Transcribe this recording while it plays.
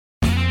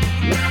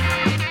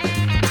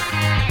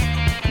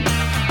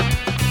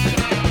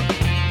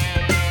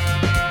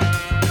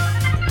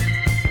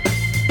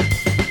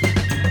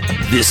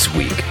This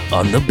week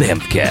on the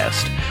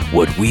Bamfcast,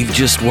 what we've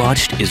just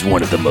watched is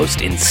one of the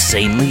most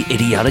insanely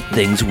idiotic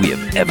things we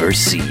have ever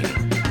seen.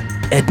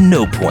 At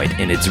no point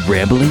in its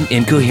rambling,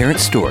 incoherent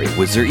story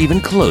was there even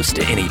close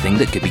to anything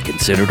that could be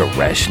considered a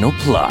rational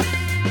plot.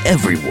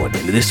 Everyone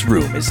in this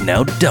room is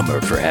now dumber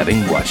for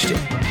having watched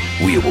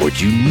it. We award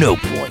you no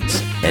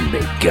points, and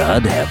may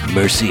God have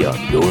mercy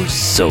on your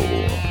soul.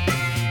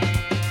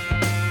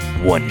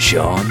 One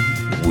Sean,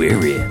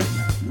 we're in.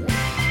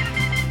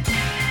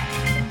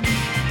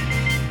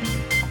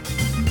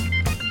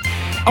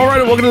 All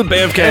right, welcome to the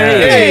Bamfcast.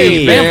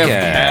 Hey,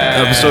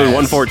 Bamfcast. Episode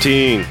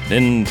 114.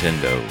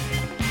 Nintendo.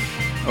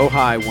 Oh,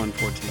 hi,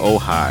 114. Oh,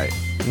 hi.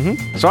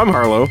 So I'm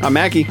Harlow, I'm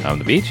Mackie. On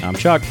the beach. I'm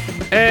Chuck.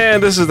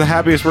 and this is the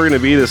happiest we're going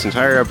to be this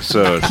entire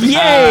episode.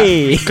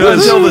 Yay!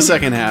 Until the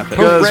second half.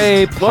 Because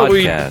Hooray, what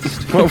we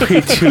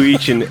podcast. do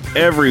each and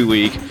every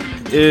week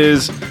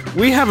is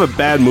we have a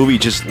bad movie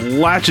just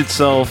latch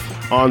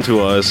itself onto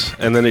us,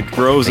 and then it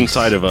grows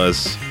inside of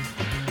us.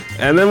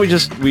 And then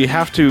we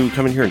have to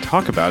come in here and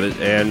talk about it,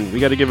 and we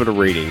got to give it a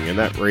rating. And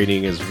that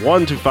rating is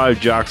 1 to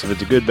 5 jocks if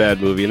it's a good bad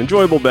movie, an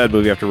enjoyable bad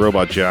movie after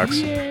Robot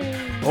Jocks.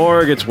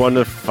 Or it gets 1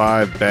 to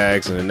 5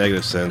 bags in a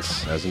negative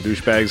sense, as in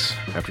douchebags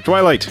after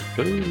Twilight.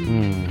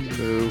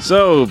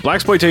 So,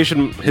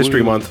 Blaxploitation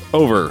History Month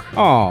over.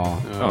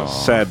 Aw.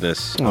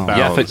 Sadness about.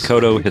 Yaphet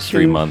Koto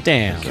History Month.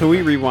 Damn. Can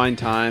we rewind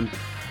time?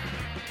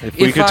 If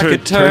I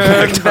could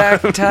turn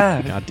back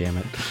time. God damn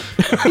it.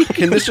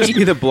 Can this just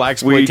be the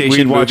black we'd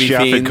exploitation watch movie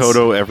Yaphet fiends?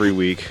 Koto every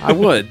week. I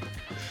would.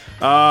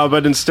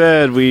 But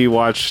instead, we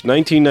watched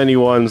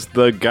 1991's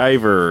The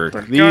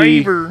Guyver.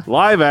 The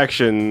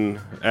live-action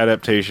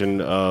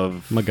adaptation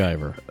of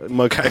MacGyver.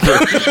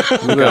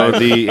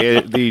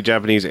 the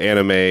Japanese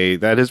anime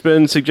that has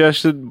been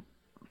suggested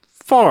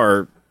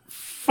far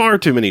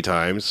too many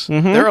times.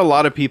 There are a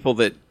lot of people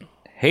that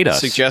Hate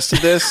us. suggested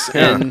this,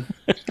 and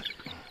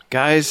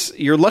guys,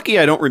 you're lucky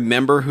I don't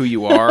remember who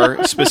you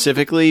are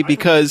specifically,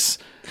 because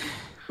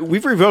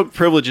we've revoked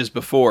privileges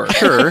before.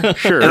 Sure.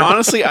 And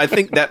honestly, I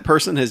think that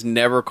person has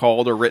never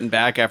called or written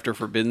back after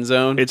Forbidden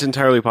Zone. It's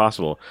entirely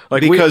possible.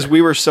 Like because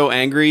we were so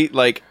angry,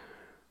 like,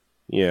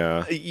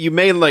 yeah. you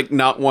may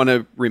not want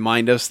to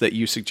remind us that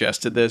you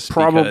suggested this.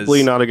 Probably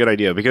because not a good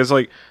idea because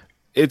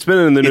it's been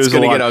in the news It's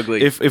gonna a lot. get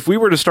ugly. If we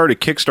were to start a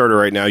Kickstarter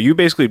right now, you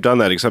basically have done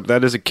that, except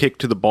that is a kick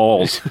to the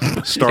balls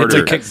starter. It's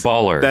a kick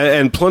baller.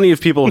 And plenty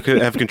of people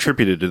have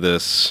contributed to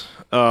this.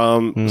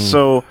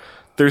 So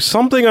there's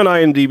something on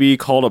IMDb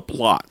called a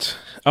plot.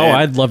 Oh, And-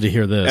 I'd love to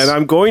hear this. And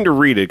I'm going to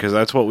read it because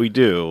that's what we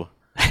do.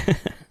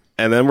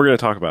 And then we're going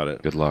to talk about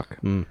it. Good luck.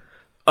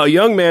 A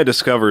young man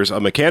discovers a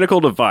mechanical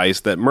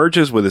device that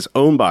merges with his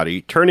own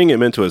body, turning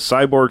him into a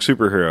cyborg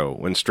superhero.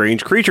 When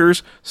strange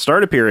creatures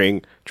start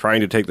appearing,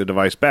 trying to take the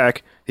device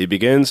back, he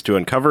begins to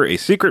uncover a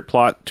secret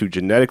plot to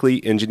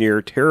genetically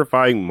engineer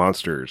terrifying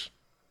monsters.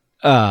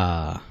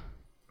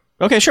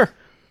 Okay, sure.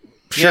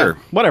 Sure.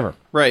 Whatever.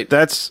 right.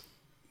 That's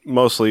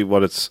mostly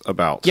what it's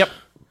about. Yep.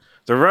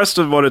 The rest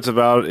of what it's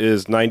about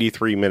is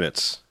 93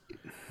 minutes.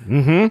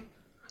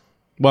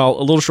 Well,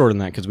 a little shorter than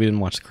that because we didn't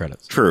watch the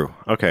credits. True.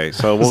 Okay,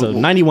 so we'll, So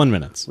 91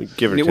 minutes.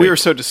 give it a we were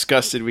so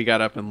disgusted we got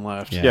up and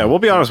left. Yeah. Yeah, we'll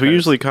be honest. We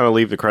usually kind of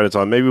leave the credits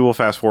on. Maybe we'll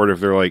fast forward if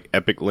they're like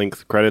epic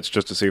length credits,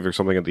 just to see if there's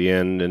something at the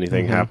end,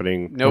 anything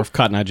happening. Or Nope. if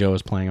Cotton Eye Joe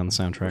is playing on the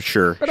soundtrack.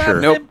 Sure.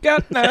 Nope.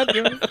 Back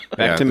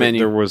Back to menu.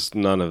 There was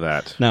none of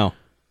that. No.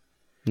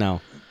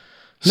 No.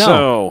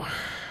 So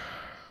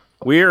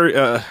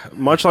we're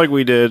much like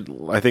we did.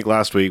 I think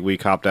last week we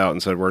copped out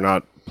and said we're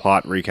not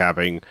plot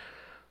recapping.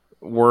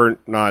 We're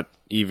not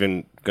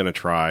even going to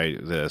try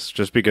this,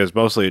 just because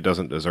mostly it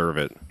doesn't deserve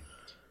it.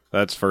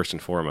 That's first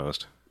and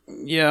foremost.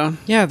 Yeah.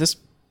 Yeah, this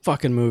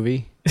fucking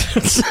movie.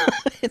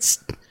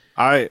 it's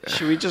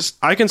Should we just...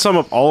 I can sum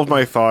up all of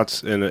my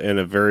thoughts in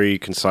a very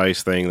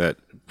concise thing that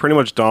pretty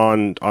much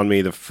dawned on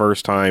me the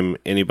first time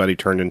anybody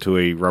turned into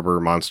a rubber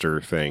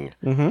monster thing.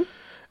 Mm-hmm.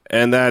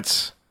 And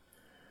that's...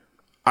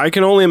 I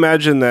can only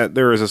imagine that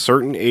there is a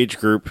certain age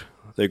group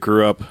that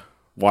grew up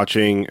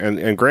watching...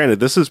 And granted,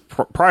 this is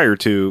prior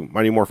to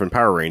Mighty Morphin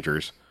Power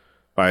Rangers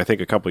by, I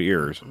think, a couple of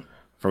years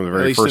from the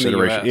very least first in the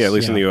iteration. US. Yeah, at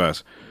least in the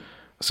U.S.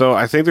 So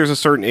I think there's a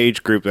certain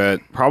age group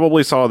that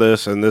probably saw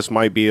this, and this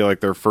might be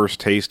like their first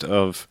taste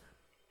of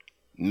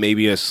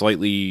maybe a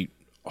slightly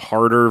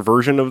harder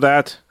version of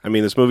that. I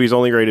mean, this movie's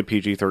only rated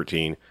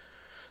PG-13.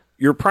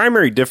 Your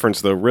primary difference,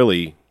 though,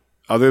 really,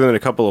 other than a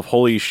couple of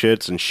holy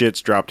shits and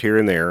shits dropped here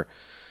and there,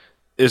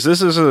 is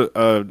this is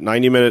a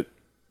 90-minute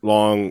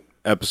long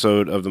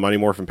episode of the Mighty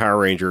Morphin Power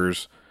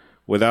Rangers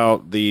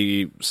without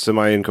the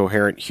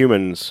semi-incoherent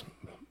humans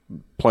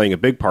playing a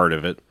big part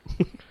of it.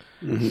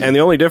 And the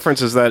only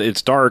difference is that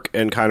it's dark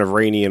and kind of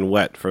rainy and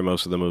wet for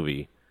most of the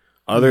movie.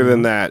 Other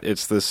than that,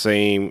 it's the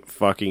same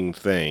fucking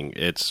thing.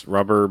 It's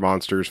rubber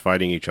monsters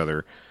fighting each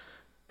other.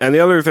 And the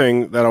other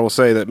thing that I will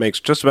say that makes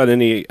just about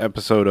any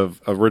episode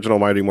of original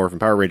Mighty Morphin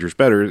Power Rangers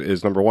better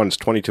is, number one, it's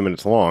 22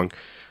 minutes long.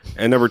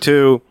 And number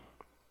two,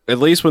 at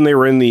least when they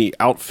were in the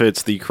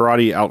outfits, the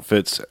karate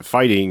outfits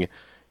fighting,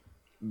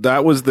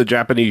 that was the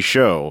Japanese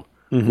show.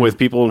 with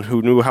people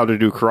who knew how to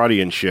do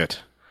karate and shit.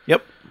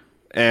 Yep.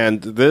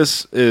 And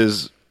this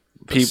is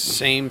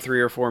Same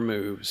 3 or 4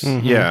 moves.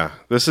 Yeah,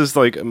 this is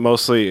like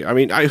mostly. I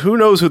mean, who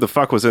knows who the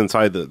fuck was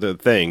inside the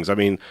things? I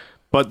mean,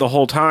 but the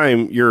whole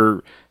time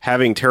you're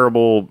having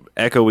terrible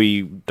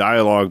echoey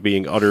dialogue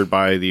being uttered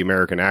by the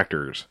American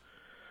actors,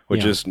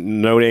 which is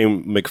No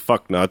Name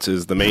McFucknuts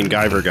is the main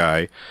Guyver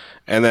guy,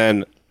 and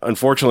then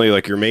unfortunately,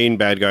 like your main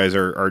bad guys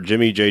are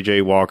Jimmy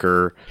J.J.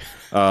 Walker,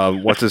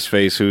 what's his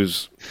face,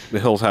 who's the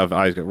Hills Have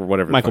Eyes or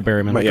whatever. Michael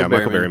Berryman.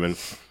 Michael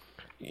Berryman.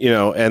 You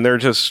know, and they're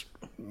just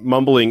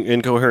mumbling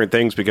incoherent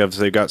things because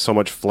they've got so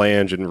much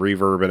flange and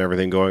reverb and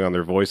everything going on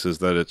their voices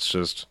that it's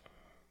just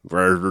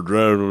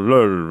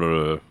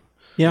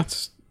Yeah,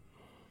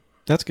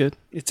 that's good.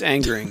 It's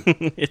angering.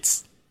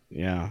 It's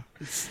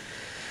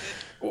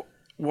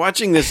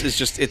Watching this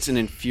is it's an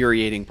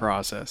infuriating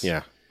process.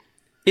 yeah.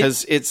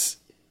 Because it's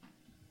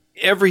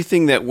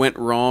everything that went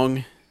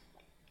wrong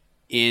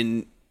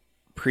in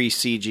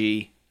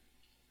pre-CG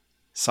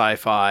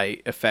sci-fi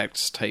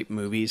effects type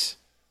movies.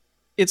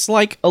 It's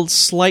like a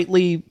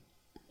slightly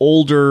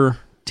older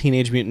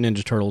Teenage Mutant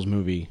Ninja Turtles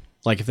movie.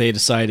 Like if they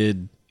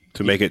decided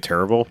To make it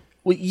terrible.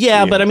 Well,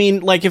 yeah, but I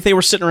mean, like if they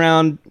were sitting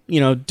around,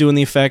 doing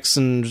the effects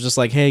and just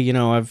like, hey,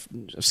 I've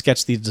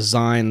sketched these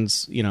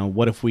designs.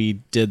 What if we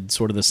did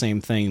sort of the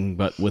same thing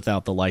but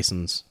without the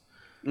license?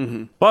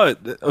 But,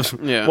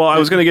 Yeah. well, I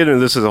was going to get into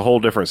this as a whole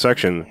different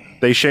section.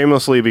 They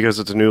shamelessly, because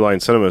it's a New Line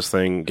Cinemas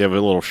thing, give a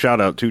little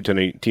shout out to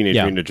Teenage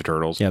Mutant Ninja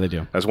Turtles. Yeah, they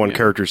do. As one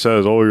character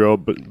says, "Oh, you're all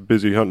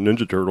busy hunting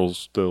Ninja Turtles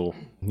still."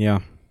 Yeah,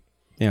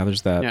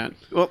 there's that. Yeah.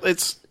 Well,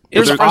 it's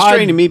There's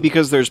frustrating odd- to me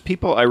because there's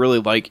people I really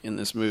like in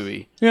this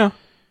movie. Yeah.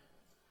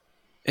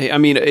 I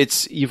mean,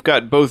 you've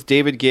got both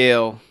David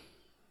Gale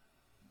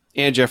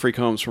and Jeffrey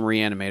Combs from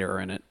Reanimator are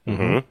in it.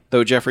 Mm-hmm.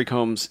 Though Jeffrey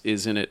Combs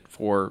is in it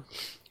for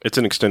It's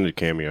an extended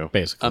cameo.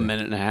 Basically. a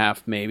minute and a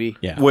half, maybe.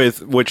 Yeah.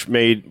 Which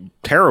made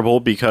terrible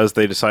because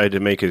they decided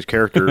to make his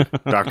character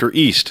Dr.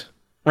 East.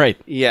 Right.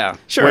 Yeah.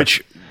 Sure.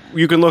 Which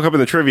you can look up in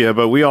the trivia,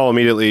 but we all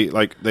immediately,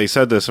 they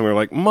said this and we were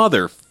like,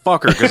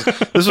 motherfucker, because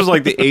this was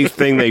like the 8th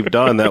thing they've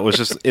done that was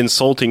just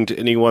insulting to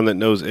anyone that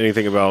knows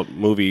anything about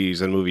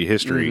movies and movie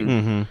history.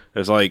 Mm-hmm.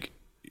 It's like,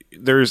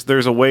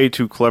 there's a way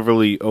to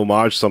cleverly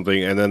homage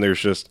something, and then there's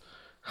just,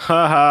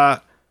 haha.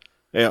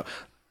 Yeah.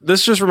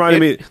 This just reminded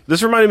me.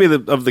 This reminded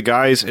me of the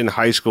guys in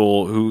high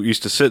school who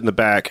used to sit in the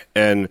back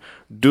and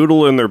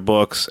doodle in their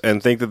books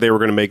and think that they were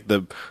going to make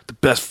the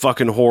best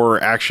fucking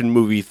horror action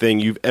movie thing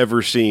you've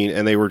ever seen,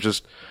 and they were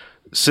just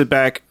sit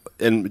back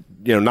and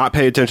not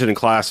pay attention in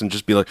class and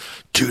just be like,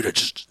 "Dude, I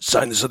just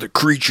signed this other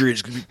creature.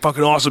 It's gonna be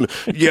fucking awesome.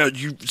 Yeah,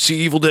 you see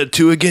Evil Dead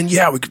 2 again?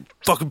 Yeah, we could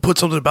fucking put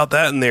something about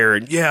that in there,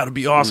 and yeah, it'll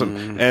be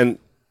awesome." And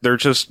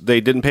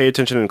they didn't pay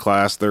attention in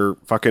class. They're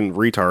fucking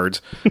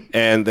retards,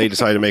 and they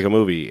decided to make a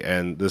movie.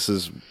 And this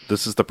is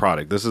the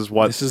product. This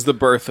is the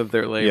birth of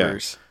their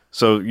labors. Yeah.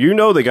 So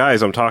the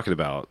guys I'm talking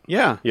about.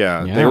 Yeah.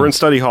 Yeah. They were in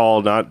study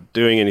hall, not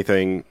doing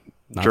anything,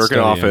 Not jerking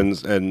off, studying.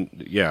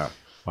 and yeah.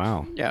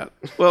 Wow. Yeah.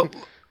 Well,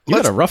 You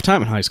had a rough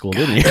time in high school,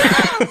 didn't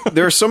you?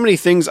 there are so many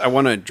things I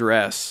want to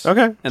address.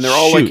 Okay. And they're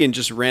all Shoot. like in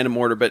just random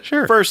order. But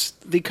Sure.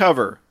 first, the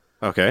cover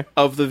Okay.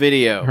 of the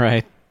video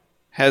Right.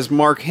 has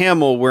Mark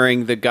Hamill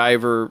wearing the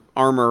Guyver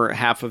armor,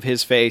 half of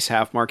his face,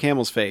 half Mark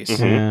Hamill's face.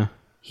 Yeah.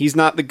 He's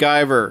not the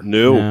Guyver.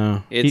 No.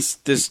 No. It's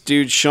this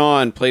dude,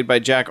 Sean, played by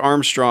Jack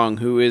Armstrong,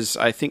 who is,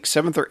 I think,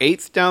 7th or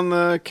 8th down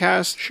the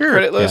cast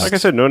credit list. Like I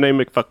said, No Name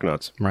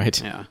McFucknuts.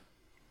 Right. Yeah.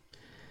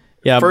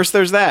 Yeah. First,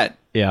 there's that.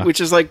 Yeah.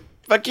 Which is like,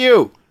 fuck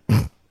you.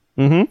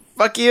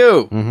 Fuck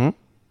you.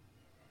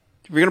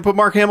 If you're going to put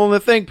Mark Hamill in the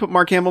thing, put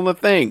Mark Hamill in the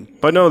thing.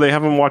 But no, they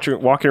have him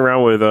walking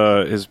around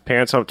with his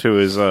pants up to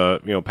his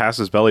past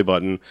his belly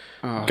button.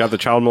 Got the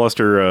child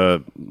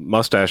molester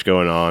mustache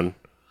going on.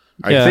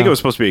 I Yeah. think it was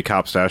supposed to be a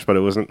cop stash, but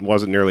it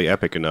wasn't nearly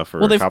epic enough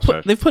for a cop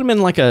stash. they've put him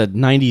in like a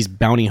 90s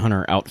bounty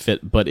hunter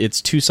outfit, but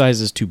it's 2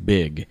 sizes too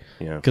big.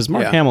 Yeah. Because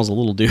Mark Yeah. Hamill's a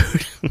little dude.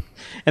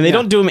 And they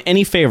don't do him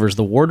any favors.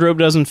 The wardrobe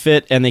doesn't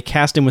fit, and they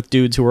cast him with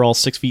dudes who are all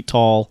 6 feet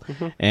tall.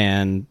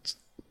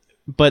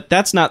 But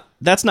that's not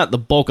the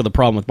bulk of the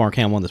problem with Mark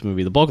Hamill in this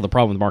movie. The bulk of the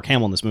problem with Mark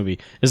Hamill in this movie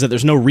is that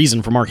there's no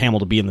reason for Mark Hamill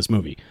to be in this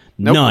movie.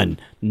 Nope.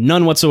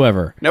 None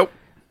whatsoever. Nope.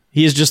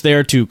 He is just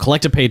there to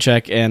collect a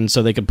paycheck, and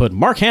so they can put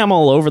Mark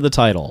Hamill over the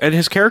title. And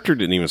his character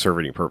didn't even serve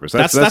any purpose.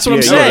 That's what I'm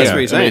yeah, saying. yeah, That's what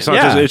he's I mean,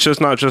 saying. it's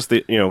just not just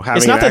the having.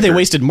 It's not an that they actor.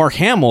 wasted Mark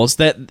Hamill; it's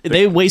that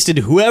they wasted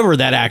whoever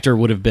that actor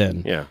would have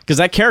been. Yeah. because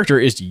that character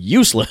is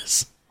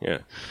useless. Yeah.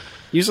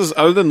 Useless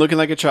other than looking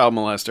like a child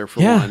molester,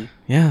 for one.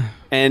 yeah.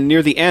 And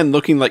near the end,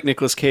 looking like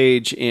Nicolas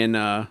Cage in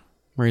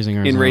Raising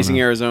Arizona. Raising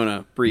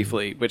Arizona,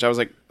 briefly, which I was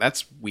like,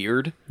 that's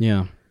weird.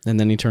 Yeah, and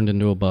then he turned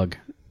into a bug,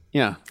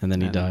 Yeah. and then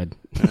he died.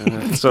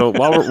 So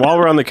while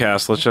we're on the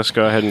cast, let's just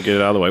go ahead and get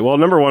it out of the way. Well,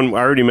 number one, I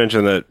already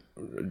mentioned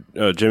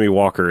that Jimmy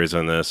Walker is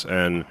in this,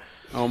 and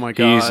Oh my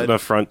God. he's an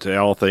affront to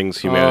all things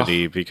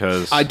humanity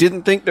because I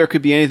didn't think there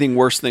could be anything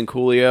worse than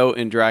Coolio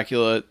in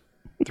Dracula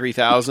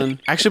 3000.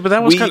 actually, but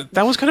that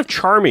was kind of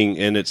charming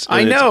in its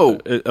I know.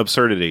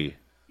 absurdity.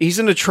 He's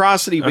an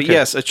atrocity, but Okay.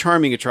 yes, a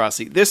charming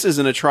atrocity. This is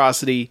an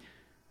atrocity,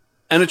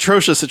 an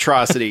atrocious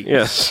atrocity.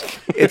 Yes.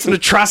 It's an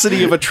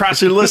atrocity of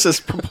atrocious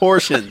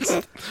proportions.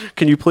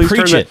 Can you please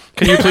Preach turn it. that?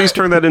 Can you please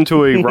turn that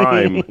into a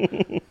rhyme?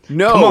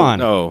 No. Come on.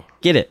 No.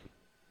 Get it.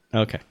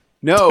 Okay.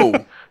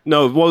 No.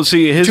 No. Well,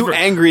 see, his Too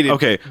angry to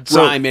okay,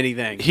 so rhyme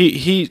anything.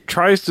 He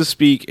tries to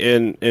speak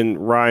in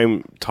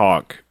rhyme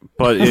talk,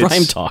 but it's,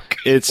 Rhyme talk.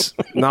 It's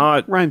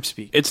not Rhyme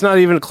speak. It's not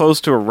even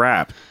close to a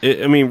rap.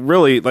 I mean,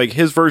 really, like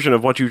his version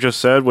of what you just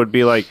said would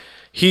be like,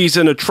 "He's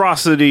an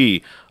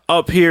atrocity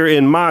up here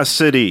in my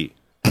city,"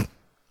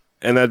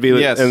 and that'd be,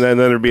 Yes. and then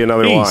there'd be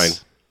another Peace. line.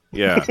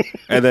 Yeah,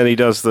 and then he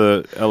does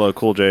the LL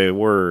Cool J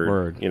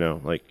word. You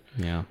know, like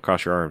Yeah.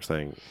 cross your arms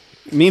thing.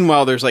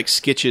 Meanwhile, there's like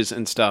sketches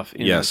and stuff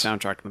in Yes. the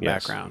soundtrack in the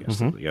Yes. background.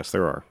 Yes, yes,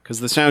 there are. Because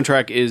the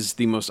soundtrack is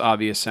the most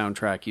obvious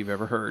soundtrack you've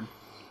ever heard.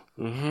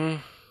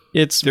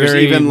 It's There's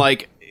very even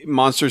like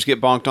monsters get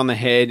bonked on the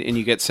head and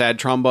you get sad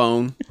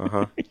trombone.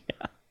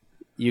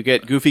 You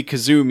get goofy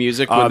kazoo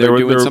music when they're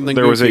doing something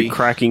there goofy. was a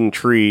cracking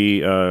tree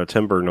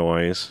timber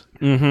noise.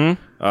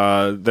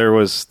 There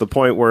was the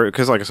point where,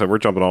 because like I said, we're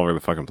jumping all over the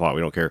fucking plot.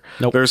 We don't care.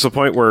 Nope. There's the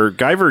point where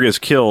Guyver gets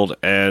killed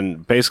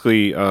and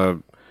basically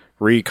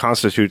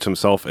reconstitutes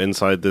himself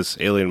inside this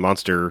alien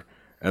monster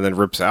and then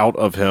rips out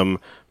of him.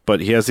 But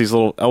he has these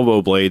little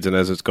elbow blades, and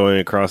as it's going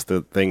across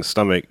the thing's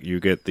stomach, you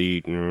get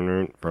the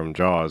from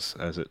Jaws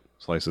as it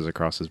slices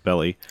across his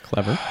belly.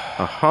 clever.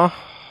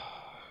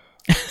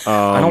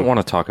 I don't want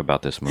to talk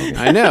about this movie.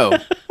 I know.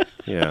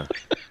 Yeah.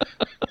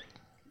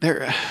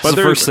 That's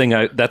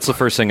the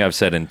first thing I've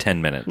said in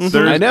 10 minutes.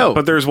 I know.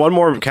 But there's one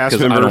more cast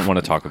Because I member. don't want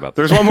to talk about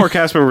this. There's one more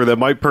cast member that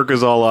might perk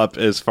us all up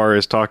as far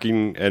as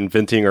talking and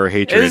venting our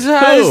hatred.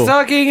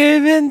 talking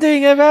and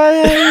venting about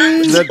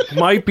it. That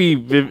might be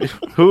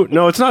who?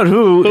 No, it's not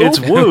who. It's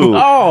Wu.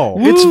 Oh.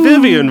 It's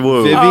Vivian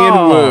Wu. Vivian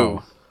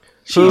Wu.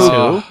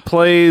 who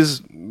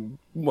plays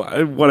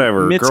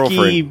whatever Mitsuki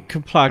girlfriend.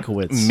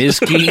 Kaplakowicz.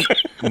 Mizki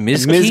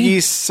Mizuki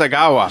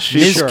Sagawa.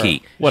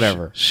 Mizki.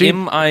 Whatever.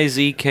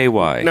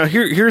 Mizky. Now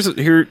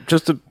here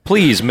just to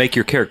Please make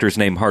your character's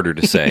name harder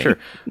to say. Sure.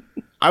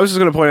 I was just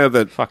going to point out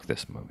that Fuck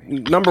this movie.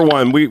 number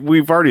one,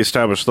 we've already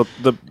established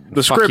the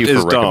script you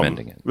is for dumb.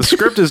 recommending it. The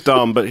script is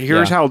dumb, but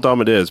here's Yeah. how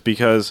dumb it is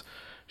because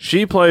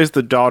she plays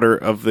the daughter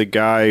of the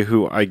guy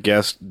who I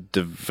guess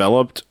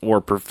developed or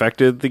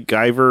perfected the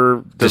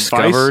Guyver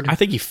Discovered? I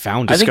think he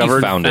found it. I think he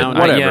Discovered? found it. Found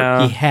it. Whatever.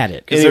 Yeah. he had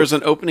it. Because there's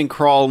an opening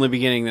crawl in the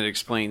beginning that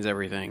explains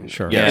everything.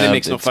 Sure. Yeah, and it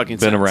makes no it's fucking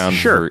been sense. around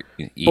Sure.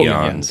 for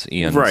eons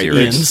Right,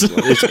 years.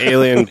 it's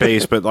alien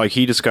based, but like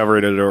he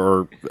discovered it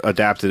or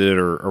adapted it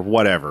or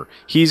whatever.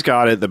 He's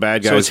got it. The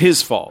bad guys, So it's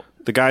his fault.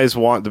 the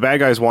bad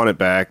guys want it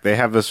back. They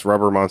have this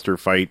rubber monster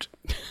fight,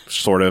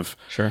 sort of,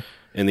 Sure.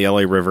 in the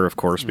LA River, of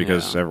course,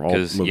 because all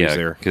movies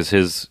there. Because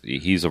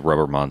he's a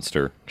rubber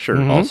monster.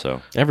 Sure.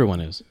 Also,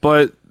 Everyone is.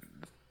 But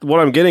what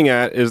I'm getting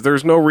at is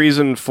there's no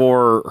reason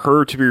for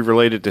her to be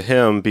related to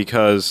him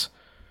because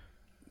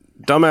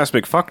dumbass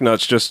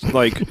McFucknuts just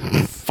like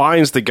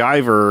finds the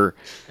Guyver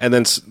and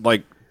then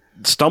like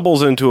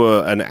stumbles into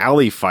an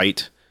alley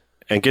fight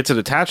and gets it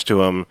attached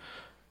to him,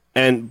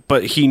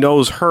 but he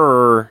knows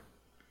her.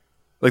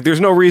 Like,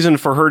 there's no reason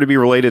for her to be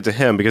related to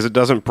him because it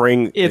doesn't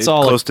bring It's it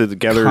all close a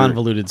together.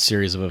 convoluted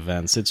series of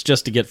events. It's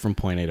just to get from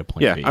point A to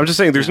point Yeah, B. I'm just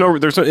saying there's no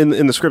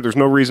in the script there's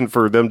no reason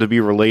for them to be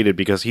related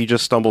because he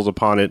just stumbles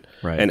upon it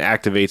Right. and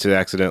activates it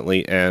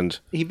accidentally and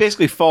He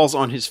basically falls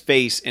on his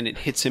face and it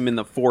hits him in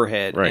the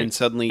forehead, Right. and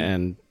suddenly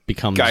and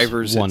becomes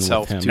Guyver's one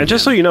itself with him. too. and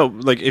just so you know,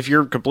 like if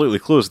you're completely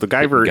clueless, the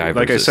Guyver, Guyver's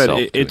like I said,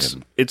 itself to it's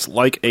him. it's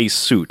like a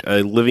suit,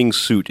 a living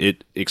suit.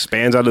 It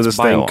expands out of this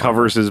thing, bioarmor.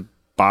 covers his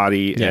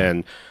body, Yeah.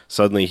 and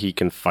suddenly he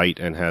can fight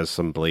and has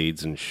some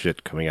blades and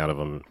shit coming out of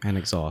him and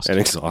exhaust and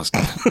exhaust.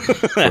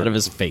 out of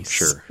his face.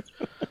 Sure.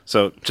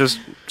 So just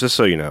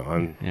so you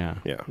know, Yeah.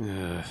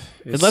 yeah.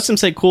 It lets him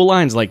say cool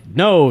lines like,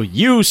 "No,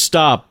 you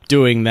stop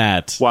doing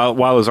that."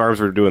 While his arms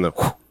were doing the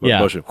Yeah.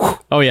 motion.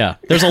 Oh yeah.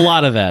 There's a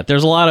lot of that.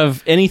 There's a lot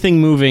of anything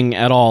moving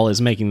at all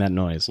is making that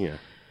noise. Yeah.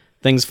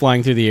 Things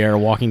flying through the air,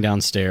 walking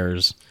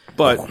downstairs.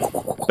 But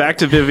back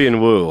to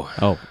Vivian Wu.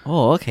 Oh,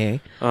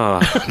 okay.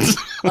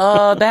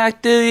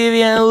 back to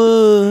Vivian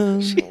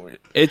Wu.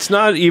 It's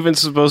not even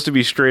supposed to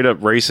be straight up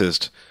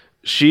racist.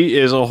 She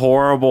is a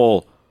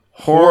horrible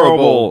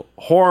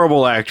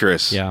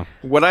actress. Yeah.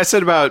 what I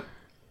said about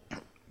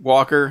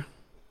Walker,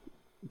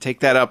 take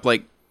that up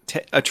like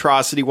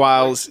atrocity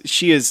whiles.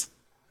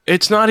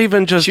 It's not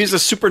even just She's a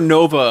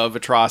supernova of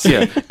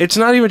atrocity. it's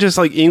not even just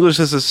like English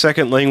as a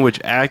second language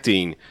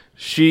acting.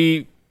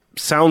 She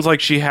sounds like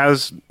she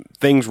has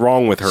things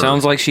wrong with her.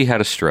 Sounds like she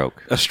had a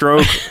stroke. a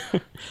stroke,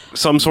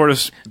 some sort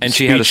of And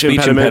she had a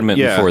speech impediment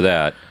Yeah. before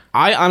that.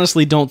 I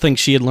honestly don't think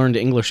she had learned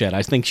English yet.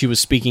 I think she was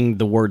speaking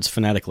the words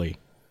phonetically.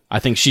 I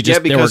think she just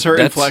Yeah, because her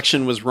that's-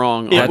 inflection was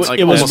wrong. it, on, was- like,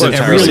 it was almost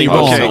entirely really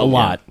wrong okay. a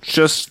lot.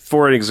 Just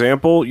for an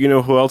example, you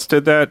know who else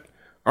did that?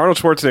 Arnold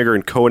Schwarzenegger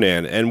in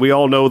Conan, and we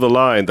all know the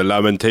line, "The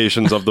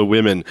lamentations of the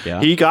women."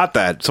 Yeah. He got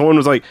that. Someone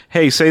was like,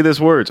 "Hey, say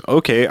those words."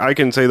 Okay, I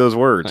can say those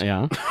words.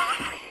 Yeah.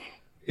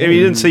 I mean, he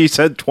didn't say he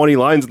said 20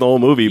 lines in the whole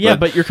movie. Yeah,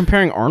 but you're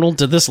comparing Arnold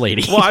to this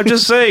lady. well, I'm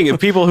just saying, if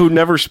people who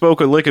never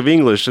spoke a lick of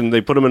English and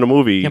they put him in a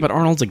movie, yeah, but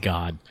Arnold's a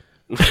god.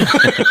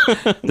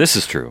 This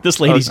is true. This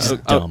lady's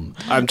just dumb.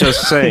 I'm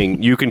just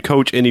saying, you can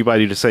coach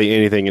anybody to say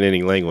anything in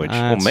any language.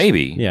 Well,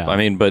 maybe. Yeah. I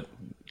mean, but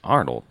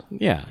Arnold.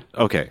 Yeah.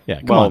 Okay.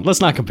 Yeah, come on.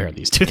 Let's not compare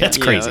these two. That's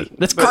crazy.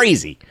 That's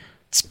crazy.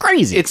 It's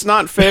crazy. It's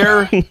not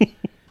fair,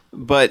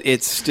 but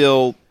it's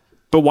still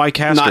But why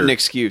cast not her? an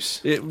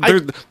excuse.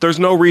 There's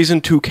no reason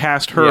to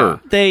cast her. Yeah.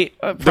 they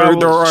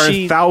There are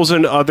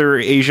 1,000 other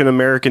Asian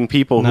American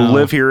people who No.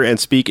 live here and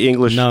speak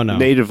English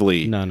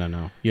natively.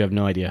 No. You have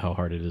no idea how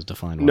hard it is to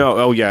find one. No,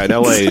 oh yeah, in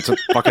LA, it's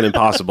fucking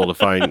impossible to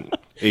find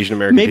Asian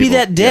American Maybe people.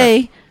 that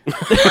day.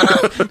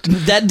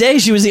 That day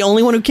she was the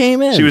only one who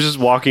came in. She was just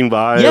walking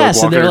by, yes,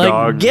 walking and they're her like,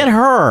 dog. get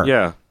her.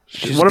 Yeah.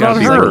 She's What gotta about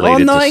be her?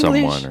 related Oh, no to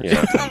English. someone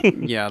or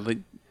something. Yeah,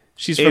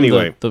 She's from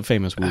Anyway. the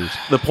famous Woos.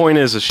 The point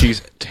is that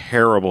she's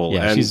terrible.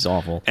 Yeah, and, she's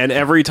awful. And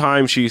every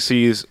time she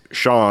sees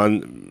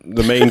Sean,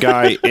 the main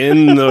guy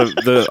in the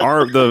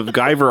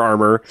Guyver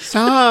armor,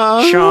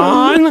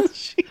 Sean,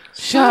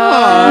 She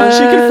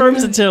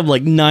confirms it to him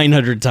like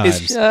 900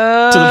 times. To the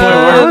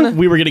point where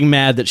we were getting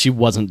mad that she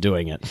wasn't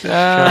doing it.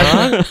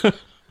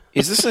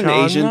 is this an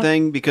Asian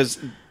thing? Because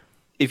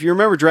if you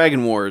remember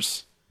Dragon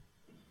Wars,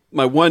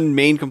 my one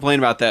main complaint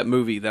about that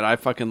movie that I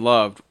fucking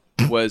loved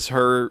was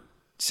her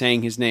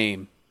saying his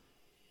name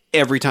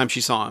every time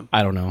she saw him,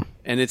 I don't know.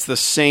 and it's the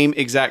same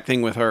exact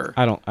thing with her.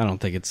 I don't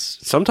think it's.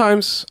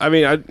 sometimes, I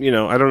mean, I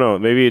don't know.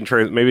 Maybe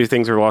maybe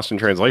things are lost in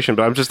translation,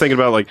 but I'm just thinking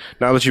about, like,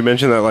 now that you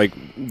mentioned that, like,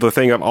 the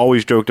thing I've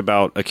always joked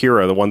about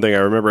Akira, the one thing I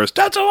remember is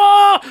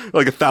Tetsuo!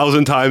 Like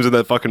 1,000 times in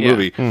that fucking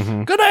movie.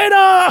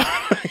 Grenada!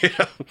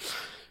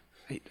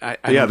 I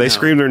Yeah, don't they know.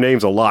 scream their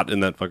names a lot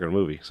in that fucking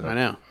movie. So. I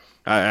know.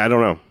 I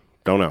don't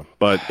know.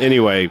 But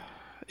anyway,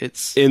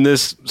 It's in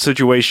this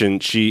situation,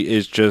 she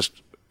is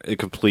just a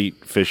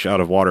complete fish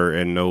out of water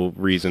and no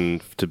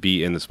reason to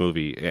be in this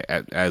movie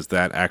as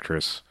that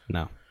actress.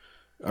 No.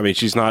 I mean,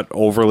 she's not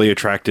overly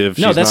attractive.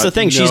 No, She's that's not- the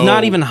thing. She's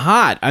not even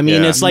hot. I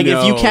mean, Yeah. it's like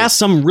if you No. cast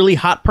some really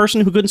hot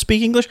person who couldn't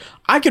speak English,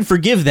 I could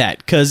forgive that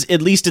because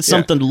at least it's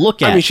something to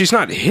look at. I mean, she's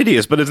not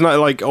hideous, but it's not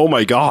like, oh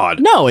my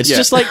god. no, it's Yeah.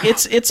 just like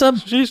it's a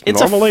She's it's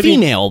a normal lady.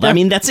 female. I Yeah.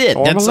 mean, that's it.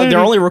 Normal That's like, their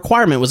lady. only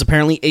requirement was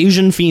apparently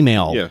Asian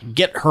female. Yeah.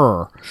 Get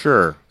her.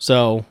 Sure.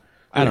 So,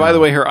 I and don't by the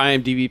know. way, her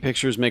IMDb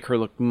pictures make her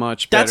look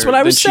much better. That's what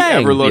I was than saying.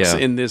 She ever looks Yeah.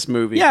 in this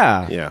movie.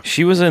 Yeah. Yeah.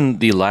 She was in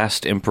The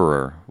Last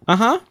Emperor.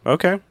 Uh-huh.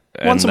 Okay.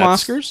 and Won some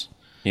that's- Oscars.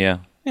 Yeah.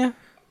 Yeah.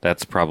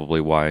 That's probably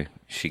why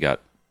she got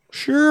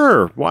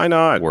Sure. Why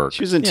not? work.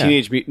 She was in Yeah.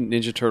 Teenage Mutant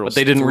Ninja Turtles.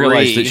 But they didn't 3.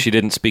 realize that she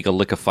didn't speak a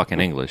lick of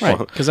fucking English. Right.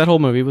 Because that whole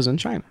movie was in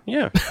China.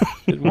 Yeah.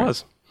 It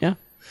was. Yeah.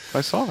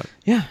 I saw it.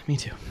 Yeah, me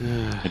too. Did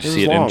you It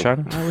see it was in long.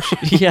 China? I wish,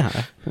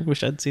 yeah. I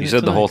wish I'd seen You it. said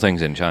the tonight. whole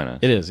thing's in China.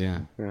 It is, yeah.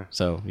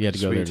 So you had to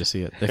go there to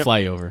see it. They fly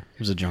you over. It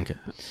was a junket.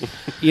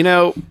 You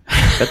know,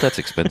 Bet that's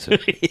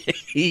expensive.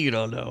 You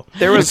don't know.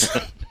 there was.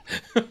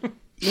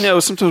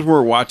 Sometimes when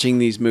we're watching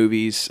these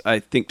movies, I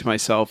think to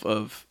myself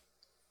of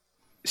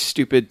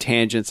stupid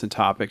tangents and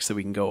topics that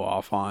we can go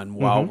off on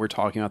while we're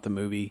talking about the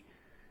movie.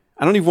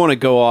 I don't even want to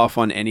go off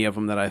on any of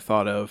them that I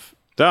thought of.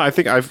 No, I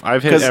think I've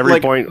hit 'Cause, every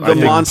like, point the I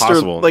think monster,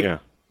 possible. like- yeah.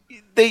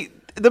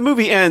 The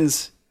movie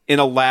ends in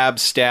a lab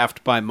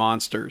staffed by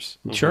monsters.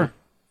 Sure.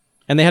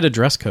 And they had a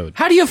dress code.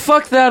 How do you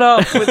fuck that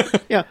up?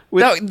 Yeah,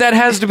 that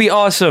has to be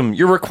awesome.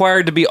 You're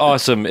required to be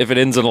awesome if it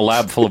ends in a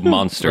lab full of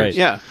monsters. Right.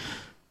 yeah,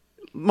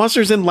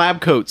 monsters in lab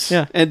coats.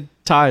 Yeah. and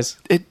Ties.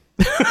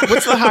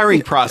 what's the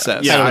hiring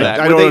process? Yeah, out of I that?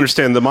 don't Would they-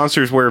 understand. The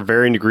monsters wear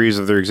varying degrees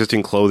of their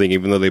existing clothing,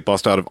 even though they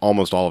bust out of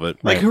almost all of it.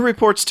 Like, who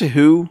reports to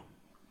who?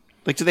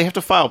 Like, do they have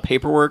to file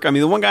paperwork? I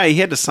mean, the one guy, he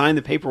had to sign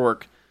the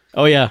paperwork.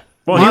 Oh, yeah.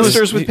 Well, he was-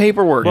 Monsters with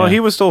paperwork. Well, he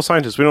was still a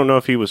scientist. We don't know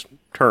if he was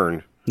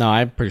turned. No,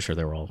 I'm pretty sure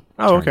they were all.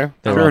 Oh, turned. okay.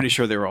 I'm pretty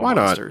sure they were all Why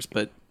not? monsters,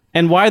 but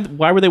And why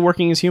were they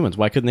working as humans?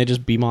 Why couldn't they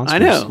just be monsters?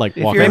 I know. Like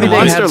If walk you're in the around.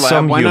 monster had lab,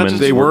 some why not humans.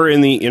 just They work? were in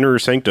the inner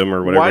sanctum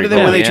or whatever. Why do you they,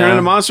 call when it. they turn Yeah.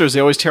 into monsters, they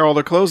always tear all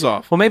their clothes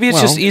off? Well, maybe it's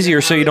Well- just easier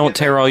so you don't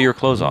tear all your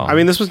clothes off. I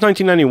mean, this was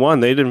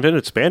 1991. They'd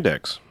invented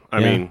spandex. I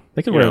Yeah. mean,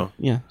 they could you wear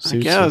know,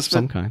 suits guess, of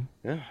some but- kind.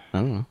 Yeah. I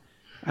don't know.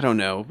 I don't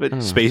know,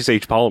 but space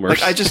age polymers.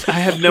 like I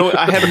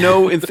have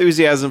no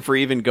enthusiasm for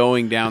even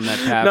going down that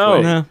pathway.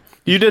 no. No.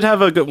 You did have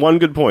one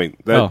good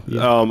point that Oh,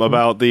 yeah.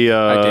 about the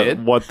I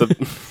did? what the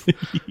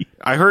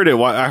I heard it.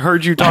 I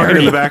heard you talking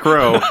in the back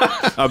row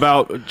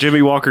about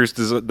Jimmy Walker's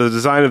the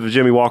design of the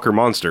Jimmy Walker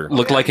monster.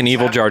 look like an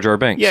evil Jar Jar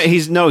Binks. Yeah,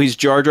 he's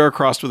Jar Jar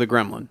crossed with a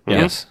gremlin.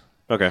 Yes.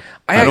 Okay,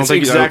 That's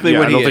exactly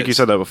what I don't he think you is.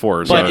 said that before.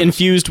 But so.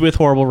 infused with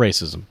horrible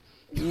racism.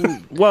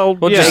 well,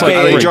 yeah, just like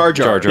AKA like Jar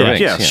Jar. Jar Jar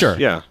Binks. yeah, Sure.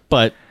 yeah.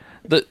 But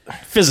The,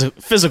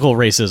 physical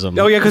racism.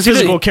 Oh, yeah, 'cause he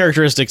physical did-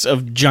 characteristics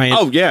of giant.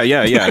 Oh yeah.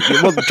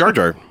 Well, Jar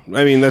Jar.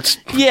 I mean, that's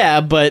yeah,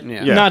 but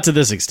not to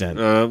this extent.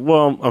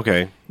 well,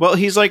 okay. Well,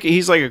 he's like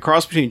a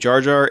cross between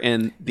Jar Jar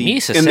and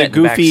He's and the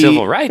setting back goofy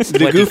civil rights the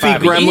goofy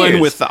 25 gremlin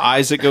years. with the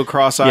eyes that go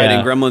cross-eyed Yeah.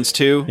 in Gremlins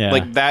 2. Yeah.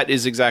 Like that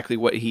is exactly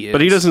what he is.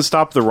 But he doesn't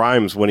stop the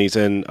rhymes when he's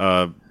in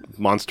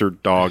monster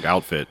dog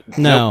outfit?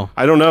 No.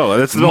 I don't know.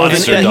 That's the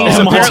Monster and dog. he's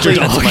a monster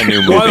That's dog. my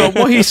new movie.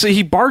 Well,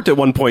 he barked at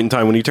one point in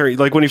time when he turned,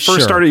 like when he first Sure.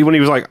 started, when he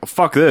was like,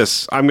 "Fuck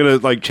this, I'm gonna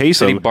like chase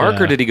Did him." he bark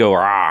or did he go?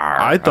 Rawr?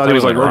 I thought he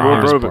was like, went, "Ruh,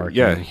 "Rawr." ruh, ruh," barking.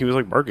 yeah, he was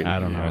like barking. I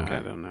don't know. I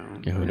don't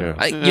know. Who knows?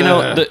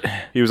 Yeah. The,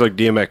 He was like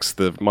DMX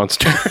the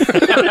monster.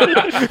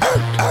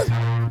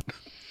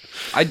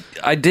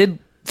 I did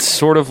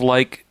sort of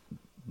like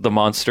the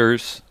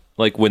monsters,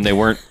 like when they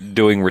weren't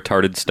doing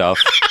retarded stuff.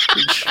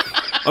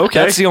 Okay,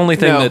 That's the only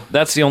thing No.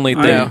 that's the only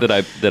thing know.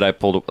 that I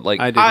pulled. Like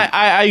I didn't.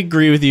 I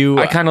agree with you.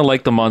 I kind of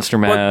like the monster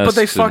masks.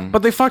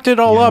 but they fucked it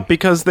all up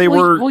because they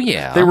Well, were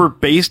yeah. they were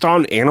based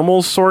on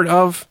animals, sort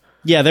of.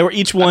 Yeah, they were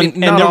each one, mean,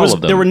 not and there all was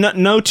of them. there were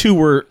no two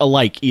were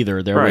alike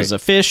either. There was Right. a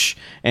fish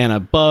and a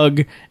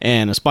bug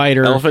and a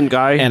spider, Elephant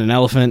guy? and an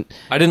elephant.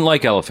 I didn't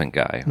like Elephant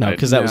Guy. No,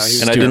 because that No, was he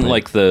was and I stupid. didn't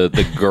like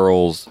the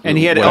girls. And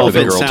he had whatever the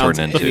elephant girl sounds.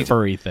 turned the into.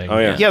 furry thing. Oh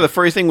yeah, Yeah, the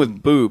furry thing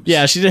with boobs.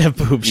 Yeah, she did have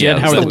boobs. She Yeah,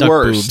 had that's Howard the the Duck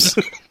worst.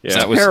 boobs. yeah.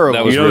 That was terrible.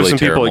 That was you know, really some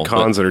people terrible. at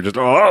cons that are just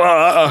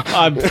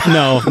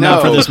No,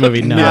 not for this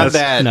movie. No, Not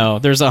that. No,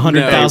 there's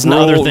 100,000 Rule-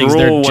 other things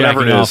they're rule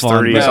whatever jacking it is, off on.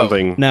 30 No.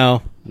 something.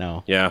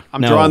 No. Yeah,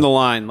 I'm No. drawing the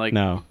line. Like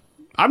No.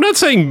 I'm not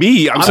saying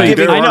me. I'm saying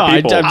giving- there I are know,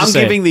 people. I'm I'm just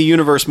saying. giving the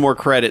universe more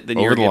credit than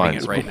Over you're the giving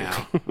lines. it right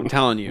now. I'm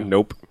telling you.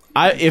 Nope.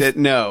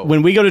 No.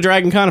 When we go to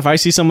Dragon Con, if I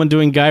see someone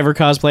doing Guyver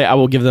cosplay, I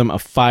will give them a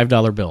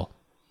 $5 bill.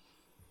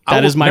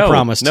 That is my no,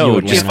 promise to no,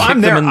 you. just If Adriana. I'm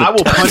kick there, them in the I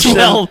will punch them.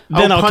 Well,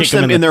 then I'll punch kick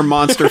them them in in the- their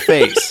monster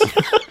face. All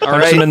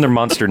Punch right. them in their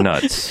monster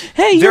nuts.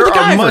 Hey, you're There the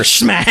are Guyver. much-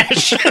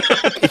 Smash.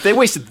 If they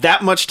wasted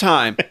that much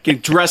time getting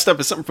dressed up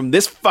as something from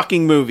this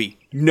fucking movie,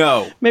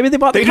 no. Maybe they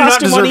bought They the do not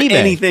costume on deserve eBay.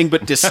 anything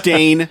but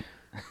disdain.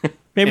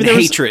 Maybe and there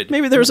was, hatred.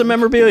 Maybe there was a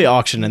memorabilia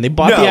auction and they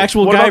bought No. the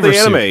actual What Guyver about the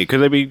suit. anime?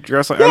 Could they be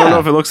dressed like? I Yeah. don't know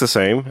if it looks the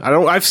same.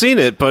 I've seen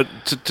it, but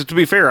to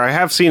be fair, I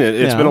have seen it.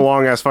 It's Yeah. been a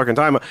long ass fucking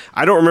time.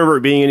 I don't remember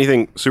it being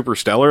anything super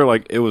stellar.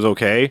 Like it was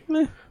okay,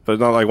 but it's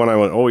not like when I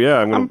went, oh yeah,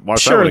 I'm gonna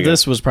watch that Sure, one again.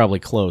 this was probably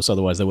close.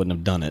 Otherwise, they wouldn't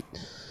have done it.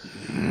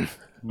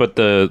 But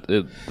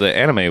the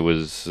anime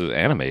was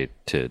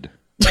animated.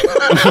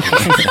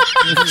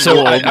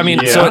 So I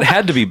mean, so it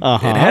had to be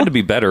it had to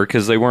be better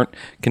because they weren't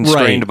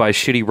constrained Right. by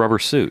shitty rubber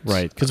suits.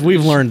 Right, because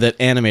we've learned that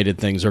animated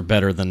things are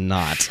better than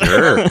not.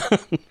 Sure.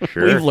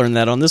 We've learned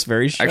that on this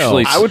very show.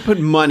 Actually, I would put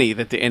money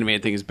that the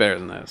animated thing is better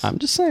than this. I'm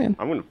just saying.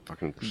 I'm gonna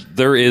fucking.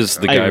 There is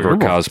the I- Guyver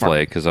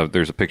cosplay because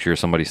there's a picture of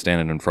somebody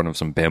standing in front of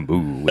some bamboo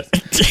with,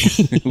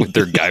 with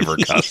their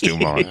Guyver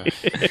costume on.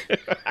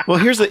 Well,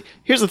 here's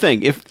the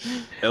thing. If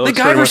The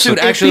Guyver suit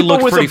actually people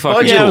looked with pretty a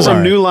fucking budget cool. from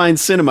Right. New Line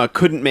Cinema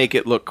couldn't make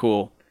it look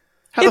cool,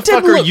 how It the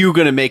fuck didn't are look- you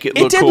going to make it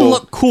it look didn't cool?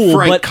 look cool,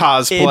 Frank but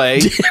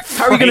cosplay. it-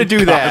 How are you going to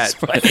do that?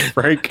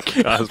 Frank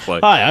cosplay.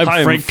 Hi, I'm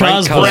Hi, Frank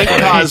Frank Cosplay. Frank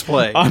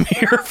cosplay. I'm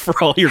here for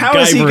all your How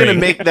is he going to Guyvering.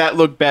 make that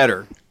look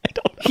better?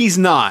 He's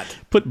not.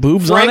 Put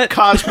boobs on Frank it?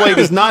 cosplay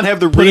does not have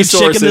the Put a chick in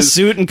the resources.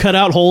 suit and cut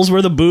out holes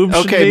where the boobs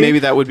should Okay, be? maybe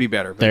that would be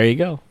better. But There you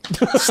go.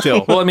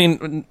 still, Well, I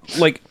mean,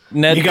 like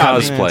Ned You got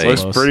me. cosplay.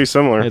 It's Looks pretty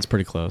similar. It's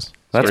pretty close.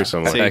 That's pretty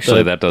similar. Actually,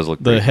 The- that does look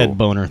The pretty head cool.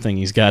 boner thing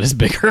he's got is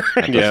bigger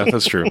Yeah,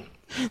 that's true.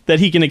 that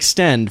he can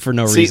extend for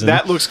no see, reason.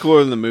 that looks cooler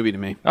than the movie to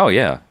me. Oh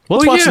yeah,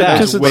 Let's Well, watch yeah, that.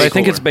 because but way I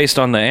think cooler. it's based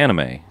on the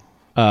anime.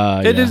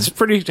 It is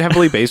pretty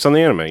heavily based on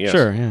the anime. Yes.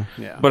 Sure, yeah.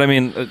 Yeah, But I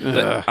mean,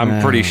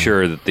 I'm pretty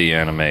sure that the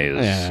anime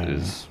Yeah.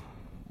 is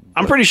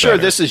I'm pretty sure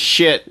this is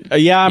shit.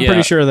 Yeah, I'm Yeah.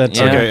 pretty sure that's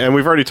Yeah. Okay, and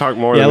we've already talked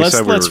more Yeah, than we let's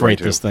said we were going rate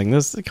to. this thing.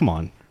 This come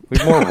on.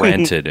 we've more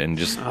ranted and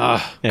just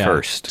Yeah.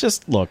 cursed.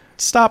 Just look.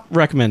 Stop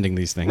recommending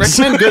these things.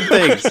 Recommend good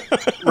things.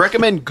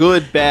 Recommend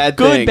good bad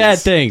Good things. bad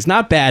things,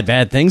 not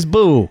bad things.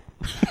 Boo.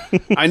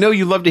 I know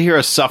you love to hear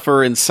us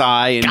suffer and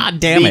sigh and God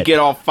damn it. get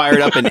all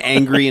fired up and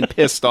angry and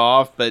pissed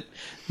off, but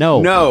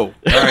No. no.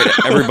 All right,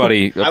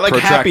 everybody. I like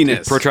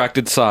happiness.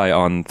 Protracted sigh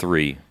on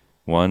 3.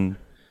 1,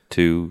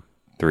 2,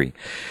 3.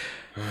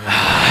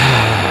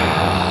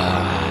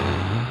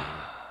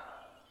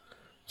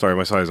 Sorry,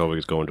 my sighs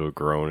always go into a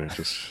groan. It's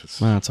just it's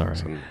That's all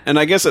right. And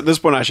I guess at this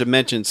point I should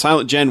mention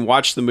Silent Jen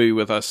watched the movie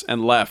with us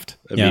and left.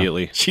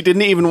 immediately. She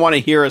didn't even want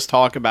to hear us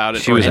talk about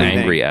it. She or was anything.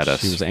 angry at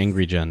us. She was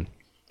angry, Jen.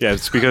 Yeah,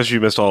 it's because you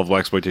missed all of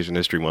Blaxploitation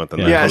History Month, and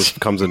Yeah. the Yes. host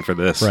comes in for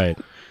this. Right.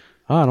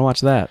 Oh, I don't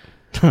watch that.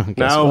 Guess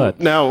what?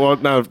 Now,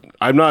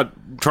 I'm not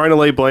trying to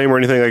lay blame or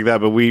anything like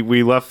that, but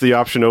we left the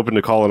option open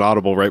to call an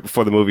audible right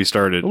before the movie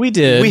started. We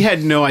did. We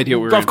had no idea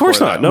what we were Of course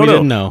in for, not. though. No, We no.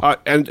 didn't know.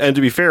 And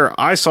to be fair,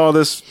 I saw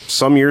this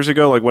some years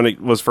ago, like when it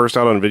was first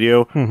out on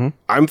video. Mm-hmm.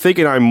 I'm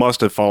thinking I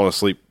must have fallen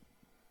asleep.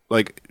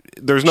 Like,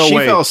 there's no She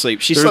way. fell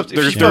asleep. She There's- slept.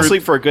 there's- She fell there's-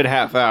 asleep for a good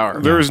half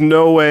hour. There is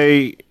no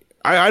way.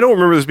 I don't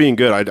remember this being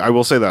good. I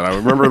will say that. I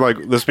remember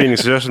like this being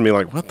suggested to me,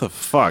 like, what the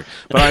fuck?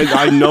 But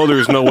I know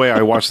there's no way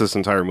I watched this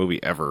entire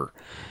movie ever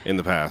in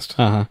the past.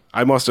 Uh-huh.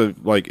 I must have,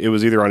 like, it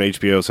was either on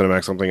HBO,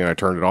 Cinemax, something, and I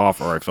turned it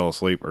off, or I fell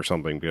asleep or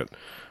something. But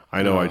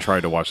I know I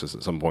tried to watch this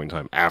at some point in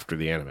time after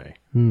the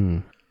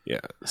anime. Yeah.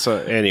 So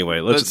anyway,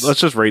 let's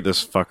just rate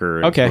this fucker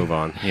and Okay. move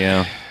on.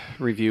 Yeah.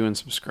 Review and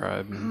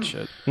subscribe and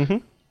shit.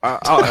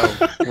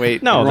 I'll,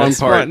 Wait, No, wrong that's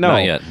part. right. No.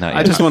 Not yet. Not yet.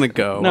 I just want to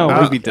go. No, We'll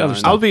I'll be done.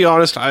 I'll be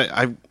honest.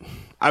 I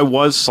I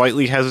was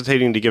slightly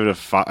hesitating to give it a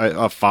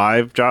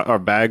 5 or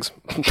bags.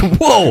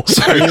 Whoa!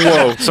 Sorry.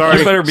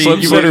 You better be Slip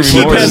more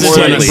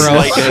hesitating,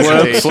 slightly.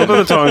 bro. Slip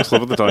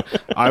of the tongue.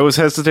 I was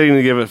hesitating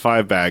to give it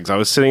 5 bags. I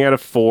was sitting at a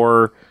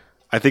 4.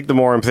 I think the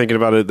more I'm thinking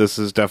about it, this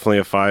is definitely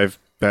a 5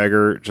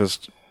 bagger.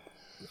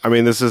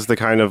 This is the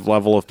kind of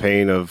level of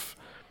pain of.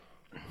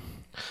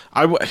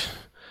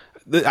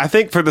 I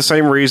think for the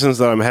same reasons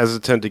that I'm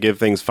hesitant to give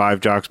things 5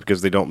 jocks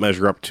because they don't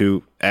measure up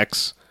to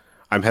X,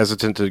 I'm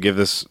hesitant to give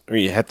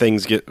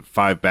things get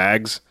 5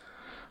 bags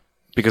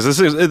because this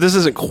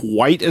isn't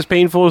quite as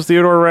painful as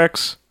Theodore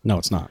Rex. No,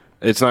 it's not.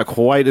 It's not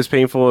quite as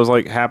painful as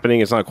like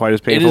Happening. It's not quite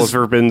as painful as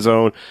Forbidden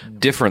Zone.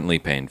 Differently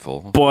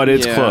painful. But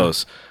it's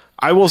close.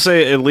 I will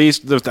say at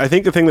least I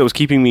think the thing that was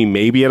keeping me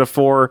maybe at a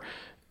 4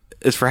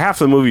 is for half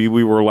the movie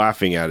we were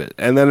laughing at it,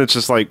 and then it's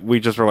just like we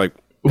just were like.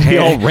 We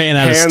all ran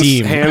out of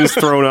steam. Hands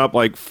thrown up,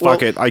 like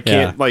fuck it. I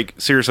can't. Like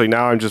seriously,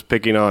 now I'm just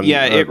picking on.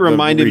 Yeah, it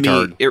reminded me.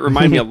 retard. It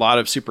reminded me a lot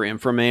of Super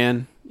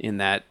Inframan in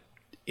that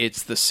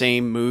it's the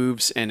same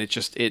moves and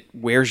it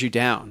wears you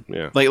down.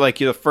 Yeah. Like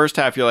the first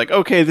half, you're like,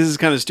 okay, this is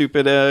kind of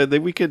stupid.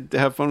 We could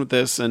have fun with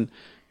this and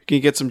you can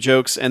get some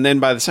jokes. And then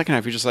by the second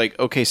half, you're just like,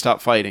 okay,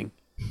 stop fighting.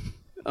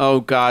 Oh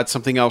God,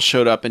 something else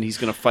showed up and he's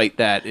going to fight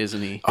that,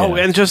 isn't he? Oh,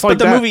 and just like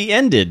But the that, movie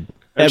ended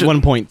at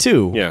one point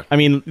too. Yeah. I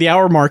mean, the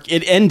hour mark,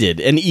 it ended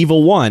and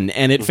Evil won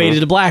and it faded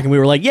to black and we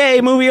were like,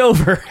 yay, movie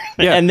over.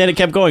 Yeah. And then it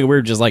kept going. We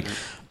were just like,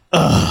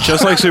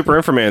 just like Super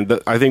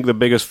Inframan. I think the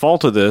biggest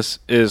fault of this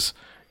is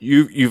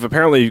you've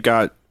apparently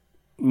got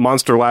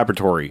Monster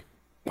Laboratory.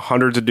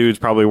 Hundreds of dudes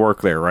probably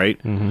work there,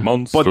 right?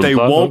 Monster But they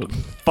won't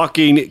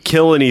fucking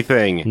kill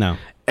anything. No.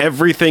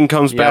 Everything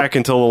comes back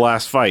until the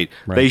last fight.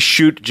 Right. They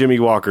shoot Jimmy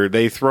Walker.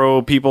 They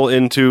throw people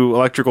into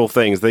electrical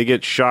things. They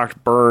get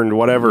shocked, burned,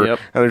 whatever. Yep.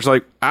 And they're just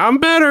like, I'm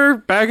better.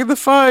 Back at the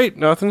fight.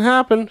 Nothing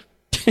happened.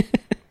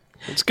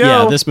 Let's go.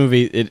 yeah, this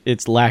movie,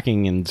 it's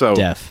lacking in so,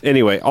 death.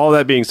 Anyway, all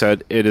that being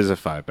said, it is a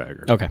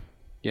 5-bagger. Okay.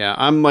 Yeah,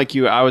 I'm like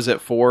you. I was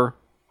at 4,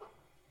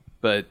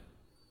 but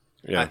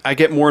Yeah. I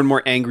get more and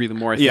more angry the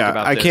more I think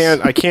about I this.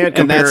 can't compare.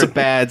 and that's a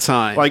bad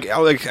sign. Like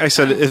I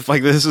said, if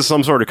like this is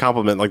some sort of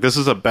compliment. Like this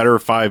is a better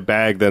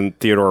 5-bag than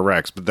Theodore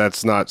Rex, but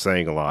that's not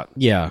saying a lot.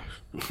 Yeah.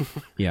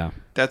 Yeah.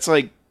 that's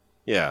like,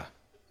 Yeah,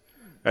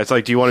 it's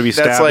like, do you want to be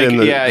That's stabbed like, in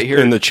the yeah, here-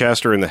 in the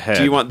chest or in the head?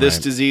 do you want this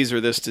disease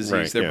or this disease?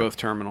 Right, They're yeah. both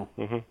terminal.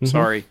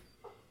 Sorry.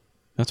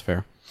 That's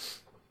fair.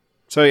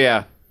 So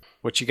yeah,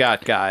 what you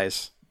got,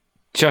 guys?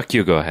 Chuck,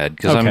 you go ahead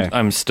because Okay.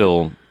 I'm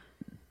still.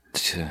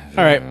 All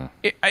right.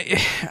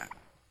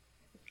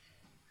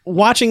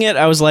 Watching it,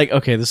 I was like,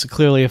 okay, this is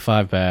clearly a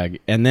 5-bag.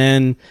 And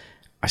then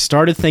I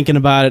started thinking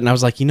about it, and I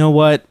was like, you know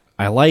what?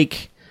 The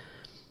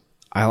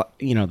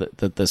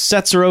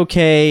sets are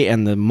okay,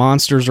 and the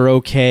monsters are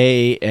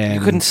okay, and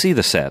You couldn't see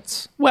the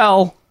sets.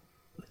 well,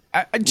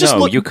 I just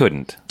You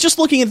couldn't. just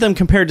looking at them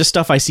compared to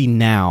stuff I see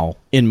now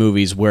in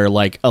movies, where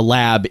like a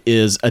lab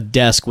is a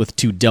desk with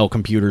 2 Dell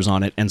computers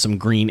on it and some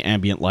green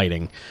ambient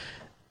lighting.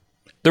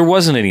 There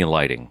wasn't any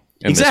lighting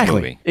in this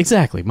movie.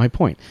 Exactly. My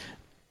point.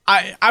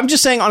 I'm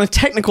just saying on a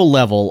technical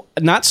level,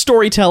 not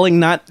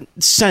storytelling, not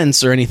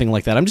sense or anything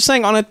like that. I'm just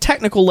saying on a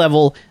technical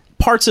level,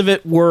 parts of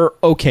it were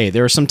okay.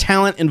 There was some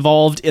talent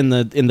involved in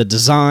the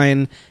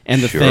design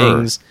and the Sure.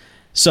 things.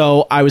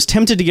 So I was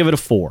tempted to give it a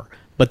 4.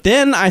 But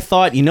then I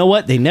thought, you know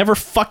what? They never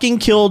fucking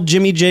killed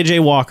Jimmy J.J.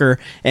 Walker,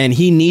 and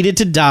he needed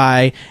to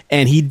die,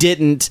 and he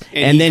didn't.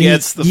 And he then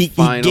gets the he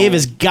final gave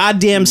his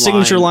goddamn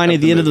signature line of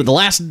at the the end of movie. the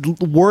last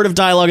word of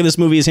dialogue in this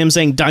movie is him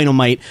saying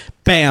dynamite.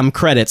 Bam,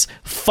 credits.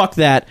 Fuck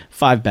that.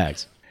 5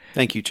 bags.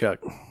 Thank you, Chuck.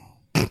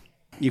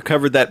 You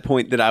covered that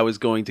point that I was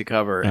going to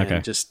cover, Okay.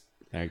 and just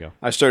There you go.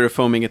 I started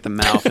foaming at the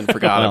mouth and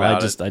forgot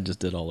about it. I just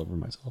did all over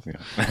myself.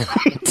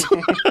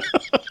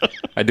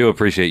 I do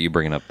appreciate you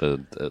bringing up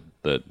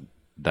the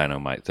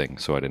dynamite thing,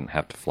 so I didn't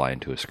have to fly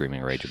into a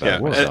screaming rage about Yeah,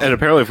 it. myself. and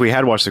apparently, if we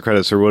had watched the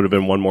credits, there would have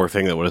been one more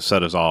thing that would have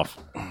set us off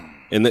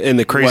in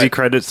the crazy What?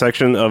 credits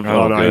section of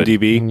Oh, on good.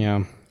 IMDb.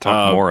 Yeah.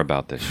 Talk more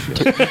about this shit.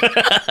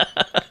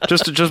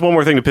 Just one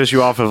more thing to piss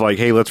you off of like,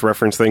 hey, let's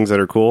reference things that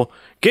are cool.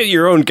 Get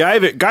your own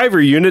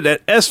Guyver unit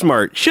at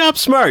S-Mart. Shop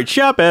smart.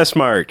 Shop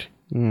S-Mart.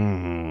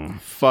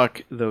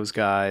 Fuck those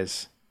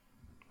guys.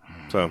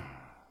 So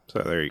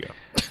there you go.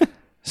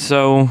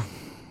 So,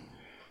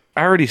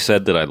 I already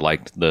said that I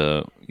liked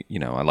I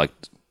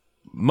liked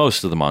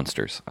most of the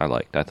monsters. I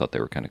thought they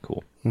were kind of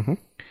cool.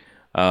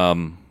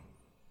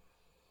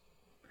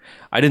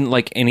 I didn't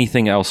like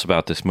anything else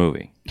about this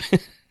movie.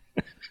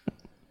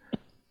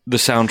 The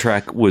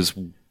soundtrack was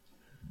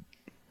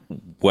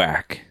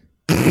whack.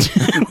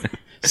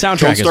 Soundtrack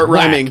Don't is start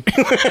whack. rhyming.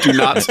 Do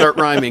not start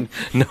rhyming.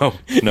 No,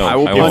 I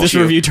will If won't. this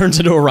review turns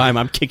into a rhyme,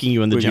 I'm kicking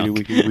you in the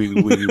junk.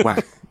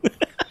 Whack.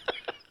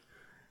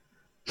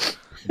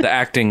 The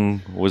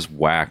acting was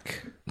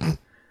whack.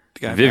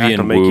 Actor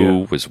Vivian make you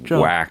Wu was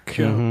jump, whack.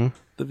 jump.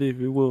 The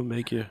Vivian will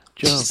make you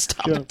jump.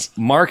 Stop jump. it.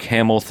 Mark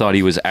Hamill thought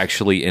he was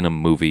actually in a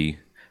movie,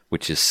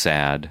 which is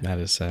sad That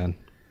is sad.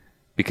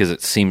 because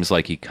it seems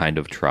like he kind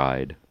of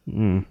tried.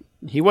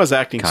 He was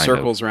acting Kind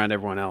circles around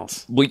everyone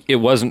else. It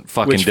wasn't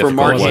fucking Which for difficult.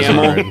 Mark was it?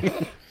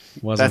 Hamill,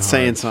 That's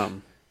saying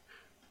something.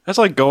 That's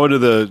like going to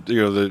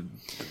the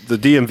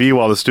DMV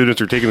while the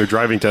students are taking their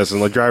driving tests and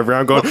like drive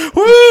around going,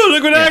 "Woo!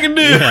 Look what I can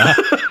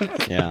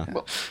do!" Yeah.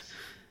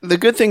 The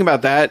good thing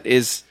about that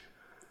is,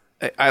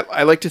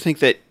 I like to think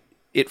that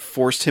it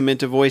forced him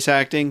into voice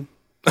acting,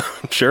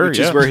 Sure, which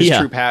is where his Yeah.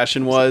 true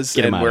passion was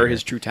Get him and out where of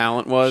his here. true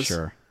talent was.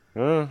 Sure.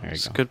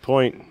 That's a good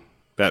point.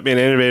 Batman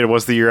Animated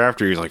was the year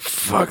after. He's like,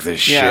 "Fuck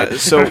this Yeah. shit."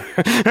 So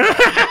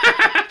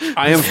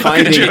I am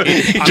finding.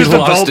 He He just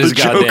lost developed his the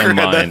Joker goddamn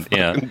at that mind.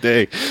 Yeah. fucking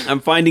day. I'm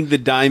finding the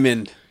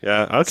diamond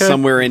Yeah. Okay.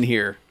 somewhere in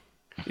here.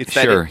 It's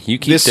that Sure, you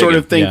keep this sort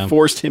of digging. thing Yeah.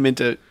 forced him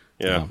into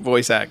Yeah.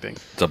 voice acting.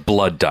 It's a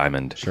blood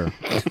diamond. Sure.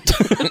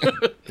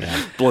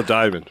 Blood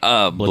Diamond.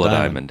 Blood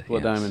diamond.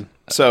 Blood yes. diamond.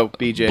 So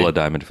BJ, Blood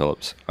Diamond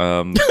Phillips.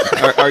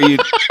 are you?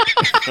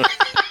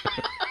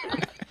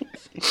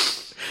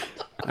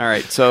 All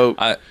right. So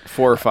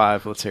 4 or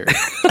 5. Let's hear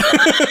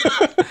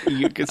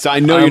it. So I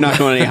know you're not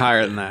going any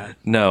higher than that.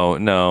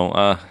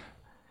 No.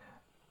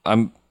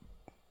 I'm.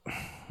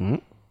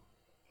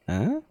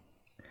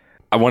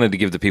 I wanted to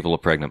give the people a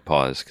pregnant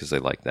pause because they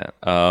like that.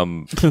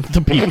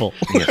 The people.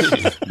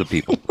 Yes, the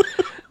people.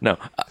 No,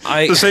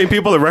 The same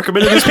people that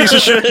recommended this piece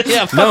of shit.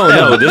 Yeah.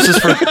 No. This is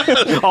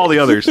for. All the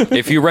others.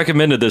 If you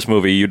recommended this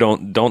movie, you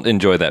don't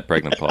enjoy that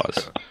pregnant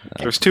pause.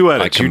 There's 2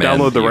 edits. You commend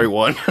download the you. right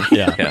one.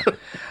 Yeah.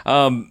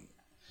 Yeah.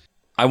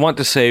 I want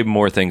to say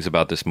more things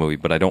about this movie,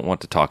 but I don't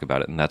want to talk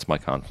about it, and that's my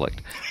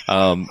conflict.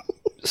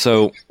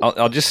 So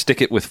I'll just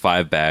stick it with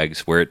 5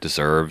 bags where it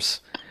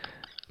deserves,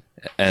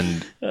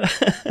 and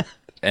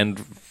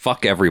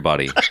fuck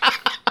everybody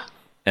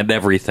and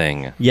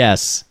everything.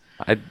 Yes.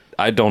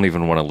 I don't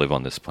even want to live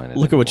on this planet.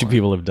 Look at what you anymore.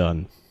 people have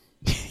done.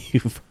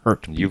 You've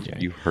hurt me.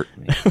 You hurt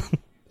me.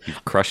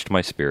 You've crushed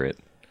my spirit.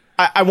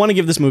 I want to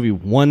give this movie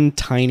one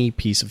tiny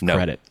piece of No.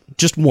 credit.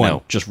 Just one.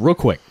 No. Just real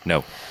quick.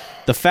 No.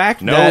 The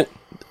fact No. that...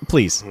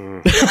 Please.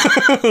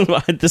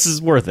 This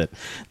is worth it.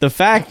 The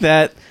fact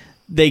that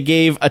they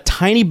gave a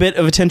tiny bit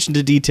of attention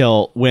to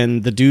detail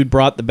when the dude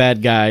brought the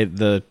bad guy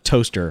the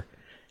toaster,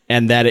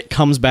 and that it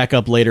comes back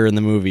up later in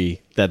the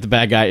movie that the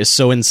bad guy is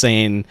so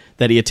insane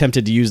that he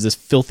attempted to use this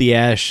filthy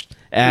ass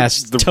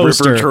The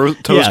toaster. Ripper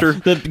toaster? Yeah,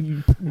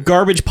 the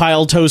garbage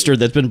pile toaster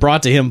that's been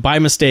brought to him by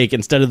mistake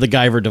instead of the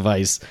Guyver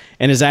device,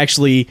 and is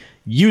actually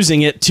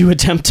using it to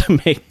attempt to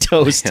make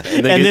toast, and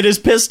get- then is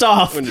pissed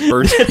off when it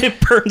burns- that it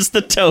burns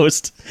the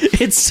toast.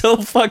 It's so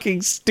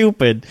fucking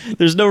stupid.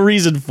 There's no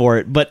reason for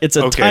it, but it's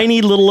a Okay.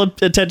 tiny little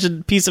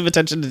piece of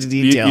attention to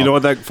detail. You know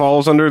what that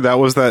falls under? That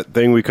was that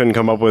thing we couldn't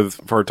come up with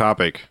for a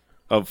topic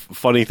of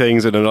funny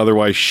things in an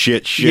otherwise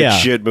shit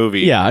movie.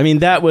 Yeah, I mean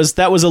that was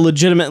a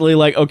legitimately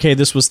like, okay,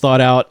 this was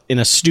thought out in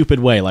a stupid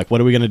way. Like, what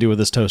are we going to do with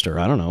this toaster?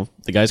 I don't know.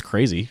 The guy's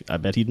crazy. I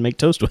bet he'd make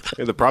toast with it.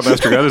 Hey, the prop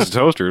master got his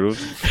toaster.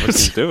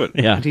 Let's do it.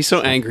 Yeah. He's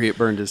so angry it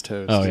burned his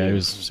toast. Oh yeah, he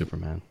was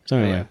Superman. So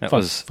anyway, That fuck,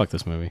 was- fuck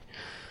this movie.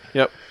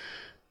 Yep.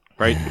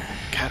 Right?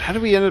 God, how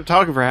did we end up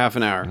talking for half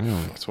an hour?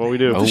 That's what we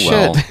do. Oh Shit.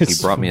 well, he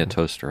brought me a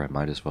toaster. I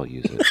might as well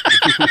use it.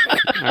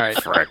 All right.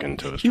 Fracking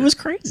toaster. He was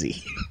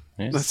crazy.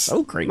 Yes.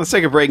 So crazy. Let's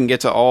take a break and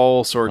get to all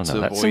Oh, sorts no,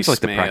 of that voicemails. seems like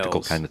the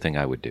practical kind of thing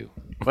I would do.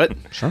 What?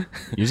 Sure.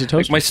 Use a Like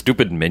toaster. my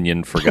stupid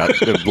minion forgot,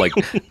 like,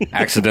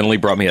 accidentally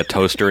brought me a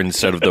toaster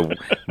instead of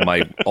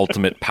my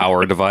ultimate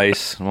power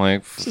device. I'm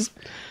like,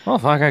 oh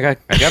fuck, I got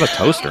a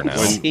toaster now.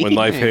 When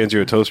life hands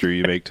you a toaster,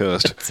 you make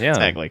toast. Yeah,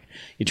 Exactly.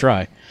 You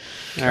try.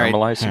 All right.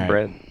 caramelize some All right.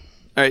 bread.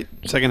 All right.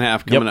 Second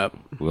half coming up.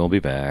 We'll be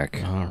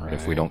back right.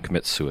 if we don't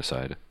commit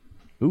suicide.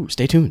 Ooh,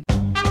 stay tuned.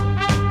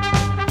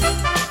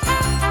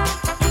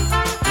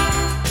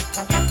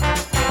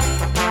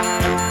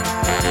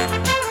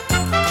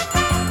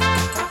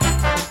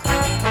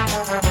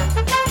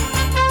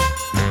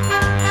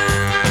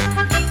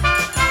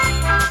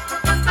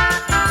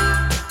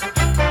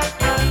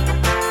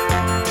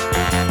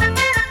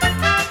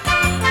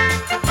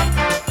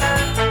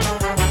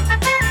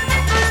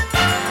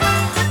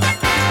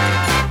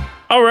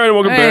 All right,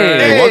 welcome back.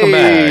 Welcome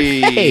back.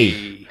 Hey.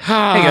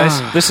 Hey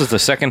guys, this is the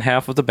second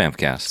half of the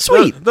Bamfcast.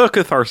 Sweet. The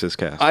Catharsis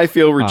cast. I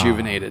feel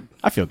rejuvenated.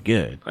 I feel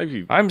good.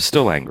 I I'm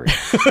still angry.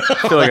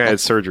 feel like I had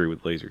surgery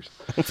with lasers.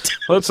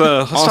 Let's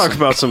talk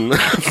about some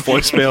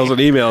voicemails and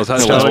emails.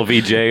 How's A little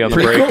it? VJ on the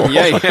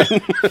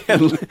break.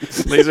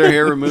 Yeah. Laser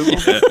hair removal.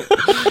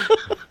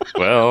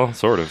 Well,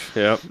 sort of.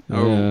 Yep.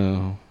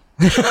 Oh.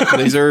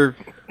 Laser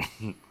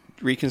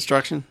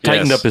reconstruction.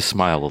 Tightened Yes. up his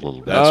smile a little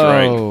bit. That's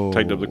Oh. right.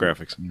 Tightened up the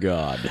graphics.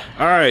 God.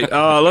 All right,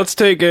 let's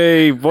take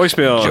a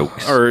voicemail.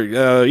 Jokes.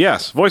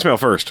 Yes, voicemail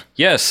first.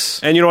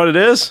 Yes. And you know what it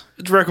is?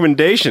 It's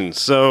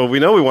recommendations. So we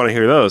know we want to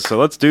hear those. So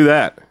let's do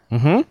that.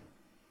 Mm-hmm.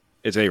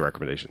 It's a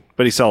recommendation,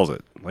 but he sells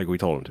it like we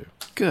told him to.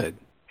 Good.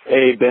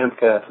 Hey,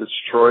 Bamcast, it's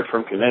Troy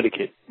from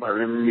Connecticut. I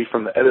remember me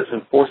from the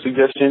Edison 4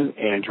 suggestion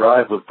and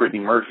Drive with Brittany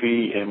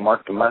Murphy and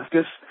Mark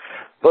Damascus.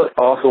 But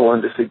I also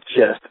wanted to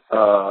suggest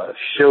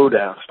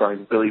Showdown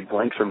starring Billy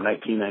Blanks from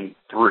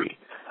 1993.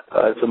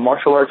 It's a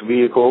martial arts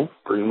vehicle,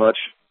 pretty much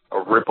a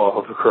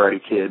ripoff of The Karate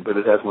Kid, but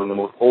it has one of the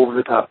most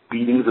over-the-top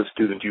beatings of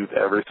students you've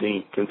ever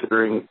seen,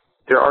 considering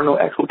there are no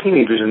actual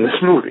teenagers in this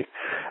movie.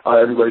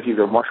 Everybody's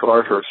either martial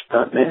arts or a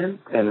stuntman,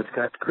 and it's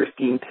got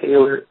Christine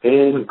Taylor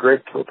and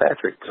Greg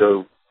Kilpatrick,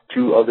 so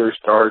 2 other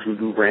stars who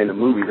do random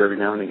movies every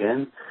now and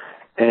again.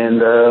 And,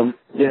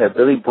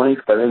 Billy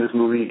Blanks, by the end of this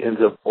movie, ends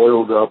up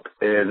oiled up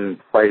and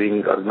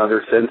fighting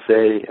another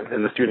sensei, and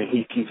then the student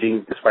he's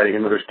teaching is fighting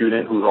another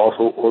student who's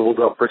also oiled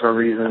up for some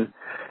reason.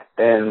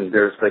 And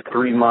there's like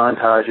 3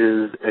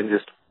 montages and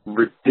just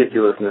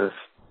ridiculousness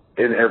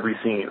in every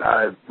scene.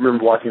 I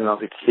remember watching when I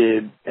was a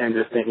kid and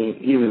just thinking,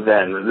 even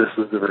then, this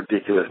was a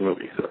ridiculous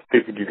movie. So I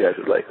figured you guys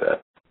would like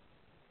that.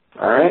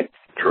 All right,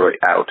 Troy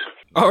out.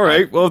 All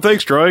right. Well,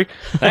 thanks, Troy.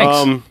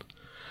 Thanks.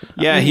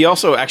 Yeah, he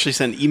also actually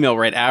sent an email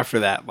right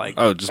after that, like,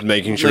 Just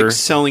making sure. like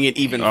selling it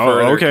even Oh,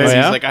 further. okay. 'Cause Oh,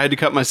 yeah? He's like, I had to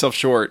cut myself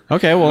short.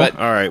 Okay, well, But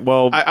All right.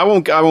 Well, I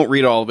won't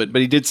read all of it,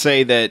 but he did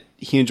say that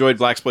he enjoyed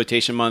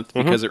Blaxploitation Month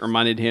because it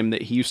reminded him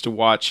that he used to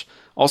watch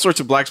all sorts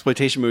of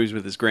Blaxploitation movies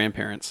with his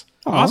grandparents.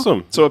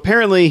 awesome. So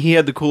apparently he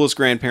had the coolest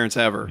grandparents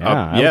ever.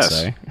 yeah, I yes.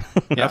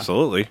 would say.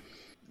 Absolutely.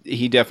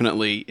 He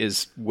definitely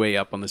is way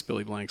up on this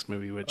Billy Blanks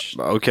movie, which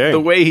Okay. the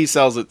way he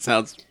sells it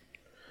sounds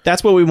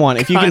That's what we want.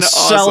 If you can Kinda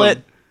sell awesome.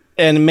 it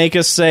and make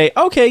us say,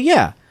 okay,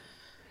 yeah.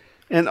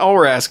 and all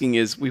we're asking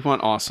is we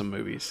want awesome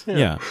movies.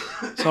 Yeah.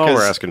 That's all we're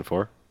 'cause- asking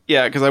for.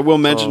 Yeah, because I will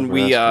mention we're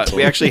we asking for.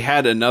 we actually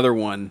had another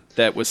one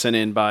that was sent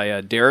in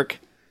by Derek,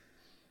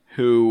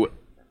 who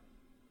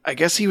I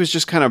guess he was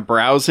just kind of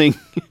browsing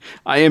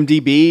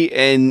IMDb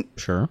and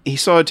Sure. he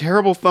saw a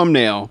terrible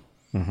thumbnail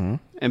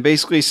and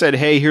basically said,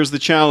 "Hey, here's the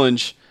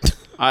challenge.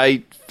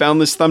 I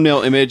found this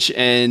thumbnail image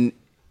and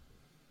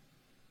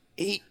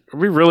he." Are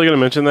we really going to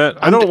mention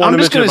that? I don't want I'm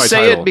to just mention it going by to say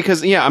title. it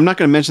because I'm not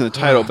going to mention the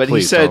title, but he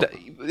Please said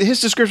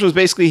his description was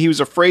basically he was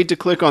afraid to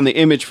click on the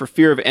image for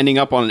fear of ending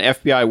up on an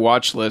FBI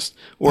watch list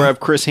or have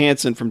Chris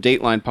Hansen from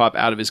Dateline pop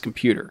out of his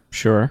computer.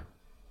 Sure.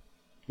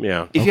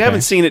 Yeah. If you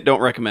haven't seen it,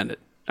 don't recommend it.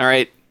 All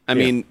right? I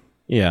mean,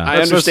 Yeah. I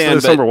That's understand,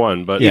 that's but number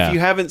one. But Yeah. if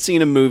you haven't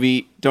seen a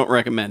movie, don't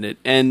recommend it.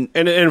 And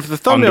and if the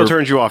thumbnail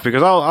turns you off,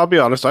 because I'll be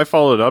honest, I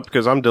followed it up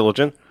because I'm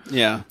diligent.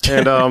 yeah,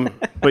 And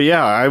but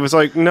yeah, I was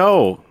like,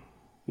 no,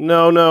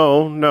 All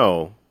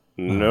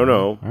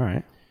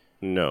right.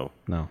 no.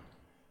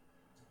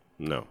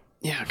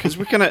 yeah, because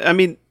we're gonna. I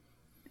mean,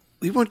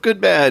 we want good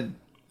bad.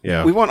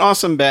 Yeah, We want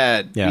awesome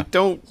bad. Yeah. We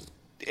don't.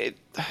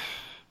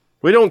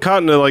 we don't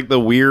cut into like the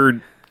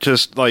weird,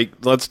 just like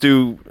let's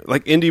do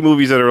like indie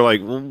movies that are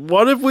like,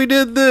 what if we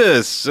did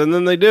this, and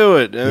then they do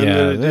it, and Yeah,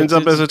 then it ends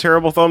up as a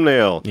terrible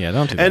thumbnail. Yeah,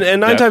 don't do that.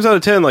 And 9 times out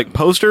of 10, like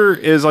poster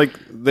is like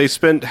they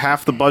spent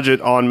half the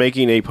budget on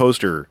making a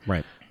poster.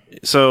 Right.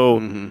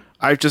 So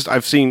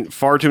I've seen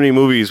far too many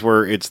movies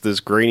where it's this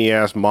grainy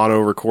ass mono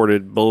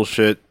recorded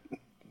bullshit.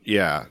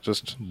 Yeah,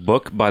 just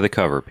Book by the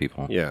cover,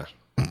 people. yeah.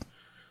 So,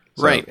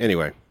 Right.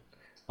 Anyway,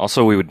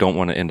 Also, we don't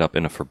want to end up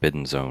in a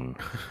forbidden zone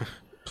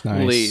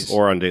Nice. Please.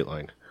 or on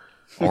Dateline.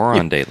 or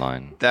on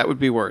Dateline That would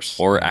be worse.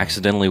 or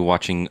accidentally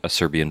watching a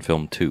Serbian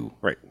film too.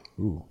 Right.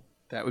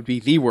 That would be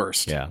the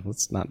worst. Yeah,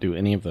 let's not do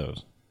any of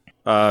those.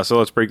 So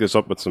let's break this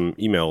up with some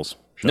emails.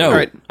 No, All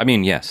right. I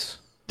mean yes,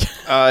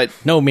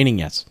 No, meaning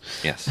yes.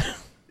 yes.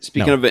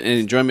 Speaking of an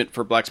enjoyment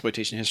for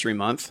Blaxploitation History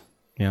Month,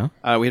 Yeah.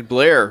 we had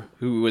Blair,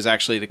 who was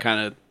actually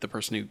the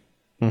person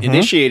who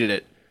initiated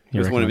it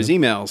with one of his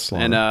emails,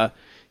 and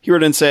he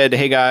wrote and said,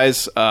 "Hey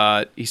guys,"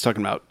 he's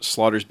talking about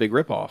Slaughter's Big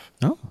Ripoff.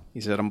 Oh. He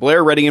said, "I'm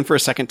Blair, writing in for a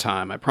second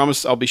time. I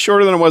promise I'll be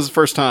shorter than I was the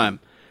first time.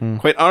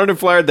 Quite honored and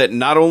flattered that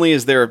not only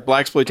is there a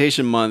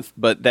Blaxploitation Month,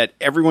 but that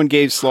everyone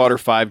gave Slaughter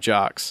 5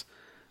 jocks.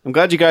 I'm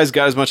glad you guys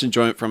got as much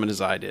enjoyment from it as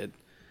I did.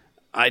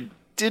 I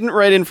didn't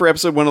write in for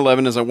episode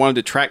 111 as I wanted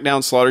to track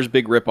down Slaughter's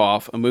Big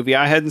Ripoff, a movie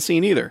I hadn't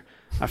seen either.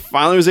 I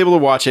finally was able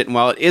to watch it, and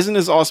while it isn't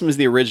as awesome as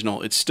the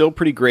original, it's still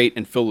pretty great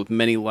and filled with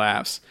many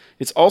laughs.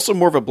 It's also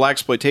more of a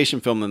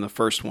blaxploitation film than the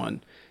first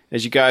one,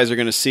 as you guys are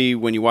going to see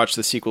when you watch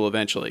the sequel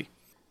eventually."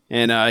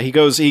 And he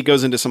goes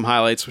into some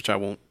highlights, which I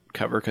won't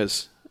cover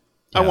because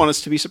I want us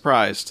to be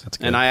surprised. That's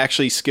good. And I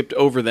actually skipped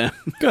over them.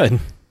 Good.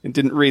 And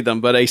didn't read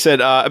them, but I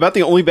said, about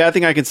the only bad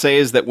thing I can say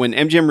is that when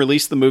MGM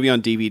released the movie on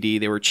DVD,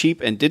 they were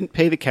cheap and didn't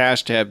pay the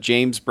cash to have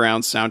James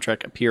Brown's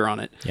soundtrack appear on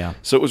it. Yeah.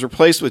 So it was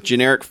replaced with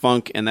generic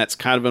funk, and that's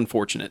kind of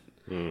unfortunate.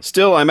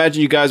 Still, I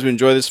imagine you guys would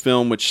enjoy this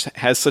film, which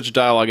has such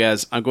dialogue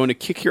as, "I'm going to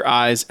kick your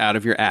eyes out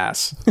of your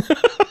ass."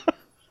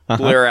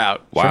 Blair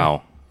out.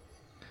 Wow,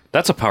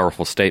 that's a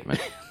powerful statement.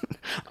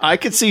 I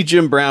could see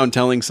Jim Brown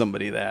telling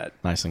somebody that.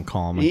 Nice and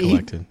calm and He-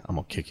 collected. I'm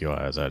going to kick your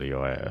eyes out of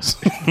your ass.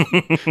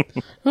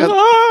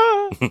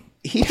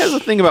 He has a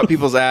thing about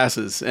people's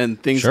asses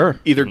and things Sure.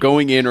 either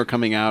going in or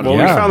coming out. Well, we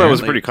Yeah, found that was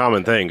a apparently. pretty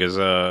common thing because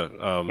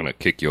I'm gonna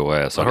kick your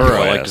ass. Out her, of your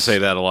I like ass. to say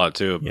that a lot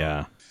too.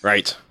 Yeah.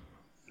 Right.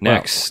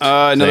 Next, thing.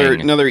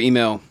 Another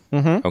email.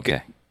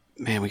 Okay.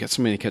 Man, we got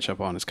so many to catch up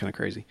on. It's kind of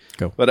crazy.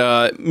 Go. But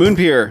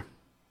Moonpier,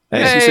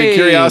 as he said, Hey!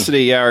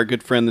 Curiosity, yeah, our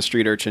good friend, the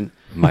street urchin,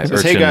 My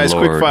says, "Hey urchin guys,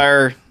 lord." quick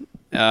fire."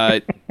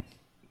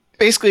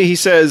 Basically, he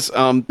says,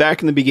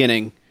 back in the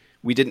beginning,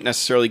 we didn't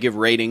necessarily give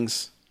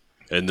ratings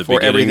In the for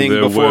beginning, everything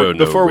there were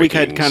no before we had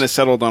ratings. kind of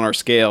settled on our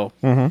scale.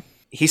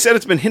 He said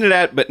it's been hinted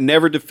at, but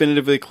never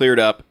definitively cleared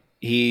up.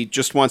 He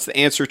just wants the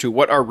answer to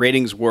what our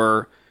ratings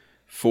were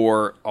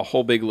for a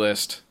whole big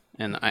list.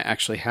 And I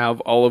actually have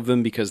all of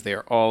them because they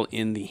are all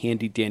in the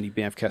handy-dandy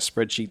Bamfcast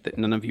spreadsheet that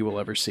none of you will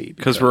ever see.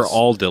 Because we're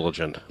all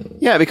diligent.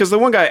 Yeah, because the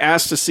one guy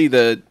asked to see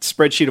the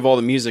spreadsheet of all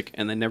the music,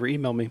 and they never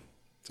emailed me.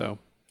 So,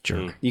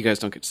 you guys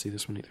don't get to see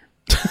this one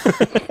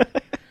either.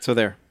 So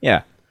there.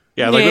 Yeah.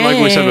 Yeah,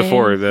 like we said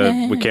before,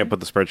 we can't put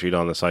the spreadsheet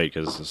on the site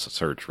because it's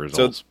search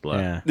results. So,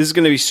 Yeah. this is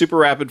going to be super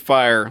rapid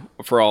fire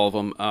for all of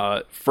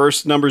them.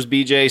 First number's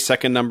BJ,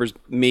 second number's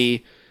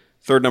me,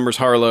 third number's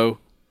Harlow.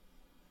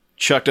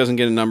 Chuck doesn't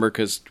get a number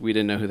because we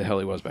didn't know who the hell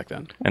he was back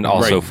then. And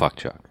also fuck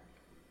Chuck.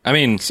 I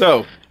mean,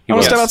 So, I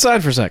want to step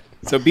outside for a sec.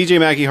 So BJ,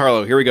 Mackey,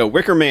 Harlow. Here we go.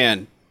 Wicker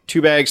Man, 2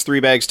 bags, 3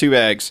 bags, 2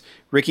 bags.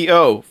 Ricky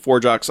O, 4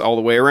 jocks all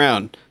the way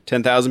around.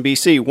 10,000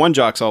 BC, 1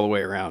 jocks all the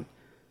way around.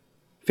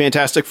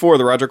 Fantastic Four,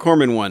 the Roger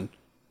Corman one.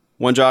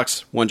 1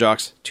 jocks,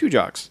 2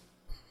 jocks.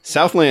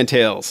 Southland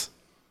Tales,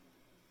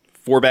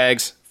 4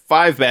 bags,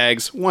 5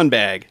 bags, 1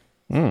 bag.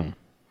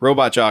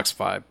 Robot Jocks,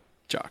 5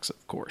 jocks,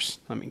 of course.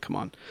 I mean, come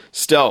on.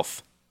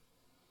 Stealth,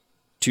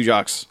 2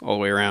 jocks all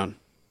the way around.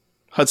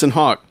 Hudson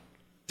Hawk,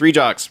 3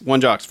 jocks,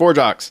 1 jocks, 4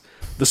 jocks.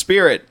 The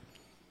Spirit,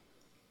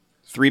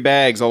 3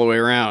 bags all the way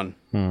around.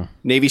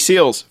 Navy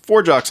SEALs,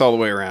 4 jocks all the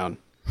way around.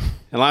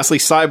 And lastly,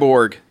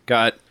 Cyborg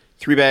got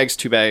 3 bags,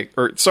 3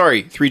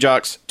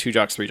 jocks, 2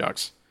 jocks, 3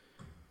 jocks.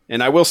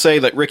 And I will say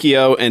that Ricky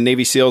O and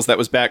Navy SEALs, that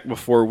was back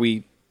before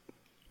we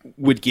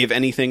would give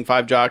anything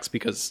 5 jocks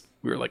because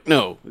we were like,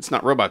 no, it's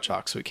not Robot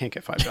Jocks, so we can't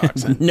get 5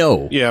 jocks. And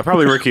No. Yeah,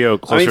 probably Ricky O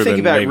closer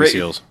than Navy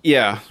SEAls.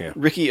 Yeah,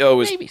 Ricky O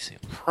is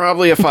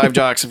probably a 5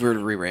 jocks if we were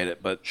to re-rate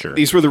it, but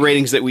these were the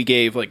ratings that we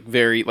gave,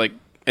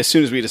 as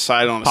soon as we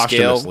decided on a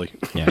scale. Posthumously.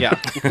 Yeah.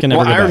 Can never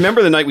Well, go I back.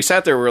 remember the night we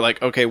sat there, we were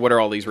like, okay, what are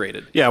all these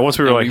rated? Yeah, once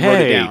we were like, we wrote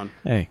it hey, down.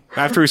 Hey.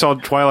 after we saw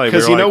Twilight, we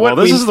 'Cause were you like, know well,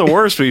 what? this We- is the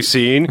worst we've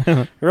seen.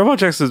 Robot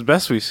Jocks is the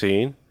best we've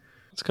seen.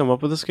 Let's come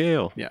up with a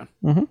scale. Yeah.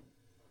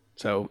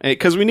 So,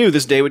 because we knew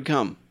this day would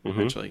come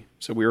eventually,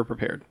 so we were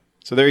prepared.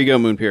 So there you go,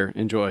 Moonpier.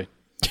 Enjoy.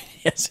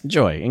 Yes,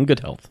 enjoy. In good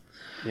health.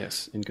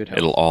 Yes, in good health.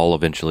 it'll all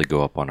eventually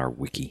go up on our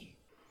wiki.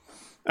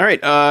 All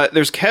right,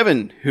 there's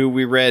Kevin, who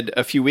we read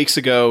a few weeks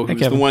ago, who's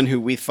the Kevin. one who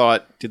we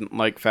thought didn't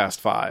like Fast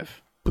Five.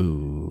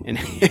 Boo. And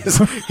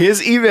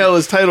his email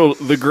is titled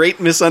The Great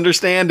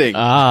Misunderstanding.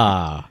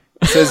 Ah.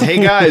 It says,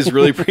 hey guys,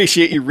 really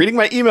appreciate you reading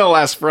my email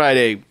last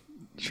Friday.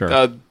 Sure.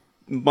 A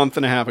month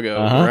and a half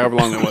ago, or however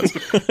long it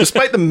was.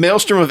 Despite the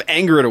maelstrom of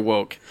anger it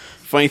awoke.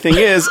 Funny thing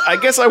is, I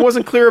guess I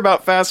wasn't clear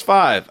about Fast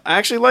Five. I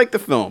actually liked the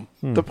film.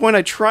 The point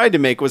I tried to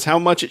make was how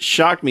much it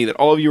shocked me that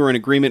all of you were in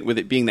agreement with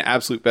it being the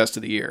absolute best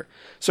of the year.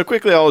 So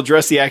quickly I'll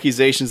address the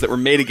accusations that were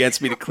made against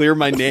me to clear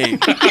my name.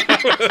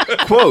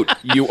 Quote,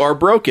 you are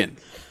broken.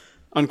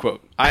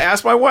 Unquote. I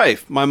asked my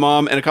wife, my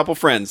mom, and a couple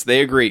friends. They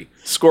agree.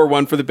 Score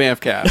 1 for the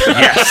Bamfcast.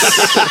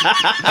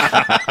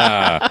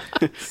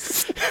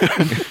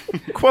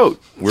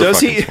 Quote, We're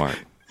fucking smart.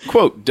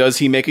 Quote, does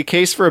he make a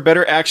case for a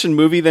better action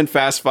movie than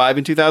Fast 5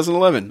 in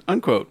 2011?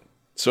 Unquote.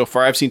 So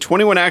far, I've seen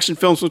 21 action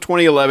films from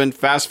 2011.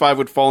 Fast 5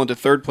 would fall into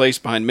third place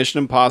behind Mission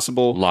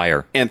Impossible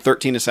Liar. and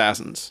 13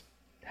 Assassins,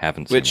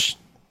 Haven't seen which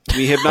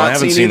we have it. I not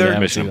haven't seen seen either.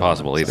 Mission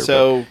Impossible either.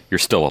 So- but you're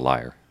still a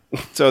liar.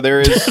 So there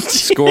is,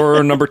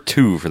 Score number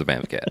 2 for the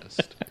Bamfcast.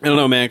 I don't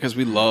know, man, because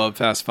we love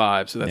Fast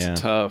 5, so that's Yeah.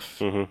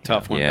 a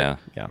tough one. Yeah.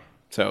 Yeah.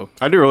 So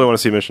I do really want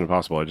to see Mission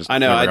Impossible. I just I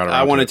know, never got I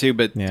around wanted it. to,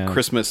 but Yeah.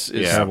 Christmas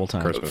is Yeah, Terrible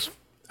time. Christmas.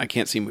 I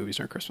can't see movies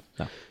during Christmas.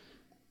 No.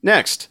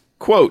 Next,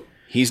 quote,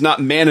 he's not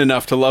man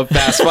enough to love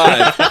Fast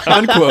 5,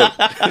 unquote.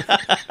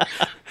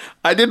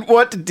 I didn't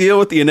want to deal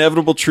with the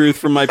inevitable truth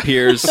from my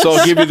peers, so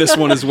I'll give you this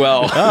one as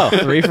well. Oh,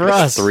 3 for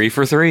us. 3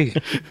 for 3.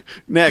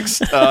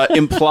 Next,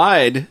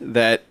 implied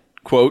that,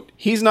 quote,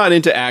 he's not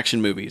into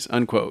action movies,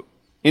 unquote.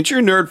 In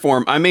true nerd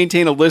form, I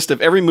maintain a list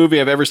of every movie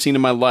I've ever seen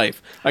in my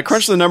life. I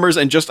crunched the numbers,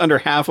 and just under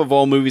half of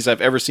all movies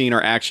I've ever seen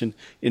are action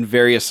in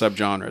various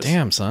subgenres.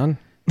 Damn, son.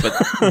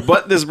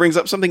 But this brings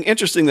up something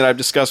interesting that I've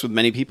discussed with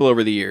many people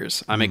over the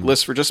years. I make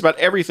lists for just about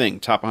everything.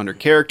 Top 100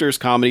 characters,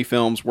 comedy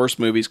films, worst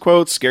movies,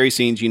 quotes, scary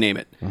scenes, you name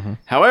it.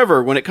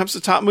 However, when it comes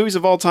to top movies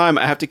of all time,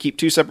 I have to keep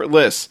 2 separate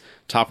lists.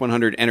 Top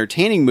 100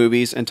 entertaining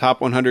movies and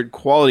top 100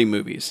 quality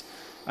movies.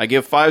 I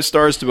give 5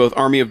 stars to both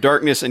Army of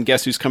Darkness and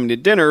Guess Who's Coming to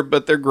Dinner,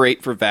 but they're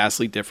great for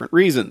vastly different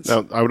reasons.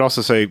 Now, I would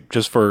also say,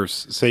 just for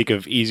sake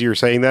of easier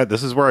saying that,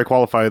 this is where I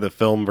qualify the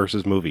film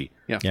versus movie.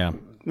 Yeah.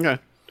 Okay.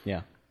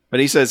 Yeah. But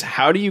he says,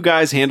 how do you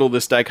guys handle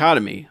this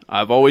dichotomy?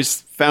 I've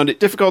always found it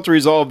difficult to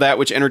resolve that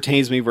which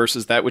entertains me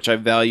versus that which I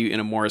value in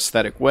a more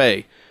aesthetic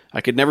way. I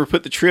could never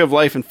put the Tree of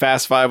Life and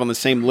Fast 5 on the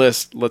same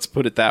list, let's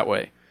put it that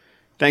way.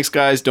 Thanks,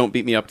 guys. Don't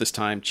beat me up this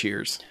time.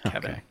 Cheers.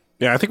 Kevin. Okay.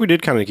 Yeah, I think we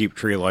did kind of keep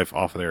Tree of Life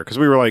off of there because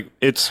we were like,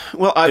 it's.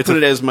 Well, I it's put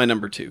it as my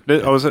number 2.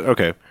 Oh, is it?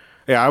 Okay.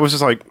 Yeah, I was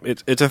just like,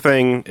 it's a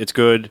thing. It's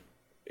good.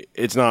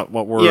 It's not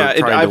what we're. Yeah,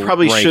 trying I to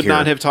probably rank should here.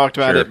 not have talked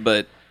about Sure. it,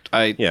 but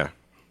I Yeah.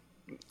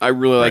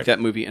 really like Right. that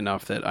movie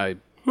enough that I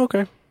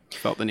Okay.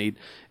 felt the need.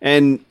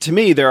 And to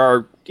me, there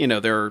are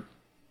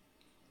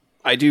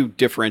I do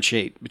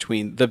differentiate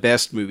between the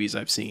best movies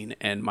I've seen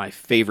and my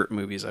favorite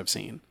movies I've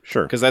seen.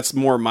 Sure. Because that's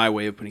more my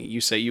way of putting it.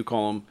 You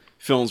call them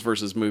films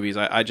versus movies.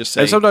 I just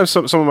say... And sometimes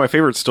some of my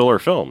favorites still are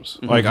films.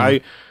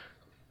 Like,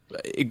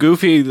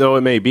 goofy though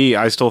it may be,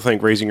 I still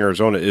think Raising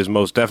Arizona is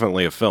most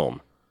definitely a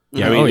film.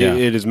 Yeah, I mean, yeah.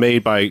 it is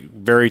made by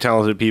very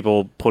talented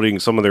people putting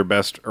some of their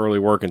best early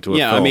work into a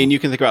film. I mean, you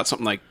can think about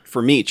something like,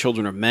 for me,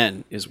 Children of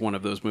Men is one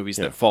of those movies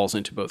that falls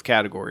into both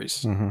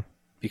categories.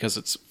 Because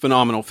it's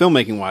phenomenal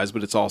filmmaking-wise,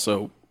 but it's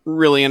also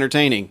really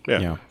entertaining.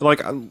 Yeah.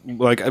 Like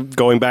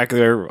going back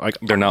there, like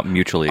They're not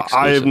mutually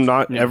exclusive. I am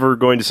not ever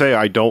going to say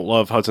I don't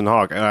love Hudson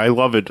Hawk, and I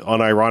love it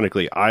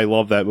unironically. I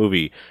love that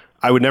movie.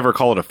 I would never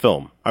call it a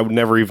film. I would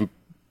never even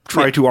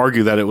try to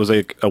argue that it was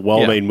a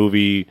well-made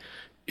movie,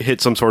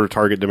 hit some sort of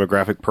target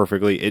demographic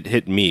perfectly. It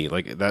hit me.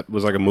 Like, that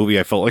was like a movie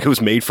I felt like it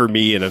was made for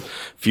me and a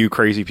few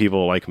crazy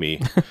people like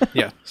me.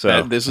 Yeah.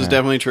 So This is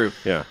definitely true.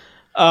 yeah.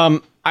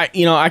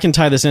 I can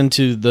tie this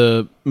into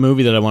the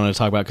movie that I wanted to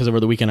talk about because over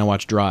the weekend I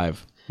watched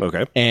Drive.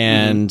 Okay.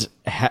 And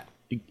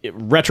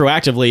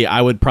retroactively,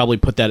 I would probably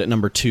put that at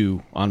number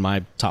 2 on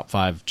my top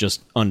 5,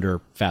 just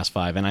under Fast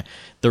 5. And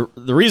the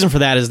reason for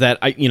that is that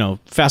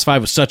Fast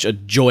 5 was such a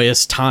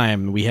joyous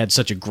time. We had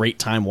such a great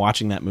time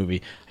watching that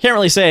movie. I can't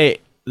really say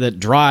that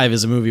Drive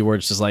is a movie where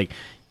it's just like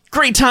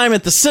great time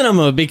at the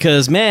cinema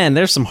because, man,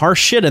 there's some harsh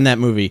shit in that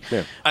movie.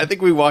 Yeah. I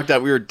think we walked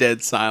out, we were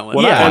dead silent.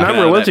 Well, Yeah. and I'm Walking out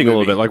of relenting that a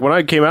little movie. bit. Like, when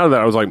I came out of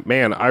that, I was like,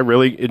 man, I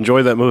really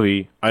enjoyed that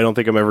movie. I don't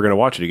think I'm ever going to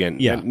watch it again.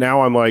 Yeah. And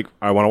now I'm like,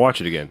 I want to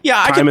watch it again.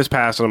 Yeah, Time has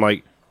passed, and I'm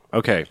like,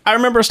 okay. I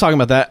remember us talking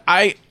about that.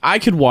 I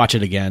could watch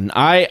it again.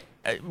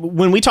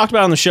 When we talked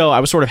about it on the show, I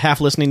was sort of half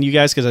listening to you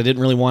guys because I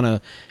didn't really want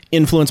to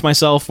influence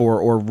myself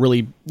or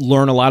really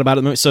learn a lot about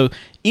it. So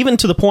even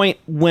to the point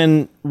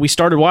when we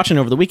started watching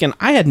over the weekend,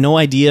 I had no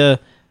idea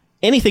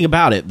anything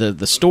about it.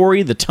 The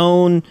story, the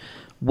tone,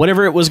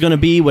 whatever it was going to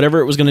be,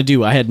 whatever it was going to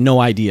do, I had no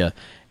idea.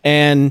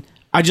 And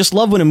I just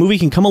love when a movie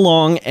can come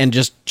along and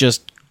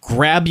just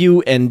grab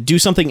you and do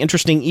something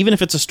interesting, even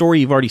if it's a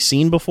story you've already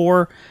seen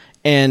before,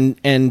 and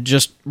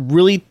just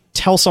really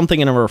tell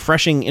something in a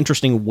refreshing,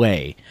 interesting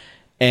way.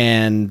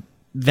 And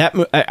that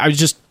I was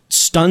just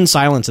stunned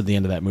silence at the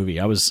end of that movie.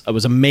 I was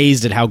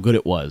amazed at how good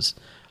it was.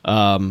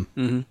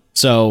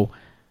 So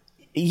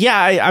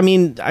yeah, I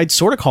mean, I'd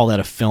sort of call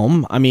that a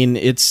film. I mean,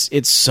 it's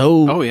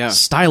so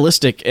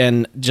stylistic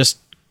and just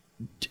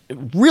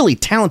really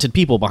talented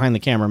people behind the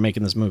camera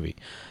making this movie.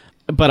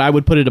 But I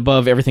would put it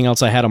above everything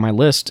else I had on my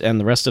list, and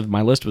the rest of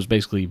my list was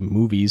basically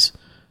movies.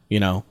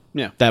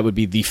 That would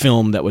be the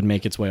film that would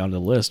make its way onto the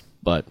list.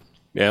 But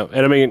Yeah,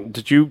 and I mean,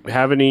 did you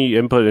have any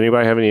input?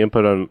 Anybody have any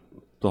input on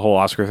the whole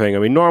Oscar thing? I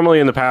mean, normally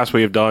in the past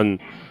we have done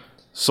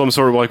some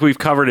sort of, like, we've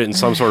covered it in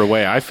some sort of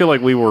way. I feel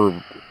like we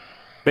were,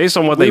 based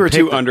on what We they were picked,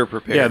 too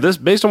underprepared. Yeah,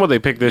 based on what they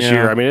picked this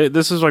year. I mean,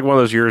 this is like one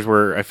of those years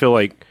where I feel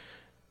like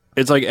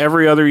it's like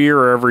every other year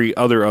or every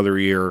other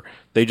year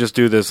they just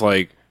do this,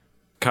 like,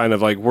 kind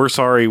of like, we're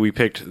sorry we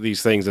picked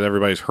these things that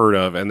everybody's heard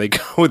of, and they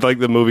go with like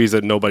the movies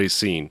that nobody's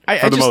seen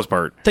for the most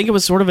part. I think it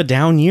was sort of a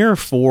down year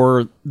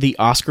for the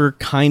Oscar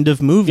kind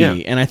of movie. Yeah.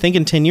 And I think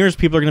in 10 years,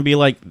 people are going to be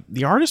like,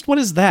 The Artist? What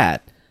is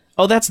that?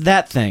 Oh, that's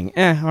that thing.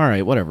 All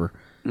right, whatever.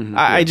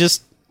 I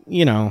just,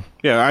 Yeah,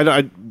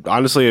 I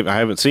honestly, I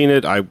haven't seen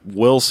it. I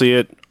will see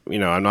it.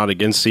 I'm not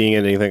against seeing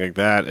it, anything like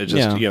that. It's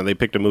just, they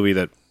picked a movie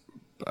that,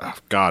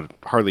 God,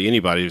 hardly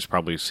anybody is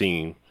probably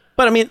seeing.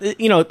 But I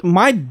mean,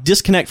 my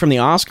disconnect from the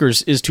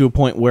Oscars is to a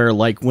point where,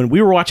 like, when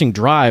we were watching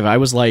Drive, I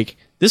was like,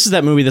 this is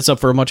that movie that's up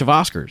for a bunch of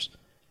Oscars.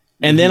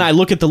 And then I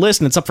look at the list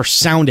and it's up for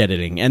sound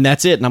editing, and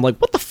that's it. And I'm like,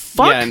 what the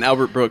fuck? Yeah, and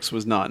Albert Brooks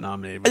was not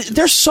nominated.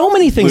 There's so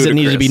many things that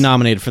needed to be ludicrous.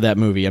 nominated for that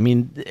movie. I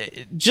mean,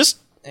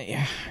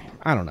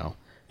 I don't know.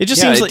 It just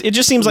seems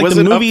like was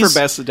the it movies. up for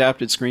best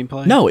adapted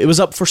screenplay? No, it was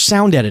up for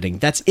sound editing.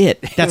 That's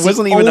it. That's It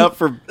wasn't the even only- up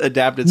for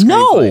adapted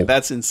No. screenplay.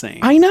 That's insane.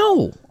 I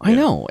know,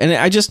 and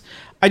I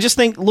just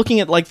think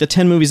looking at like the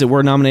 10 movies that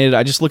were nominated,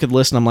 I just look at the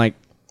list and I'm like,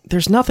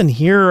 there's nothing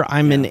here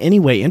I'm in any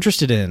way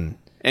interested in.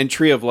 And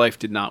Tree of Life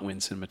did not win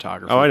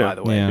cinematography, Oh, I know. by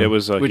the way. Yeah. It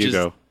was Which is-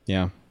 Hugo.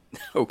 Yeah.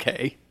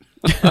 Okay.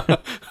 No,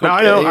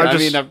 I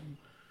know.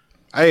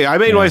 Okay, I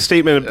made my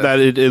statement that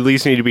it at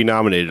least needed to be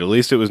nominated. At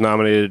least it was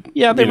nominated.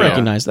 Yeah, they you know,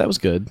 recognized that was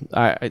good.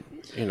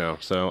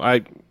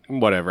 So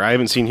whatever. I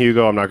haven't seen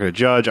Hugo. I'm not going to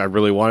judge. I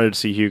really wanted to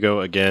see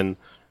Hugo again.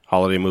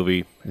 Holiday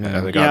movie.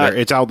 I think Yeah.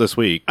 it's out this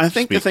week. I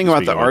think the thing about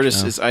the speaking of which.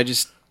 artist is I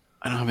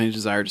don't have any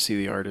desire to see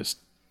the artist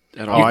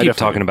at all. You I keep definitely-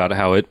 talking about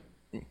how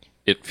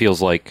it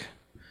feels like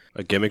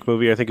a gimmick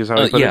movie, I think is how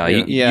I put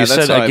it. you that's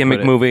said how I a gimmick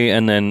put it. movie,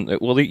 and then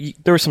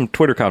there was some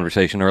Twitter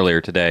conversation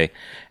earlier today,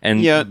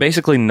 and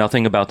basically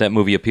nothing about that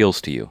movie appeals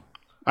to you.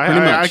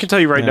 I can tell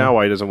you right now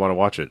why he doesn't want to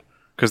watch it.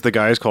 Because the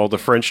guy is called the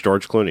French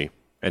George Clooney,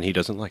 and he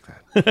doesn't like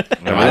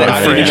that. Number one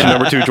I French, didn't-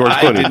 number two George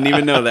I Clooney. didn't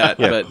even know that.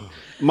 But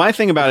my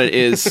thing about it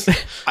is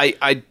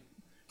I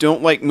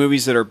don't like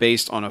movies that are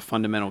based on a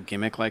fundamental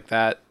gimmick like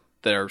that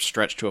are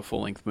stretched to a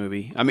full-length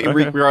movie. I mean,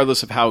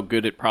 regardless of how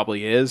good it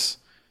probably is,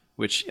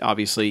 which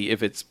obviously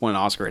if it's won an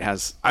Oscar, it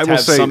has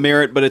say- some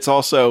merit, but it's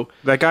also...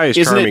 That guy is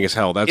isn't charming it- as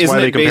hell. That's isn't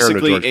why they it compare him to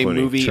basically George a Clooney.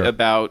 movie Sure.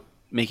 about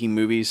making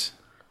movies.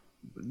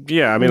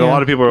 Yeah, I mean, a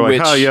lot of people are like,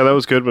 Which- "Oh, yeah, that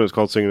was good," but it's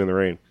called Singing in the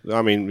Rain.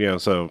 I mean,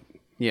 so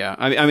Yeah,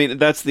 I mean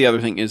that's the other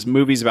thing is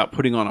movies about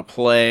putting on a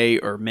play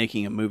or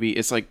making a movie.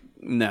 It's like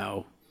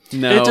no,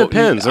 It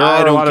depends. There I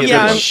are a don't lot of give a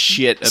different-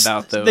 shit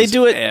about those. They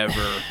do it-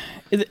 ever.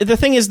 The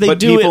thing is, they But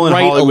do it people in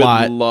right a Hollywood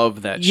lot.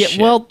 love that Yeah,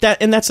 shit. well,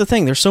 that's the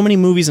thing. There's so many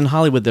movies in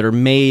Hollywood that are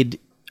made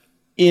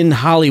in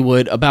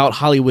Hollywood about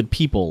Hollywood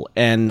people,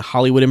 and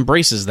Hollywood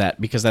embraces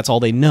that because that's all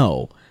they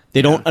know.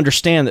 They don't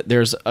understand that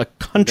there's a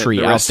country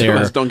That the out rest of there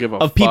us don't give a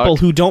of people fuck.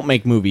 who don't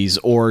make movies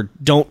or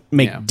don't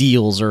make Yeah.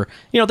 deals, or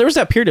there was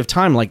that period of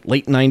time, like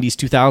late '90s,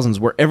 2000s,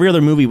 where every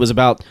other movie was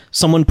about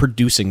someone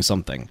producing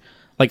something,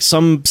 like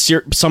some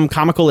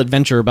comical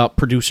adventure about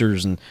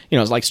producers, and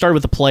it's like started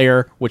with The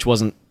Player, which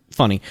wasn't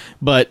funny,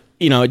 but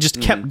it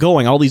just kept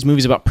going. All these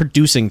movies about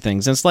producing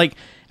things, and it's like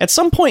at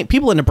some point,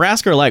 people in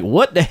Nebraska are like,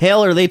 "What the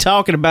hell are they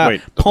talking about?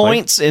 Wait, The Player?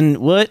 Points and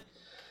what?"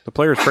 the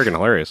player's freaking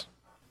hilarious.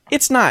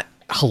 It's not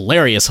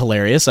hilarious.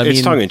 I It's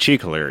mean, tongue in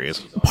cheek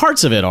hilarious.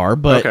 parts of it are,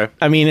 but Okay.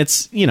 I mean,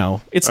 it's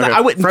it's Okay. not.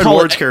 I wouldn't Fred call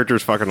Ward's it. character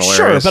is fucking Sure,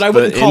 hilarious. but I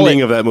wouldn't the call ending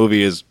it- of that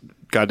movie is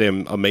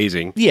goddamn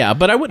amazing. Yeah,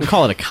 but I wouldn't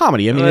call it a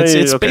comedy. I mean,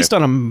 it's Okay. based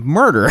on a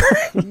murder.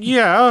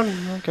 Yeah,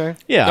 okay.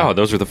 yeah. Oh,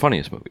 those are the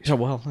funniest movies. Oh,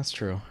 well, that's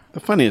true. The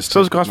funniest.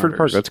 So is type of Gosford Park.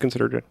 murders. That's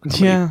considered a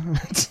comedy. Yeah.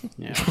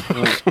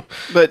 Yeah.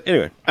 But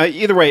Anyway.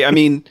 either way, I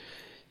mean,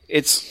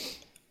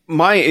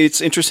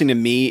 it's interesting to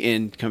me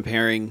in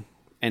comparing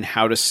and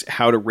how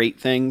to rate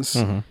things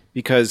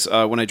because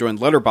when I joined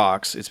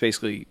Letterboxd, it's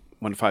basically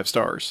 1 to 5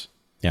 stars,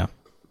 yeah.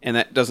 and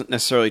that doesn't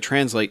necessarily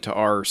translate to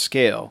our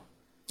scale.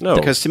 No.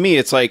 Because to me,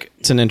 it's like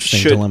It's an interesting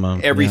should dilemma,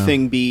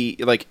 everything be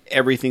like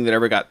everything that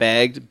ever got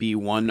bagged be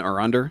 1 or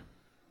under,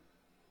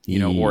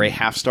 or a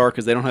half star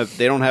because they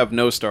don't have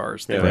no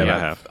stars. They Yeah, they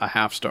have have a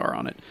half star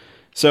on it.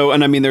 So,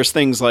 and I mean, there's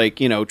things like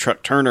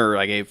Truck Turner.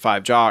 I gave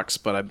 5 jocks,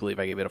 but I believe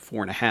I gave it a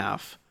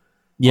 4.5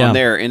 Yeah. on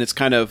there, and it's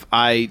kind of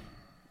I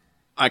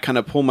kind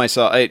of pull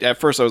myself. At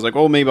first, I was like,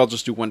 "Oh, maybe I'll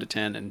just do 1 to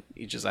 10, and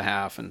each is a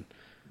half," and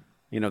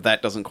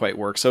that doesn't quite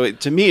work. So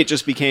to me, it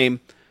just became,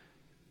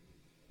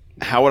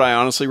 how would I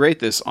honestly rate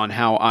this on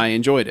how I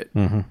enjoyed it?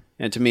 Mm-hmm.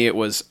 And to me, it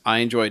was I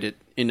enjoyed it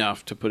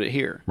enough to put it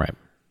here. Right.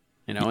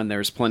 And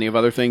there's plenty of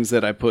other things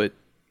that I put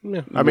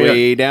I mean,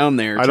 way down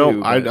there. I too, don't.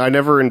 but- I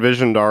never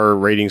envisioned our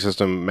rating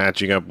system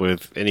matching up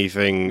with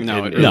anything No,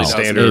 in it the really No,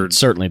 standard. it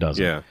certainly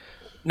doesn't. Yeah.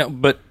 No,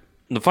 but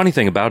the funny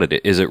thing about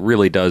it is it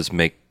really does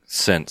make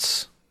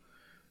sense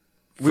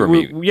for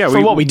me.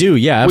 For what we do,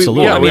 yeah,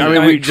 absolutely. Yeah, I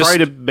mean, we just- try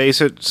to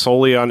base it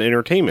solely on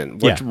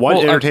entertainment. Yeah. What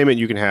Well, entertainment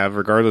you can have,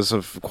 regardless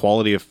of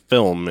quality of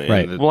film. in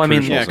Right. the Well, I mean,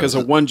 traditional yeah, because a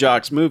sense. 1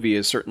 jocks movie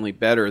is certainly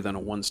better than a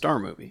 1-star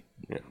movie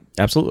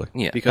Absolutely.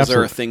 Yeah. because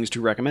there are Absolutely. things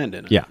to recommend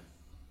in it. Yeah.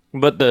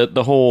 But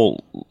the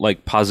whole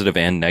like positive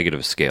and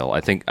negative scale, I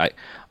think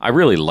I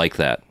really like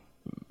that.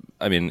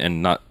 I mean,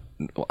 and not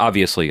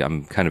obviously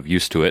I'm kind of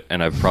used to it,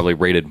 and I've probably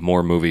rated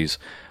more movies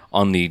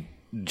on the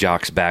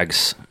Jocks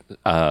Bags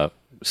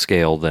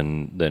scale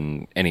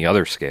than any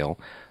other scale.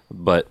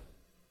 But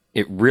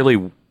it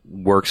really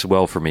works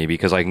well for me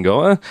because I can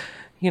go,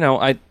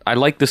 I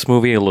like this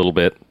movie a little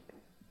bit.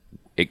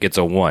 It gets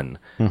a 1.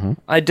 Mm-hmm.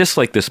 I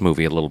dislike this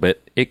movie a little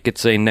bit. It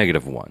gets a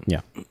 -1.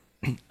 Yeah.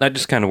 That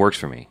just kind of works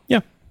for me. Yeah.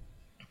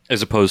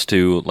 As opposed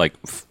to like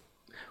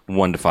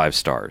 1 to 5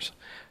 stars,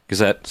 because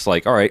that's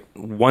like, all right,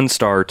 1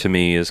 star to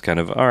me is kind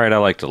of all right. I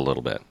liked it a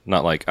little bit,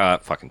 not like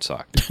it fucking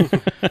sucked.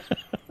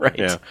 Right.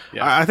 Yeah.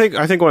 I think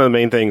one of the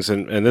main things,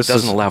 and this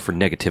Doesn't is allow for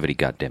negativity.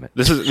 God damn it,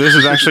 this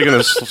is actually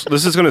going to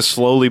this is going to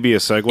slowly be a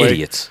segue.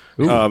 idiots!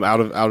 Out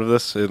of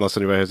this, unless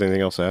anybody has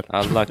anything else to add.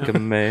 I like a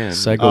man.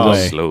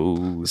 Segue.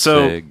 Slow.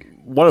 So seg.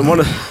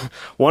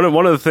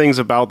 one of the things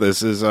about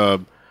this is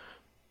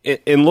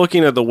in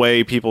looking at the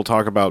way people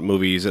talk about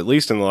movies, at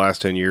least in the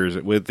last 10 years,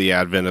 with the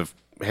advent of,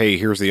 hey,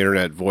 here's the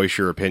internet, voice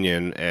your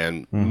opinion,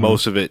 and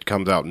most of it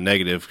comes out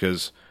negative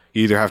because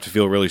you either have to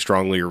feel really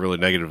strongly or really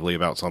negatively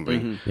about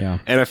something. Yeah.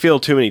 And I feel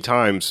too many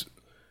times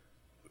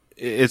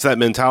it's that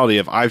mentality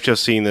of, I've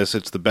just seen this,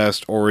 it's the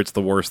best or it's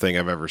the worst thing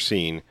I've ever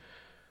seen,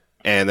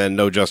 and then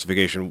no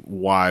justification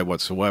why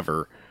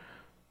whatsoever.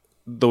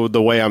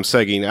 The way I'm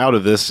segging out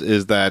of this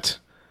is that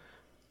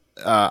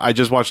I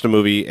just watched a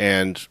movie,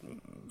 and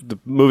the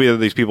movie that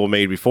these people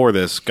made before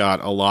this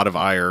got a lot of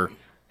ire,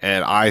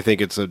 and I think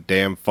it's a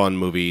damn fun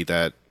movie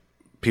that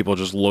people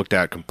just looked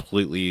at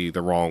completely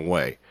the wrong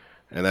way,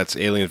 and that's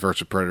Aliens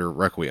vs. Predator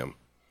Requiem.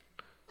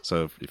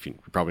 So if you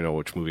probably know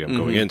which movie I'm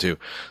going into.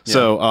 Yeah.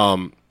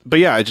 So, but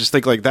yeah, I just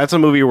think like that's a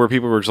movie where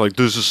people were just like,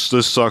 this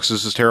sucks,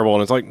 this is terrible,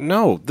 and it's like,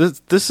 no,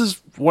 this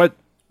is what,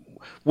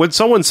 when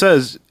someone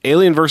says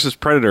Alien vs.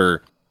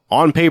 Predator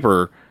on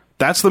paper,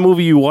 that's the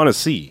movie you want to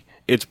see.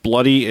 It's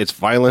bloody, it's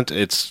violent,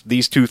 it's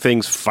these two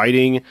things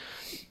fighting.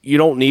 You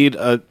don't need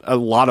a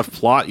lot of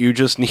plot, you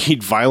just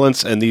need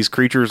violence and these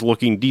creatures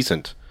looking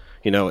decent.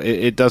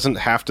 It doesn't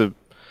have to,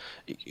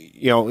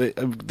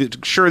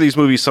 sure, these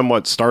movies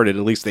somewhat started,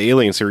 at least the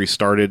Alien series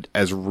started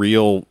as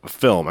real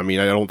film. I mean,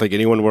 I don't think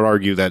anyone would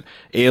argue that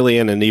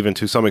Alien and even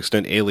to some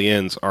extent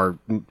Aliens are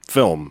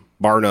film,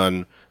 bar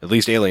none. At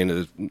least Alien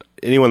is.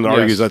 Anyone that Yes.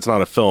 argues that's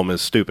not a film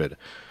is stupid.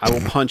 I will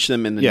punch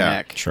them in the Yeah.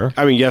 neck. Sure.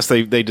 I mean, yes,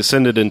 they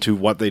descended into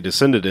what they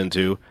descended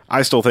into.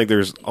 I still think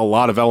there's a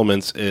lot of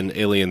elements in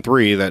Alien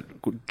 3 that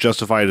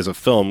justify it as a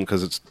film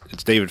because it's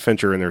David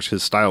Fincher and there's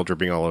his style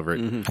dripping all over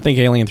it. I think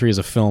Alien 3 is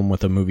a film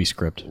with a movie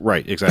script.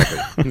 Right, exactly.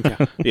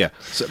 Yeah.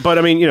 So, but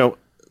I mean,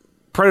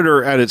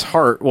 Predator at its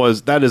heart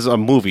that is a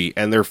movie,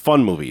 and they're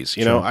fun movies.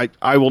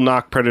 I will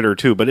knock Predator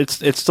 2, but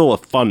it's still a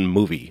fun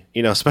movie.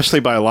 Especially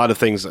by a lot of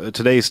things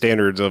today's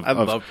standards of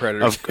love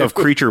Predator of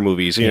creature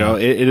movies. It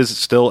is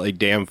still a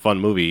damn fun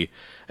movie,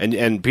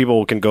 and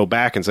people can go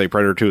back and say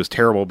Predator 2 is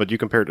terrible, but you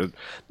compare it to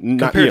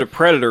Compared to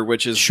Predator,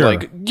 which is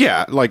like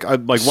like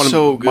one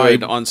so of my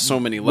good on so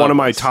many levels. one of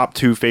my top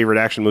 2 favorite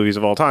action movies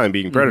of all time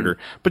being Predator,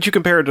 but you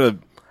compare it to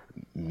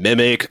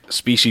Mimic,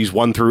 Species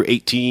 1 through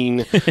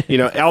 18,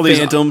 all these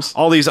Phantoms,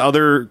 all these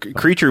other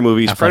creature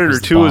movies. Affleck Predator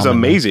was the 2 is bomb in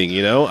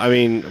amazing, I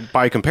mean,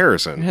 by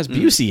comparison. It has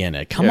Busey in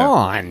it. Come Yeah.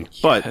 on.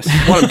 But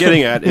what I'm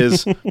getting at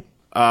is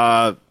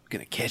gonna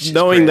catch this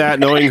knowing Predator.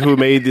 knowing who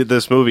made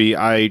this movie,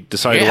 I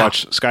decided to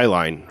watch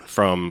Skyline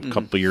from a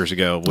couple of years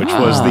ago, which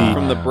was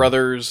from the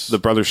brothers. the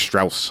Brothers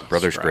Strauss.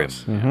 Brothers Grimm.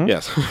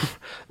 Yes,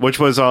 which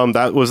was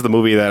that was the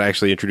movie that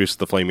actually introduced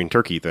the flaming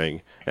turkey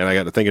thing, and I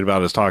got to thinking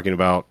about us talking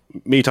about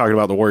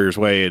the Warrior's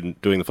Way and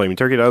doing the flaming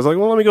turkey. And I was like,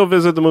 well, let me go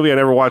visit the movie. I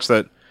never watched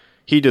that.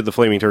 He did the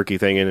flaming turkey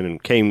thing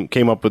and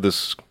came up with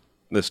this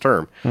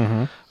term.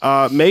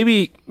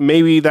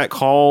 Maybe that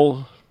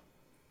call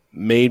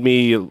made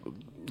me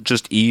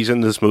just ease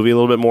into this movie a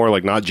little bit more,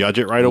 like not judge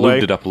it right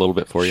away. Lubed it up a little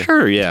bit for you.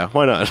 Sure, yeah,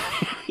 why not?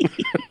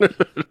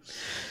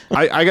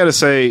 I gotta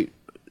say,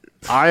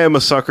 I am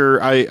a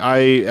sucker. I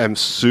am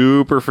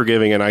super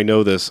forgiving, and I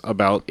know this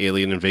about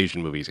alien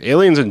invasion movies.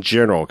 Aliens in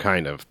general,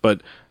 kind of,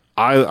 but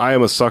I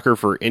am a sucker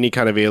for any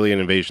kind of alien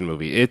invasion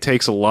movie. It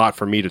takes a lot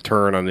for me to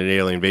turn on an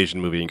alien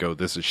invasion movie and go,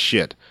 this is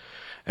shit.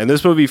 And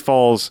this movie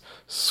falls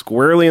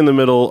squarely in the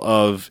middle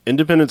of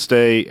Independence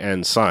Day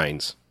and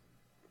Signs.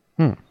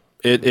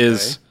 It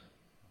is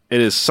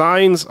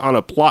Signs on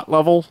a plot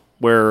level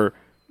where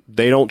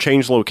they don't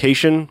change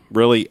location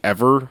really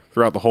ever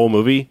throughout the whole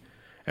movie.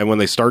 And when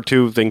they start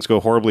to, things go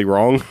horribly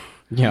wrong.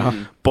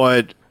 Yeah.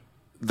 But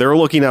they're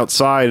looking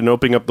outside and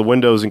opening up the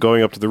windows and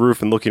going up to the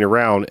roof and looking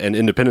around, and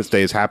Independence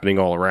Day is happening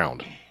all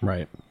around.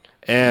 Right.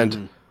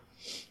 And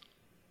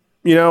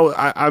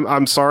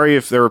I'm sorry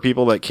if there are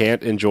people that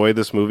can't enjoy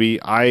this movie.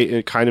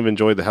 I kind of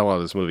enjoyed the hell out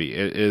of this movie.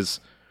 It's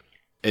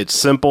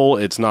simple.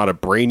 It's not a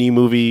brainy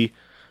movie,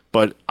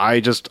 but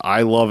I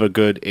love a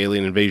good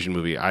alien invasion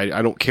movie.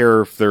 I don't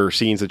care if there are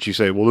scenes that you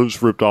say, well,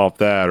 this ripped off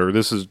that, or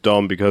this is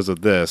dumb because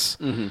of this.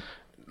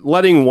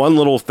 Letting one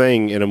little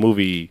thing in a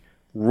movie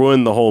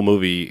ruin the whole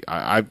movie,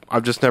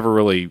 I've just never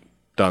really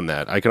done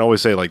that. I can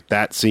always say, like,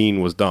 that scene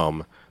was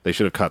dumb. They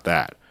should have cut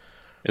that.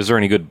 Is there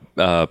any good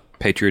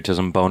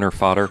patriotism boner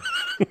fodder?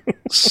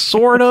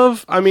 Sort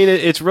of. I mean,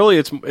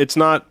 it's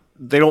not.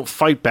 They don't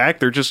fight back.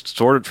 They're just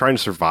sort of trying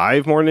to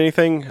survive more than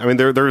anything. I mean,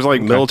 there's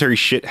like military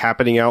shit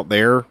happening out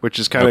there, which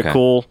is kind of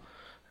cool.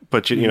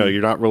 But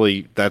you're not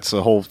really. That's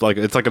a whole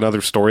it's like another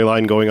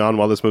storyline going on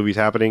while this movie's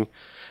happening.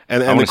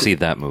 And I want to see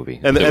that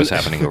movie. and that was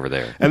happening over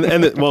there.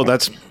 Well,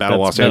 that's Battle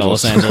Los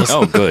Angeles.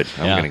 Oh, good.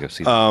 I'm going to go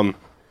see that.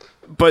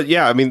 But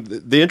yeah, I mean,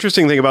 the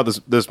interesting thing about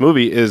this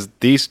movie is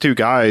these two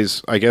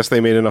guys, I guess they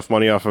made enough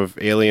money off of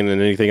Alien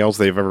and anything else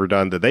they've ever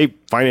done that they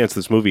financed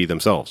this movie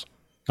themselves.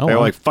 They're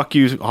like, fuck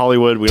you,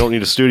 Hollywood. We don't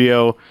need a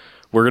studio.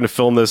 We're going to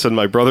film this in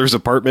my brother's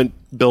apartment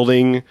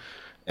building.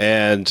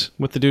 And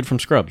With the dude from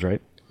Scrubs,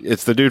 right?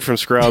 it's the dude from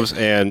Scrubs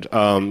and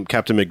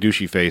Captain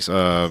McDouchey Face.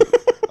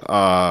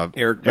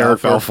 Eric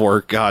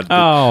Balfour. God.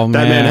 Oh, that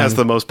man man. has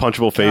the most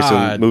punchable face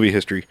God. in movie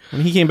history.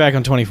 When he came back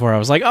on 24, I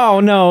was like, oh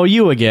no,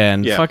 you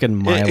again. Yeah. Fucking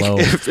Milo.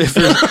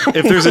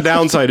 If there's a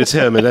downside, it's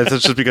him. And that's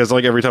just because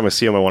like every time I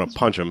see him, I want to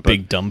punch him. But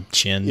Big dumb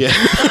chin. yeah,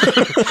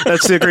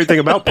 that's the great thing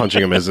about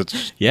punching him is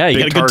it's Yeah, you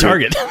got big a good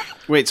target.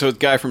 Wait, so it's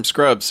guy from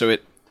Scrubs, so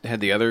it had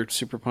the other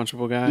super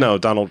punchable guy? No,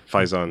 Donald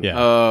Faison. Yeah.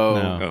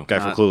 Oh. No. Guy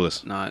from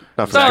Clueless. Not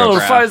Not from Oh,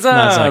 Scrubs.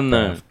 Not Zach Faison.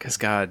 Braff. because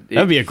God. That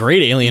would be a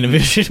great alien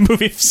invasion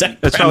movie if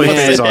Zach That's Braff probably was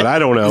in it. Faison. I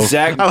don't know.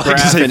 Zach I like to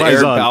Braff say and Eric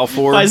Faison.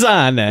 Balfour.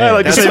 Faison. I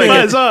like to That's say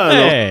like a- Faison.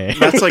 Hey.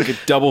 That's like a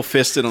double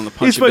fisted on the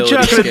He's my punchability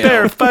chocolate scale.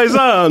 bear,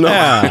 Faison.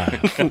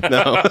 Yeah.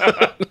 No.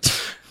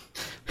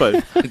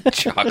 But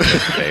Chocolate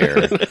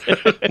bear.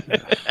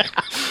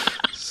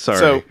 sorry.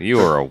 So- You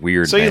are a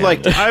weird So you man.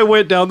 liked I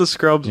went down the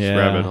Scrubs Yeah.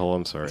 rabbit hole.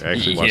 I'm sorry. I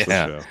actually watched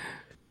Yeah. the show.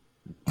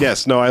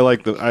 Yes, no, I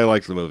liked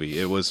the movie.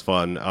 It was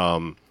fun.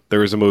 There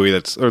was a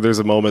there's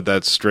a moment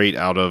that's straight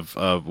out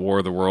of War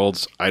of the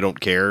Worlds. I don't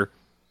care.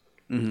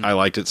 I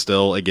liked it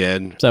still.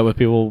 Again, Is that what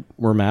people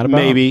were mad about?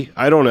 maybe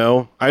I don't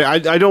know. I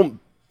don't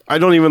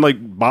even like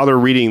bother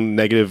reading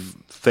negative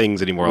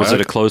things anymore. Was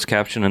it a closed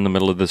caption in the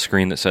middle of the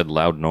screen that said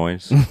loud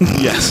noise?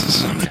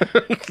 yes?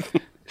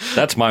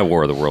 That's my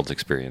War of the Worlds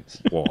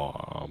experience.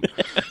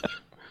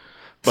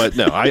 But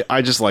no,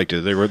 I just liked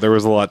it. There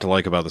was a lot to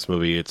like about this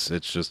movie. It's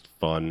just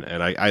fun,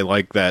 and I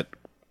like that.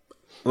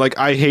 Like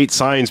I hate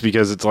Signs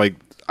because it's like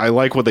I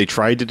like what they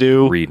tried to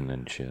do. Reading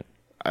and shit.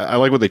 I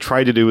like what they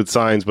tried to do with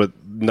Signs, but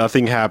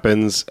nothing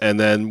happens. And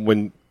then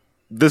when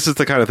this is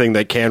the kind of thing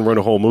that can run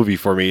a whole movie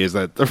for me, is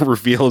that the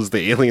reveal is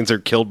the aliens are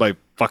killed by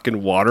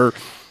fucking water.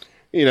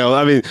 You know,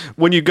 I mean,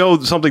 when you go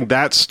something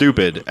that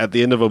stupid at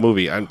the end of a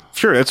movie, I'm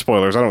sure it's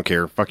spoilers. I don't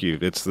care. Fuck you.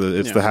 It's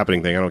the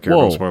happening thing. I don't care if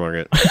I'm spoiling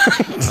it.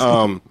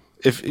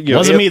 If you know,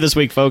 Wasn't me this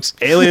week, folks.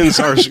 aliens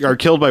are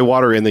killed by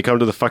water and they come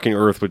to the fucking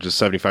Earth, which is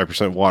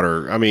 75%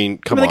 water. I mean,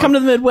 come on. They come to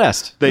the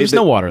Midwest. There's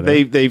no water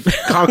there. They've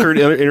conquered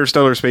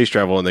interstellar space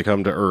travel and they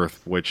come to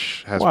Earth,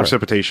 which has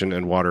precipitation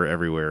and water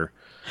everywhere.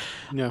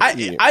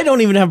 I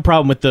don't even have a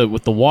problem with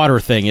the water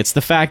thing. It's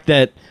the fact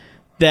that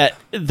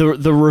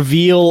the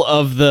reveal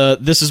of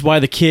this is why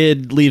the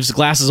kid leaves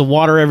glasses of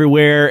water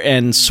everywhere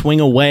and swing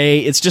away.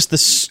 It's just the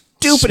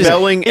stupidest.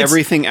 Spelling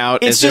everything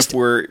out as if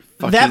we're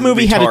fucking that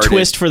movie retarded. had a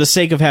twist for the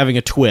sake of having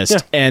a twist,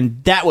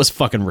 and that was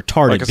fucking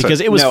retarded Like I said,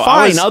 because it was No,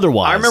 fine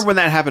otherwise. I remember when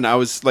that happened, I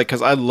was like,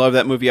 because I love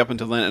that movie up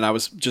until then, and I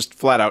was just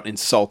flat out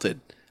insulted.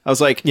 I was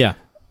like, Yeah.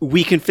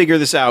 we can figure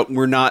this out.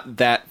 We're not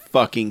that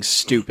fucking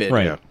stupid.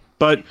 Right. Yeah.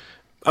 But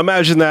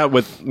imagine that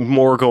with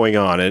more going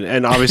on,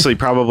 and obviously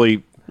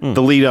probably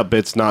the lead up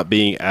bits not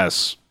being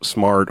as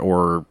smart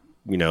or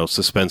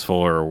suspenseful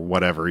or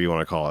whatever you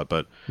want to call it.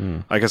 But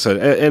like I said,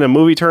 in a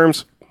movie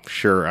terms,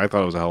 sure, I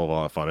thought it was a hell of a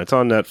lot of fun. It's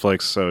on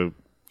Netflix, so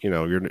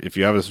if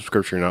you have a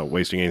subscription, you're not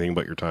wasting anything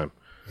but your time.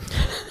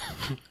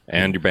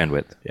 And your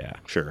bandwidth. Yeah,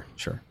 Sure.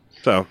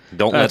 Don't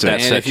let That's that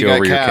it. set And if you you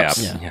over got your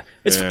caps. cap. Yeah.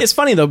 It's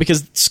funny though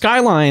because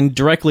Skyline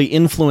directly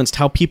influenced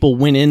how people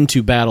went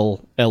into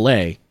Battle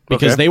LA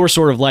because Okay. they were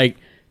sort of like,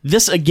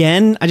 this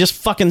again? I just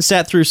fucking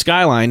sat through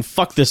Skyline.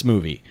 Fuck this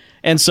movie.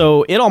 And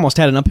so it almost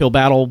had an uphill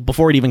battle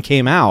before it even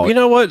came out. You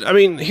know what? I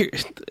mean,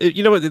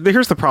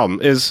 here's the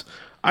problem is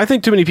I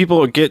think too many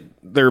people get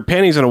their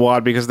panties in a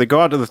wad because they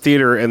go out to the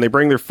theater and they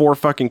bring their 4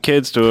 fucking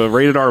kids to a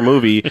rated R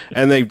movie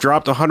and they've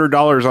dropped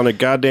 $100 on a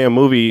goddamn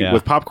movie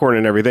with popcorn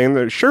and everything.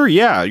 They're, sure,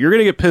 yeah, you're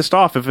gonna get pissed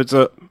off if it's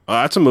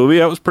that's a movie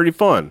that was pretty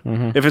fun.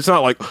 If it's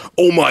not like,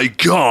 oh my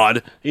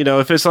god,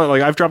 if it's not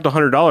like I've dropped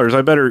 $100,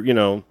 I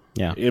better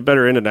it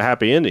better end in a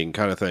happy ending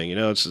kind of thing.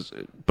 It's just,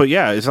 but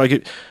yeah, it's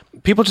like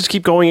people just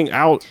keep going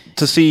out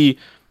to see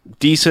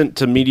decent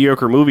to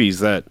mediocre movies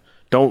that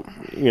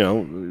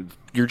don't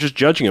you're just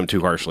judging them too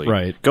harshly.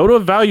 Right. Go to a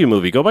value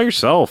movie. Go by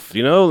yourself.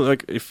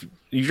 Like if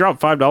you drop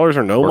 $5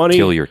 or no Or money,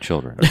 kill your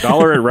children. $1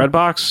 at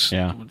Redbox.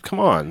 Yeah. Come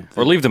on.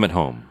 Or leave them at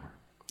home.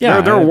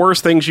 yeah, There are worse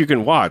things you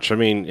can watch. I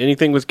mean,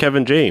 anything with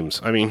Kevin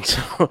James. I mean,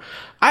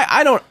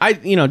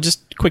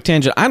 just quick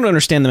tangent. I don't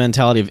understand the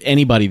mentality of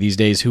anybody these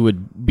days who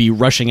would be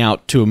rushing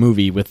out to a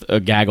movie with a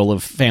gaggle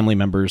of family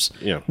members.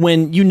 Yeah.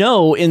 When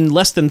in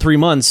less than 3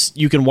 months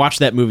you can watch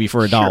that movie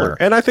for $1. Sure.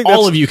 And I think all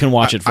that's- of you can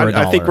watch it for $1.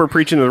 I think we're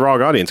preaching to the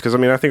wrong audience because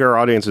I think our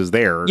audience is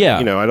there. Yeah.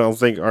 I don't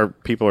think our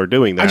people are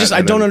doing that.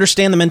 I don't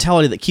understand the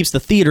mentality that keeps the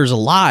theaters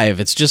alive.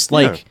 It's just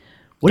like, Yeah.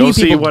 what Go are you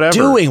see people whatever.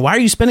 doing? Why are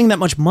you spending that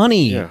much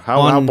money? Yeah.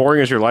 How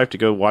boring is your life to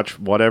go watch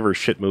whatever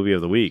shit movie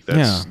of the week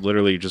that's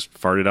literally just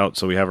farted out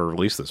so we have a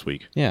release this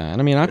week? Yeah,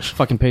 and I mean, I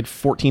fucking paid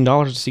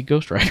 $14 to see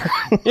Ghost Rider.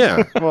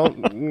 Yeah. Well,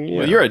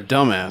 Well, you're a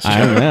dumbass. I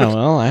don't know.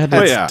 Well, I had to.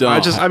 But yeah, dumb. I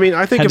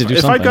think Had to do if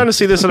I'd something. gone to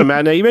see this at a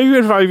matinee, maybe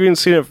if I'd even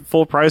seen it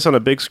full price on a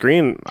big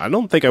screen, I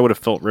don't think I would have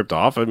felt ripped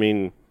off. I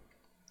mean,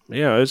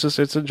 yeah,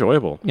 it's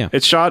enjoyable. Yeah.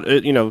 It's shot,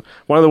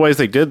 one of the ways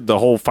they did the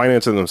whole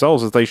financing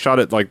themselves is they shot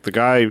it like the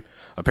guy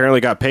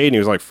apparently got paid and he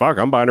was like, fuck,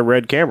 I'm buying a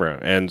red camera.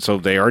 And so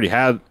they already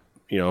had,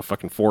 a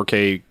fucking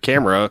 4K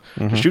camera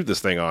to shoot this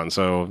thing on.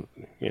 So,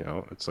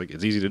 it's like,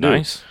 it's easy to do.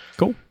 Nice.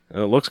 Cool.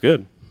 And it looks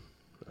good.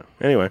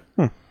 Anyway,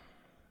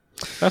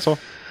 that's all.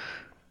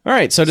 All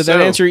right, so did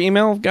that answer your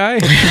email, guy?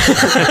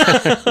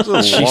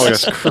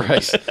 Jesus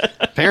Christ.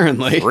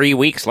 Apparently. 3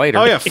 weeks later.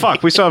 Oh yeah,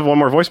 fuck. We still have one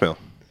more voicemail.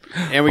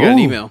 And we got an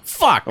email.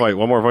 Fuck. Oh, wait,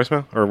 one more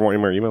voicemail? Or one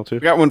more email too?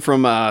 We got one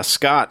from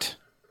Scott,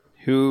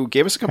 who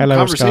gave us a couple Hello,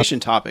 conversation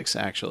topics,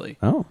 actually.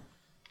 Oh.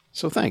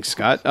 So thanks,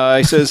 Scott.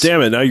 He says...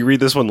 Damn it, now you read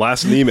this one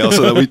last in the email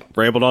so that we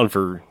rambled on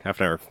for half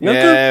an hour. No,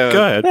 Yeah.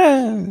 go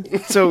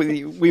ahead. So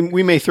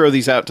we may throw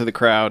these out to the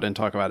crowd and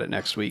talk about it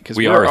next week, because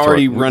We we're are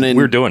already throwing- running...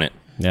 We're doing it.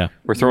 Yeah.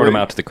 We're throwing them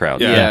out to the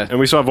crowd. Yeah. And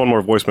we still have one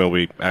more voicemail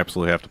we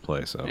absolutely have to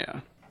play. So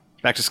Yeah.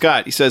 Back to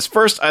Scott. He says,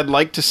 first, I'd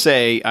like to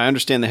say I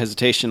understand the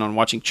hesitation on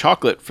watching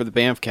Chocolate for the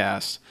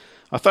Bamfcast.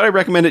 I thought I'd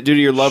recommend it due to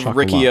your love of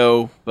Ricky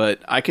O, but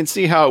I can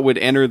see how it would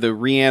enter the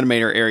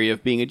Reanimator area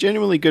of being a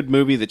genuinely good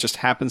movie that just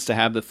happens to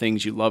have the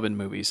things you love in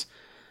movies.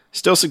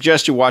 Still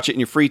suggest you watch it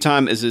in your free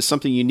time as it is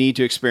something you need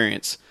to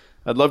experience.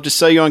 I'd love to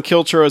sell you on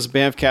Killtro as a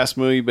Bamfcast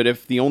movie, but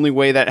if the only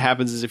way that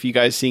happens is if you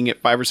guys seeing it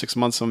 5 or 6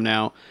 months from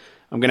now,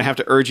 I'm going to have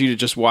to urge you to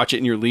just watch it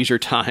in your leisure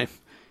time.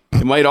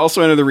 It might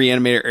also enter the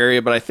Reanimator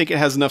area, but I think it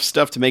has enough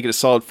stuff to make it a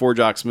solid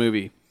 4-Jocks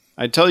movie.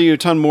 I'd tell you a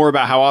ton more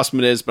about how awesome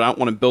it is, but I don't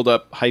want to build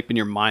up hype in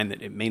your mind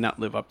that it may not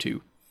live up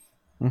to.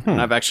 And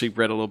I've actually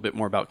read a little bit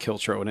more about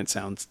Killtro, and it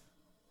sounds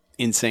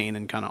insane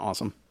and kind of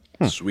awesome.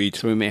 sweet.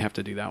 So we may have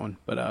to do that one.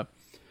 But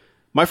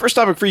my first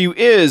topic for you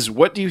is,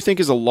 what do you think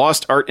is a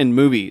lost art in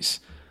movies?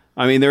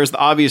 I mean, there's the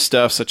obvious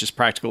stuff, such as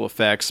practical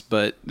effects,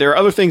 but there are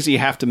other things that you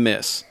have to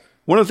miss.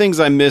 One of the things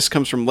I miss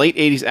comes from late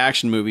 80s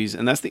action movies,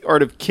 and that's the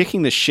art of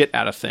kicking the shit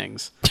out of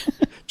things.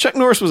 Chuck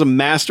Norris was a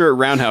master at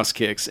roundhouse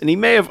kicks, and he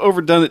may have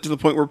overdone it to the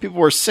point where people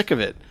were sick of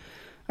it.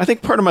 I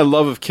think part of my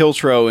love of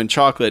Kiltro and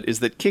chocolate is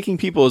that kicking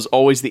people is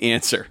always the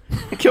answer.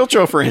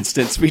 Kiltro, for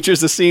instance,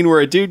 features a scene where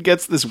a dude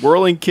gets this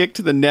whirling kick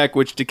to the neck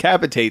which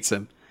decapitates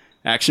him.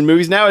 Action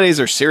movies nowadays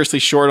are seriously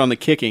short on the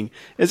kicking,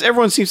 as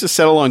everyone seems to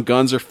settle on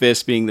guns or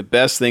fists being the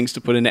best things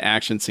to put into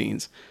action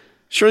scenes.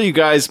 Surely you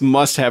guys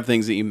must have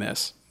things that you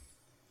miss.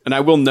 And I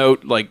will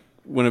note, like,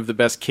 one of the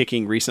best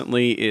kicking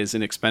recently is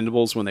in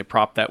Expendables when they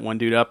prop that one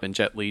dude up and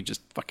Jet Li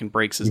just fucking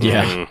breaks his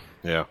neck.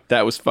 Yeah.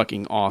 That was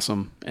fucking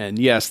awesome. And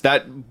yes,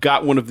 that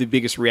got one of the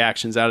biggest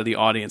reactions out of the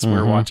audience we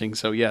were watching.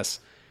 So yes,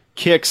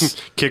 kicks.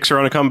 Kicks are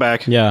on a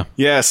comeback. Yeah.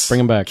 Yes.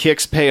 Bring 'em back.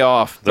 Kicks pay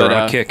off. They're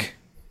on a kick.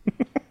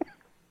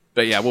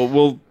 But yeah,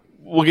 we'll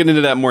get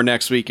into that more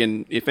next week.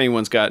 And if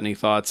anyone's got any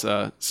thoughts,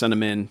 send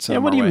them in. Send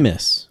them What our do you way.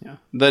 miss? Yeah.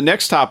 The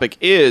next topic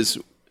is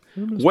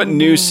what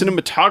new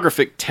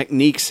cinematographic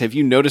techniques have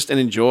you noticed and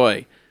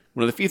enjoy?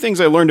 One of the few things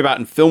I learned about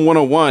in Film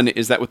 101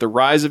 is that with the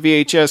rise of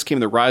VHS came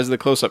the rise of the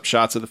close-up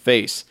shots of the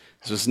face.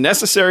 This was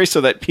necessary so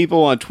that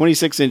people on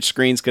 26-inch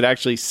screens could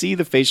actually see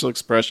the facial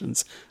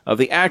expressions of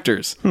the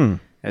actors.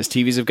 As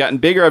TVs have gotten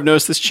bigger, I've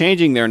noticed this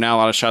changing. There are now a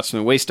lot of shots from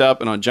the waist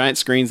up, and on giant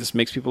screens, this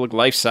makes people look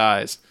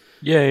life-sized.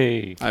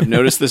 Yay. I've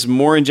noticed this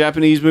more in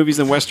Japanese movies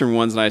than Western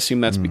ones, and I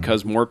assume that's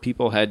because more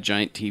people had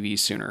giant TVs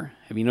sooner.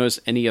 Have you noticed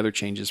any other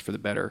changes for the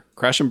better?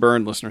 Crash and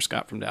burn, listener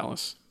Scott from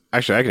Dallas.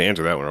 Actually, I can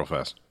answer that one real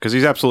fast because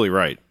he's absolutely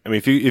right. I mean,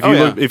 if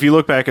you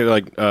look back at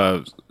like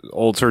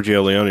old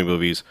Sergio Leone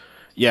movies,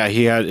 yeah,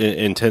 he had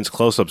intense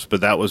close-ups, but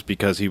that was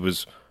because he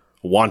was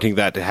wanting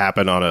that to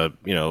happen on a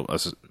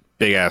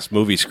big ass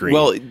movie screen.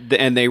 Well,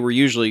 and they were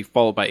usually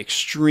followed by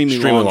extremely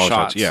long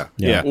shots. Yeah.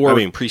 Or I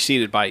mean,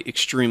 preceded by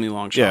extremely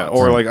long shots. yeah,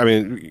 or like I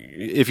mean,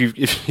 if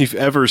you've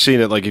ever seen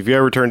it, like if you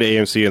ever turn to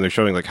AMC and they're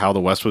showing like How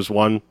the West Was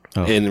Won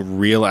in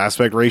real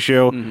aspect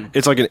ratio,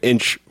 it's like an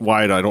inch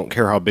wide. I don't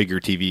care how big your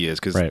TV is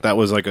because that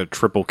was like a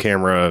triple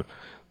camera,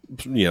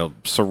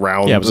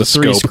 surround. Yeah, it was a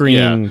scope.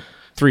 3-screen,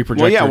 3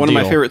 projector. Well, yeah, one of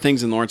my deal. favorite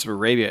things in Lawrence of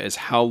Arabia is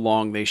how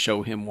long they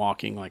show him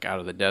walking like out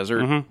of the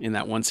desert in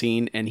that one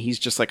scene, and he's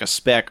just like a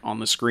speck on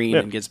the screen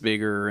and gets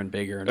bigger and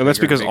bigger and that's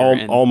bigger because and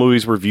bigger. all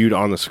movies were viewed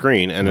on the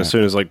screen, and as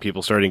soon as like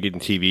people started getting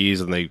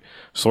TVs and they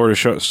sort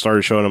of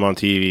started showing them on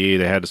TV,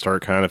 they had to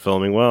start kind of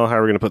filming. Well, how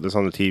are we going to put this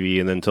on the TV?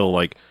 And then until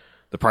like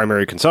the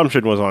primary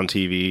consumption was on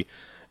TV,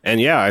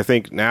 and yeah, I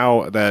think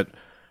now that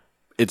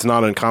it's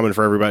not uncommon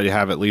for everybody to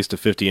have at least a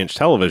 50-inch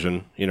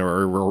television,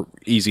 or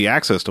easy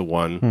access to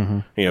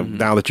one.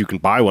 Now that you can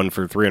buy one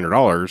for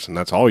 $300 and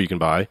that's all you can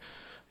buy,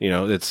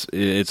 it's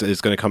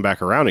going to come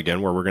back around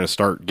again where we're going to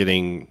start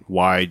getting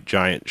wide,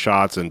 giant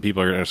shots, and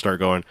people are going to start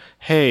going,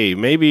 "Hey,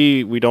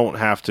 maybe we don't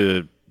have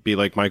to be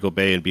like Michael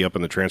Bay and be up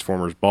in the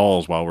Transformers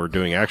balls while we're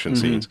doing action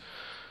scenes."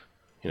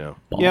 Yeah,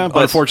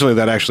 but unfortunately,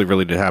 that actually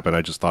really did happen.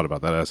 I just thought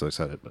about that as I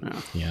said it. But.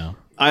 Yeah.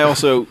 I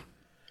also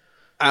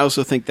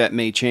think that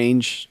may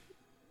change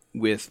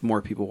with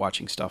more people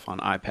watching stuff on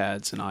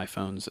iPads and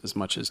iPhones as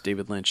much as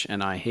David Lynch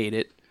and I hate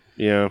it.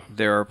 Yeah.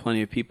 There are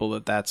plenty of people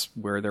that's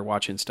where they're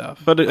watching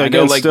stuff. But I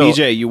know, like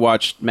BJ, you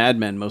watched Mad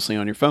Men mostly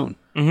on your phone.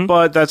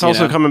 But that's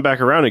also coming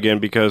back around again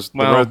because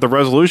the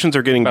resolutions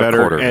are getting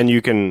better, and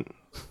you can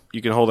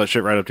hold that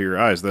shit right up to your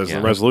eyes. As the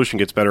resolution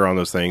gets better on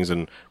those things,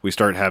 and we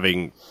start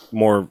having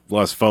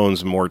less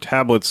phones and more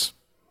tablets,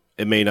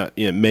 it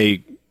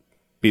may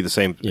be the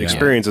same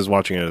experience as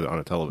watching it on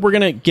a television. We're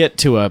going to get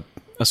to a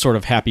sort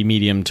of happy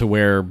medium to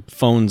where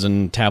phones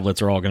and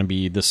tablets are all going to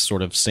be this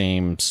sort of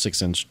same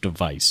 6-inch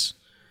device.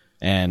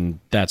 And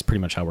that's pretty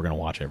much how we're going to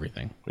watch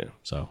everything. Yeah.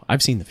 So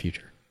I've seen the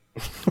future.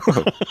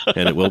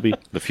 And it will be.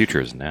 The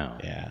future is now.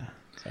 Yeah.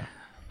 So.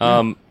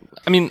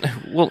 I mean,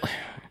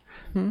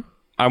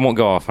 I won't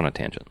go off on a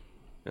tangent.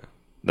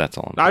 That's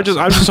all. I'm just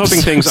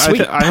hoping things.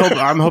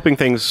 I'm hoping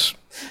things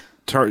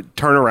turn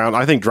around.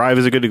 I think Drive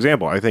is a good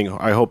example.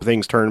 I hope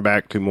things turn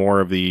back to more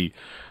of the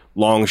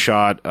long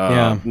shot,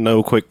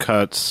 no quick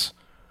cuts.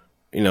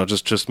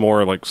 Just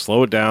more like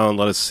slow it down,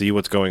 let us see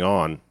what's going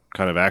on,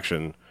 kind of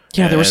action.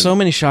 Yeah, there were so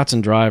many shots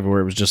in Drive where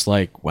it was just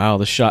like, wow,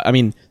 the shot. I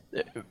mean,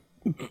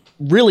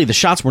 really, the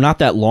shots were not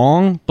that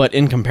long, but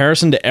in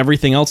comparison to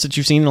everything else that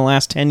you've seen in the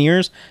last 10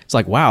 years, it's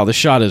like, wow, this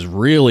shot is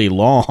really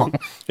long.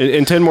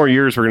 In 10 more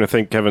years, we're going to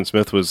think Kevin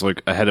Smith was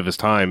like ahead of his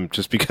time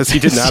just because he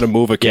didn't know how to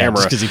move a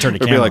camera. because he turned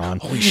a Or camera be like, on.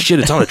 holy shit,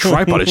 it's on a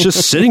tripod. It's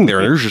just sitting there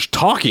and they're just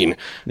talking.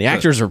 The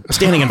actors are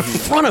standing in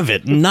front of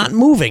it and not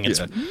moving.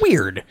 It's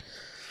weird.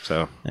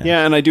 So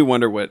Yeah, and I do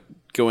wonder what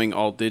going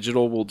all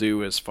digital will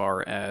do as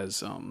far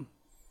as,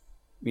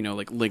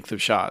 like length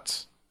of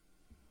shots.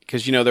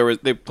 Because, there were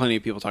plenty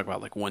of people talk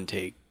about like one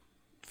take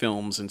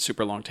films and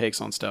super long takes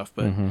on stuff,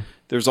 but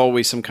there's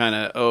always some kind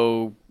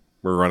of,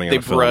 we're running out they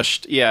of film.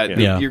 brushed. Yeah,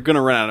 Yeah. you're going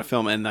to run out of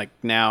film. And like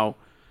now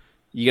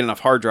you get enough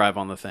hard drive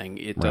on the thing,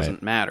 it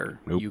doesn't matter.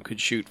 Nope. You could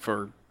shoot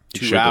for You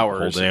 2 shoot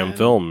hours. the whole damn and-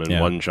 film in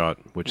one shot,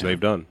 which they've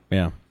done.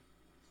 Yeah.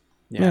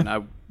 Yeah, and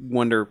I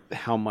wonder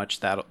how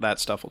much that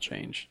stuff will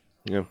change.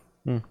 Yeah.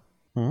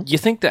 You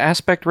think the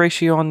aspect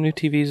ratio on new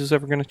TVs is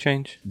ever going to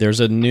change?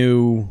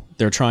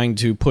 They're trying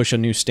to push a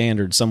new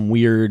standard, some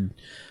weird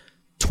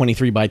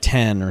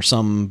 23:10 or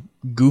some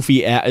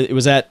goofy, it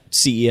was at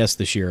CES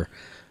this year.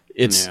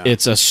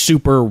 It's a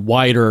super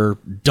wider,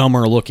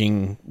 dumber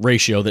looking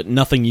ratio that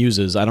nothing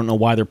uses. I don't know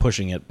why they're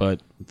pushing it,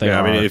 but they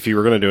are. I mean, if you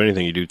were going to do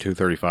anything, you do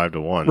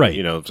 235:1,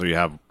 right? So you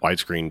have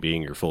widescreen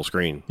being your full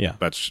screen. Yeah,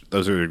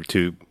 those are the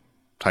two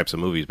types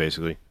of movies,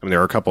 basically. I mean, there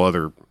are a couple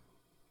other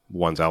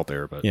ones out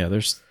there, but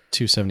there's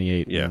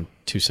 278 and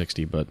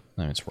 260, but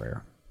it's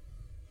rare.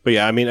 But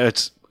yeah, I mean,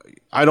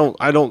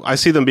 I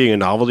see them being a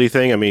novelty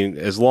thing. I mean,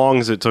 as long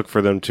as it took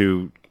for them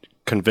to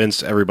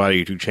convince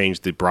everybody to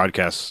change the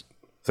broadcast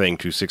thing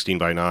to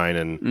 16:9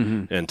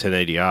 and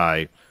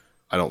 1080i,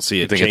 I don't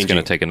see it think changing. It's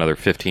going to take another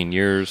 15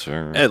 years?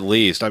 Or? At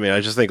least. I mean, I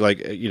just think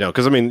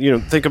because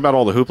think about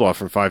all the hoopla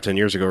from 5-10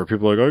 years ago where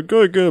people are like, I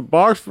gotta get a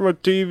box from a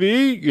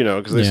TV,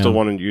 because they still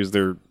want to use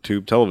their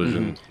tube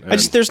television.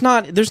 There's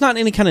not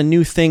any kind of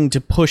new thing to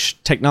push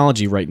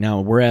technology right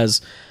now, whereas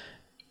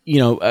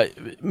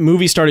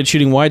movies started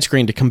shooting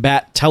widescreen to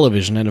combat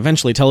television, and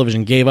eventually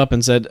television gave up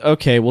and said,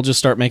 okay, we'll just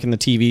start making the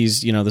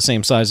TVs, the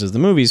same size as the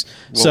movies.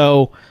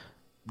 Well,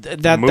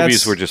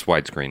 movies were just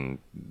widescreen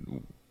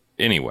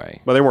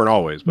anyway. But they weren't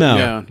always. But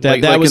no,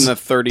 that was in the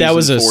 30s. That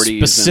was and a 40s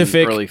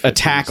specific and early 50s.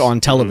 attack on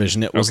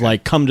television. It was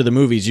like, come to the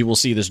movies, you will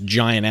see this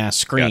giant ass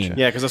screen. Gotcha.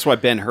 Yeah, because that's why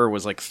Ben-Hur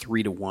was like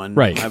 3-1,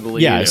 right? I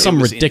believe. Yeah,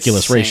 some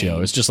ridiculous insane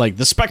ratio. It's just like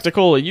the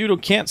spectacle. You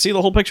can't see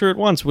the whole picture at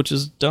once, which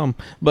is dumb.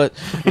 But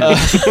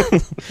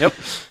yep.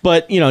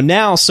 But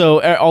now,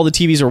 so all the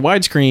TVs are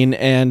widescreen,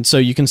 and so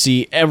you can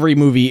see every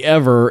movie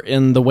ever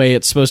in the way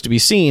it's supposed to be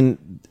seen.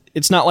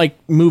 It's not like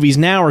movies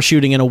now are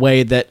shooting in a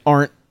way that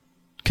aren't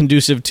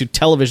conducive to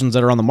televisions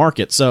that are on the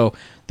market. So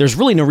there's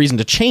really no reason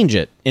to change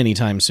it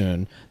anytime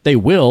soon. They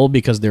will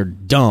because they're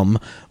dumb,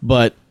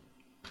 but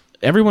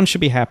everyone should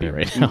be happy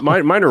right now.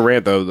 Minor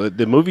rant though,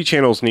 the movie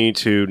channels need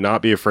to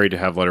not be afraid to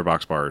have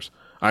letterbox bars.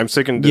 I'm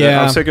sick and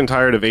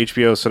tired of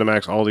HBO,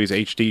 Cinemax, all these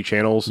HD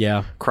channels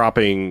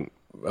cropping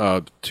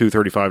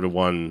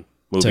 235:1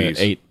 movies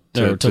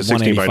to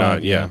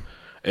 16:9. Yeah.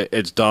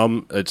 It's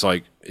dumb. It's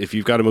like if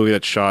you've got a movie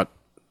that's shot,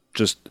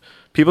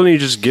 people need to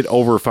just get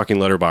over fucking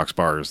letterbox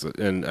bars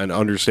and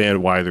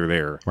understand why they're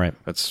there. Right.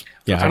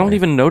 I don't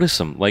even notice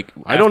them. Like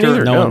I don't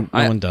either. No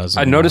one does.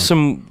 I notice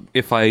them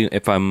if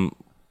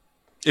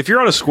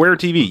you're on a square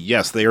TV.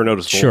 Yes, they are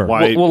noticeable. Sure.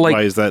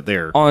 Why is that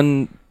there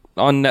on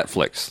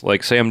Netflix?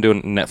 Like, say I'm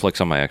doing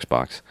Netflix on my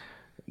Xbox.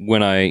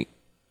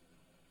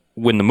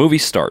 When the movie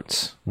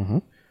starts,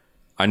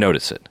 I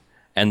notice it,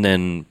 and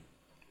then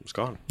it's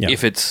gone. Yeah.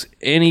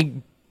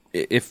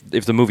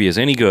 If the movie is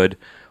any good,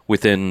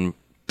 within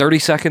 30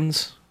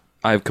 seconds,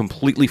 I've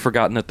completely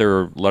forgotten that there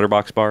are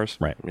letterbox bars.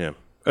 Right. Yeah.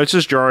 It's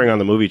just jarring on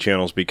the movie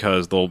channels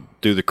because they'll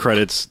do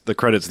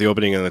the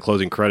opening and the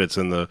closing credits,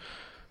 and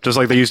just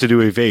like they used to do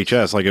with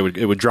VHS, like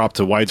it would drop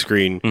to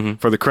widescreen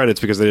for the credits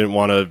because they didn't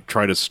want to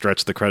try to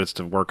stretch the credits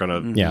to work on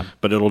it. Yeah.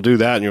 But it'll do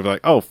that, and you're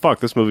like, oh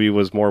fuck, this movie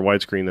was more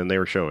widescreen than they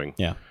were showing.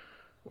 Yeah.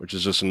 Which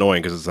is just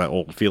annoying because it's that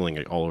old feeling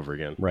all over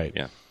again. Right.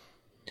 Yeah.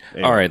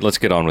 Anyway. All right, let's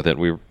get on with it.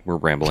 We're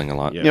rambling a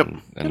lot. Yep.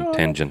 And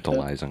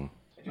tangentializing.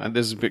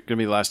 This is going to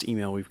be the last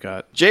email we've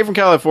got. Jay from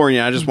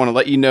California, I just want to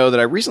let you know that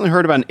I recently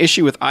heard about an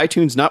issue with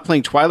iTunes not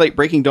playing Twilight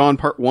Breaking Dawn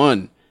Part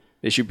 1.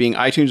 The issue being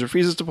iTunes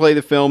refuses to play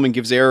the film and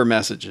gives error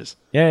messages.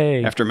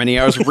 Yay. After many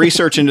hours of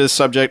research into this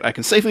subject, I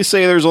can safely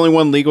say there was only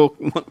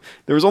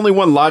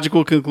one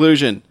logical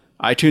conclusion.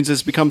 iTunes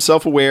has become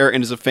self-aware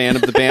and is a fan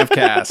of the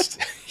Bamfcast.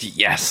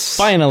 Yes.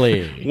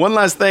 Finally. One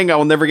last thing, I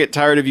will never get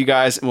tired of you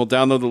guys and will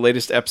download the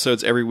latest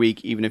episodes every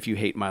week, even if you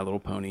hate My Little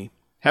Pony.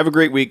 Have a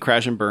great week.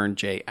 Crash and burn.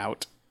 Jay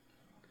out.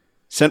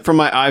 Sent from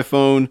my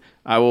iPhone.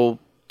 I will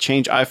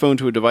change iPhone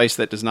to a device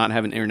that does not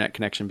have an internet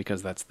connection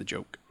because that's the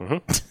joke.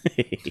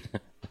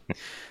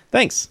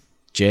 Thanks,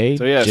 Jay,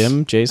 So yes,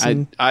 Jim,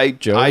 Jason,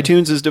 Joe.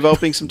 iTunes is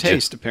developing some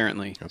taste,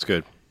 apparently. That's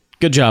good.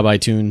 Good job,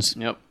 iTunes.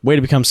 Yep. Way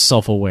to become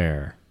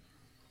self-aware.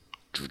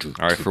 All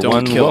right, for Don't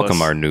one, kill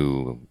welcome us. our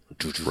new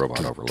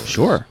robot overlord.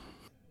 Sure.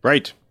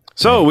 Right.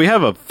 So we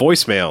have a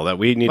voicemail that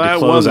we need to That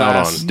close one out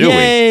on. last. Do we?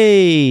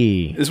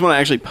 Yay! This one I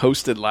actually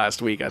posted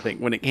last week, I think.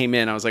 When it came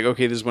in, I was like,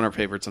 okay, this is one of our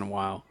favorites in a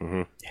while.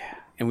 Yeah.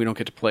 And we don't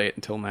get to play it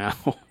until now.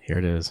 Here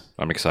it is.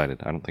 I'm excited.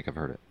 I don't think I've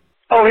heard it.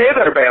 Oh, hey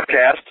there,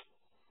 Bamcast.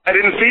 I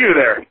didn't see you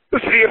there.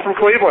 This is Ian from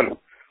Cleveland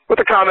with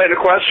a comment and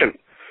a question.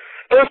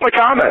 Here's my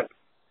comment.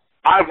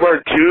 I've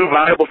learned two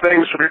valuable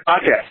things from your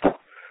podcast.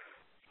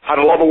 How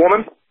to love a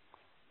woman,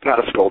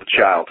 not to scold a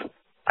child.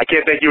 I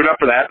can't thank you enough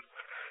for that.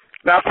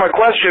 Now for my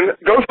question,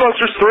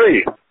 Ghostbusters 3.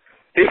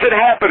 Is it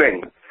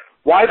happening?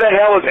 Why the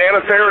hell is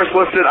Anna Faris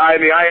listed on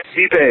the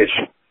IMDb page?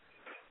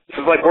 This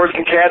is like worse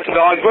than cats and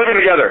dogs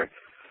living together.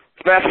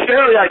 It's mass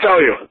hysteria, I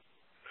tell you.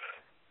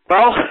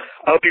 Well,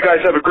 I hope you guys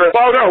have a great...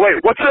 Oh, no,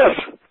 wait, what's this?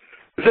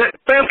 Is it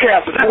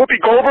Bamcast? Is that Whoopi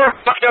Goldberg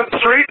walking down the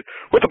street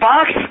with the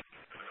box?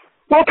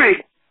 Whoopi!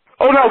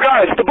 Oh, no,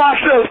 guys, the box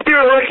says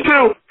Spirit Rex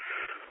 2.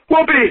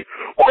 Whoopi!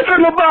 What's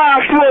in the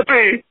box,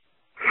 Whoopi?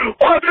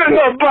 What's in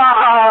the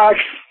box?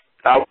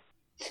 Out.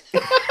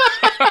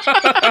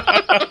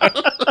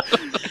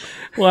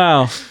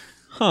 Wow.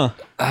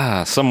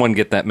 Someone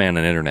get that man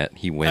an internet.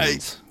 He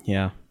wins.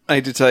 Yeah. I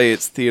hate to tell you,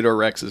 it's Theodore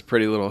Rex's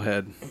pretty little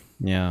head.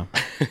 Yeah.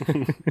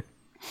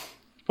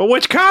 But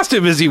which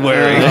costume is he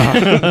wearing?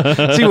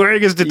 Is he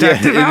wearing his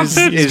detective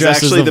outfit? It's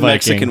dressed as actually the Viking.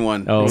 Mexican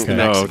one. Oh, He's the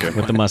okay. Mexican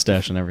With the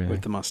mustache and everything.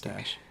 with the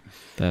mustache.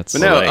 That's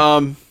But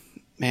no,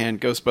 man,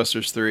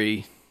 Ghostbusters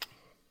 3.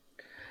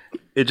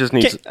 It just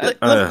needs.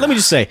 Let me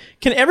just say,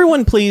 can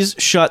everyone please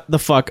shut the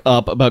fuck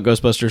up about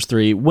Ghostbusters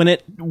 3?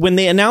 When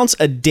they announce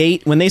a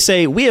date, when they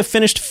say, we have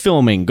finished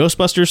filming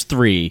Ghostbusters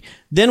 3,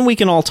 then we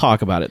can all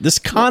talk about it. This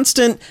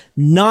constant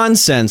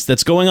nonsense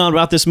that's going on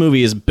about this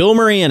movie. Is Bill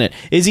Murray in it?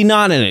 Is he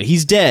not in it?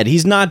 He's dead.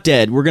 He's not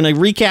dead. We're going to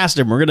recast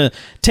him. We're going to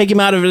take him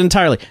out of it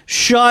entirely.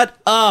 Shut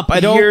up. I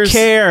don't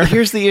care.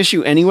 Here's the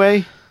issue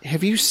anyway.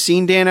 Have you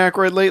seen Dan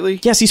Aykroyd lately?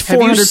 Yes, he's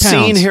 400 Have you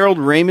pounds. seen Harold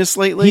Ramis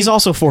lately? He's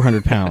also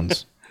 400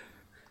 pounds.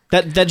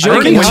 That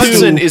joke Ernie in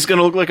Hudson 2 is going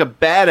to look like a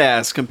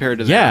badass compared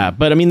to Yeah, them.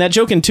 but I mean, that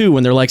joke in 2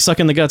 when they're like,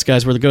 sucking the guts,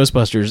 guys, we're the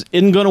Ghostbusters,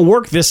 isn't going to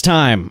work this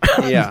time.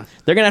 Yeah.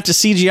 They're going to have to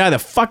CGI the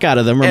fuck out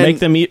of them or And- make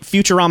them eat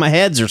Futurama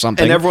heads or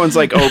something. And everyone's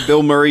like, oh,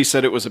 Bill Murray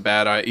said it was a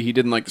bad idea. He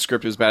didn't like the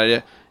script. It was a bad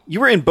idea. You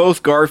were in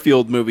both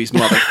Garfield movies,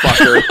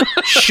 motherfucker.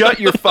 Shut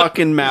your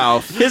fucking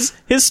mouth.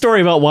 His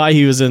story about why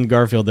he was in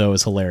Garfield, though,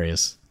 is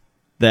hilarious.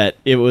 That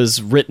it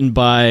was written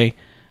by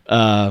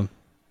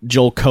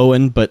Joel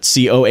Cohen, but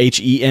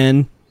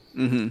Cohen.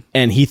 Mm-hmm.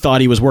 And he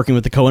thought he was working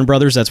with the Coen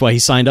brothers. That's why he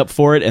signed up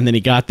for it. And then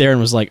he got there and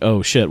was like,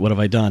 "Oh shit, what have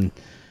I done?"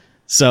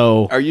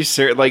 So Are you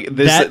serious? Like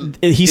this?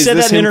 he is said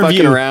this that in him an interview.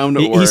 fucking around,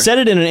 He or? said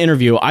it in an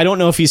interview. I don't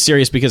know if he's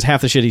serious because half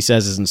the shit he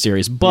says isn't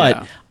serious.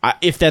 But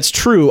if that's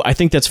true, I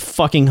think that's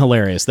fucking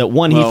hilarious. That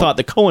he thought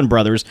the Coen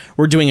brothers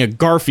were doing a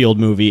Garfield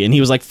movie, and he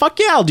was like, "Fuck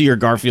yeah, I'll do your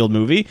Garfield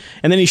movie."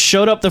 And then he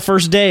showed up the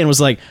first day and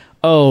was like,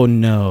 "Oh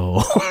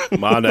no."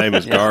 My name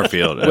is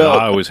Garfield, and Well-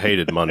 I always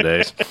hated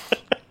Mondays.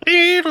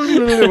 I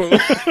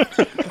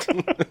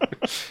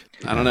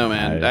don't know,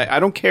 man. I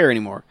don't care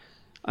anymore.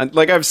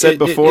 Like I've said It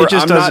before,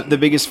 just I'm doesn't- not the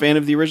biggest fan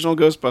of the original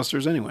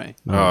Ghostbusters anyway.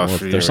 Well,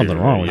 there's something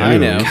wrong with you. I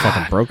know. You're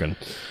fucking broken.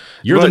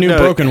 You're the But new no,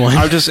 broken one.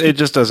 it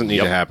just doesn't need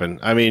to happen.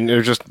 I mean,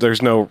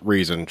 there's no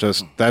reason.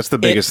 Just that's the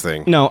biggest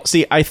thing. No,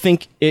 see, I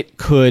think it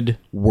could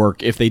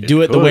work if they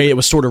do it the could. way it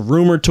was sort of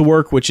rumored to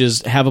work, which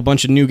is have a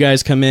bunch of new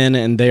guys come in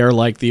and they are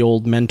like the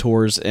old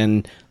mentors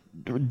and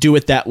do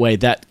it that way.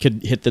 That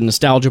could hit the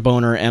nostalgia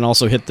boner and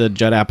also hit the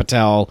Judd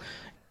Apatow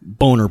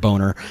boner.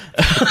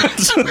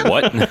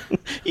 What?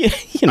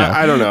 You know,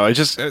 I don't know. I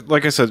just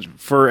like I said,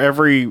 for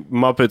every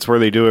Muppets where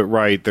they do it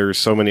right, there's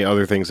so many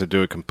other things that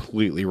do it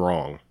completely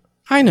wrong.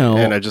 I know.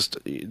 And I just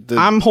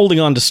I'm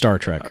holding on to Star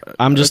Trek.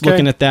 I'm just okay.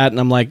 looking at that and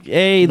I'm like,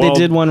 hey, well, they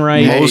did one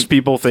right. Most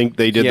people think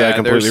they did that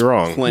completely there's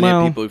wrong. Plenty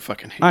Well, of people who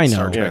fucking hate I know.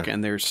 Star Trek, Yeah.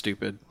 and they're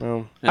stupid.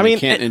 And I mean,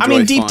 can't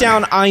enjoy deep fun.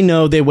 down, I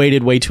know they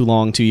waited way too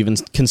long to even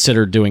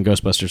consider doing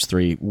Ghostbusters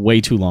 3.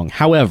 Way too long.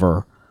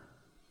 However,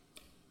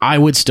 I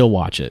would still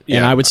watch it, and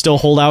Yeah. I would still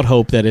hold out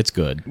hope that it's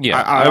good.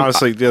 Yeah. I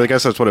honestly, I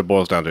guess that's what it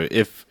boils down to.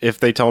 If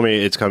they tell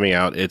me it's coming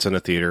out, it's in a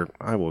theater,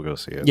 I will go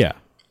see it. Yeah.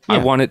 I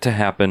want it to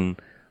happen.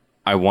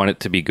 I want it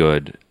to be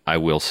good. I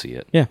will see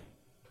it. Yeah.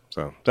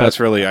 So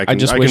that's really I can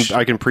just wish-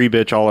 I can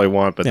pre-bitch all I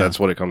want, but Yeah. that's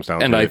what it comes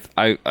down And to.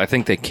 I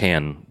think they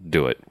can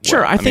do it.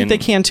 Sure, well. I think they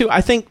can too.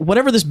 I think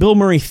whatever this Bill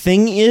Murray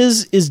thing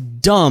is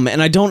dumb,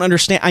 and I don't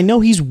understand. I know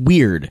he's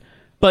weird,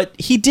 but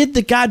he did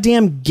the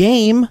goddamn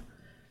game,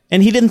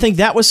 and he didn't think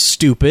that was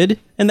stupid,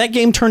 and that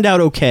game turned out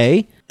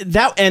okay.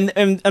 That and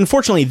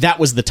unfortunately, that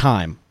was the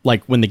time.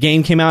 Like when the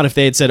game came out, if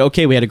they had said,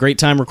 "Okay, we had a great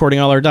time recording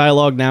all our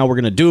dialogue, now we're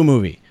going to do a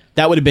movie,"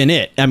 that would have been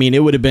it. I mean,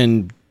 it would have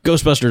been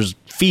Ghostbusters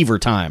fever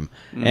time.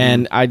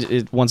 And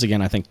once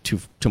again, I think too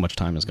much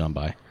time has gone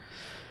by.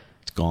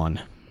 It's gone.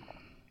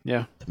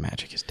 Yeah, The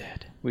magic is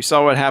dead. we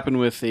saw what happened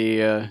with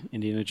the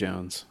Indiana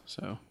Jones.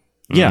 So,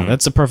 Yeah,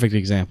 that's a perfect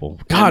example.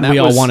 God, that we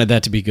all was- wanted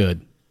that to be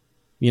good.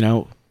 You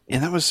know,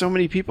 and that was so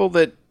many people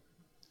that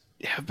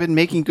have been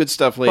making good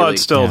stuff lately. but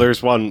still, Yeah.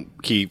 there's one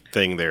key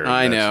thing there.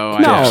 I that's know. No,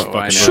 I know,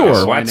 I know, sure.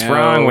 I What's know.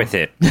 wrong with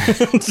it?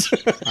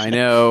 I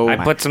know. I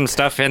put some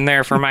stuff in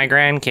there for my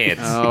grandkids.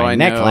 Oh, I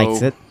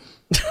know.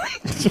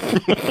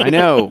 I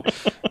know.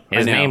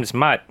 His know. name's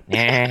Mutt.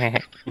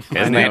 Isn't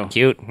know. that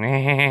cute?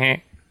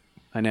 I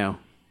know.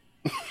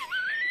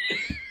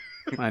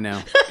 I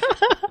know.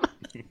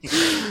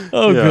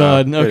 Oh Yeah,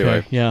 God. Okay.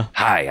 anyway. Yeah.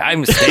 Hi,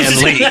 I'm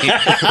Stan Lee,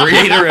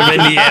 creator of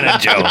Indiana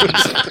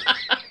Jones.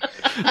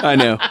 I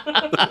know.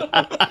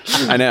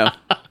 I know.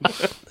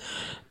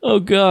 Oh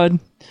God.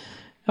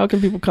 How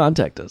can people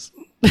contact us?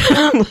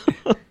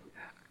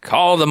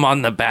 Call them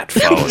on the bat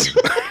phone.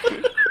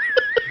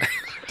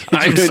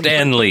 I'm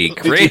Stan Lee,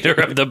 creator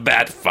of the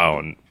bat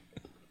phone.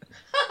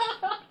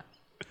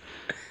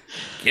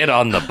 Get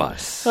on the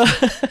bus.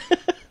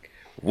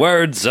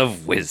 Words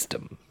of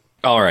wisdom.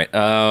 All right,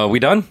 we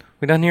done?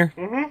 We done here?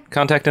 Mm-hmm.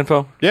 Contact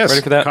info? Yes.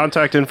 Ready for that?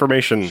 Contact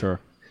information. Sure.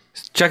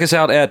 Check us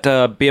out at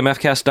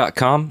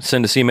bmfcast.com.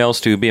 Send us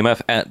emails to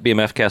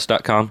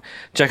bmf@bmfcast.com.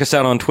 Check us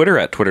out on Twitter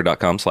at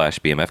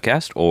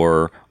twitter.com/bmfcast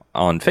or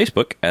on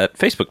Facebook at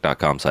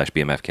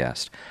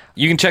facebook.com/BMFcast.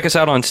 You can check us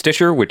out on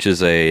Stitcher, which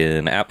is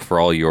an app for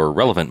all your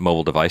relevant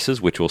mobile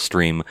devices, which will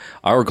stream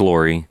our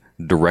glory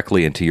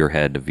directly into your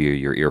head via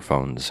your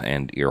earphones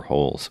and ear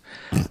holes.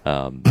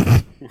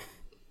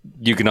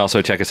 You can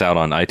also check us out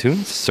on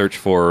iTunes. Search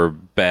for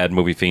Bad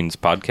Movie Fiends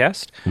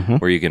Podcast,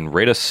 where you can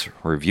rate us,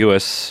 review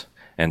us,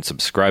 and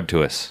subscribe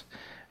to us.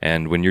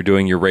 And when you're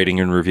doing your rating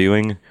and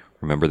reviewing,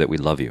 remember that we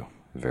love you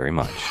very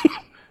much.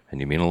 And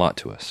you mean a lot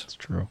to us. It's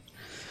true.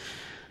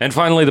 And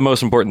finally, the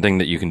most important thing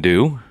that you can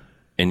do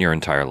in your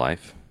entire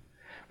life,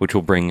 which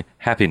will bring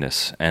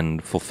happiness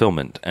and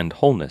fulfillment and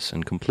wholeness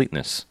and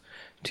completeness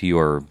to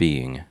your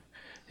being.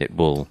 It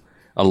will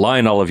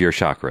align all of your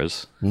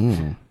chakras.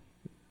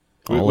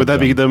 Would that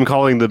be them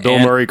calling the Bill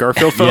Murray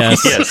Garfield phone?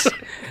 Yes. Yes.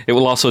 It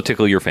will also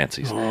tickle your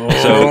fancies.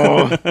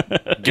 So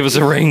give us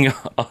a ring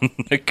on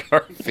the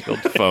Garfield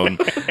phone.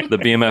 The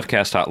BMF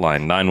Cast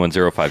hotline,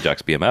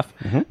 910-5JOCKS-BMF,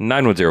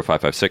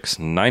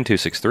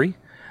 910-556-9263.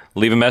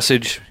 Leave a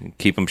message.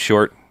 Keep them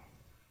short.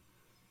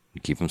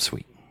 Keep them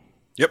sweet.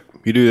 Yep.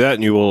 You do that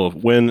and you will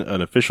win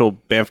an official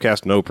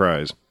Bamfcast No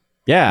Prize.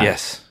 Yeah.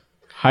 Yes.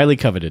 Highly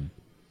coveted.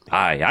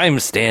 Hi, I'm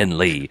Stan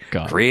Lee,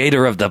 God.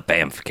 creator of the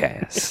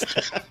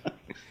Bamfcast.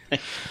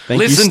 Thank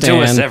Listen you, to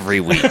us Stan. every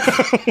week.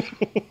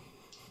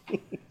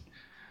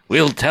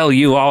 We'll tell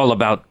you all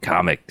about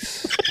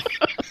comics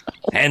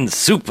and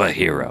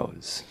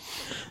superheroes.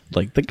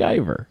 Like the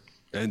Guyver.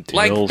 And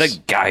Like tales, the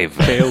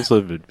Guyver, Tales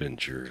of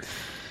Adventure.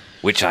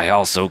 which I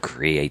also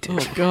created.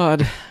 Oh,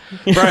 God.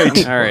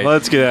 Right. All right.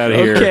 Let's get out of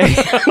here. Okay.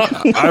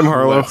 I'm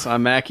Harlow.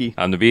 I'm Mackie.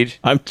 On the beach.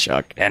 I'm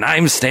Chuck. And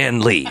I'm Stan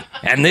Lee.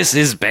 And this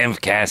is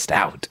Bamfcast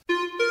Out.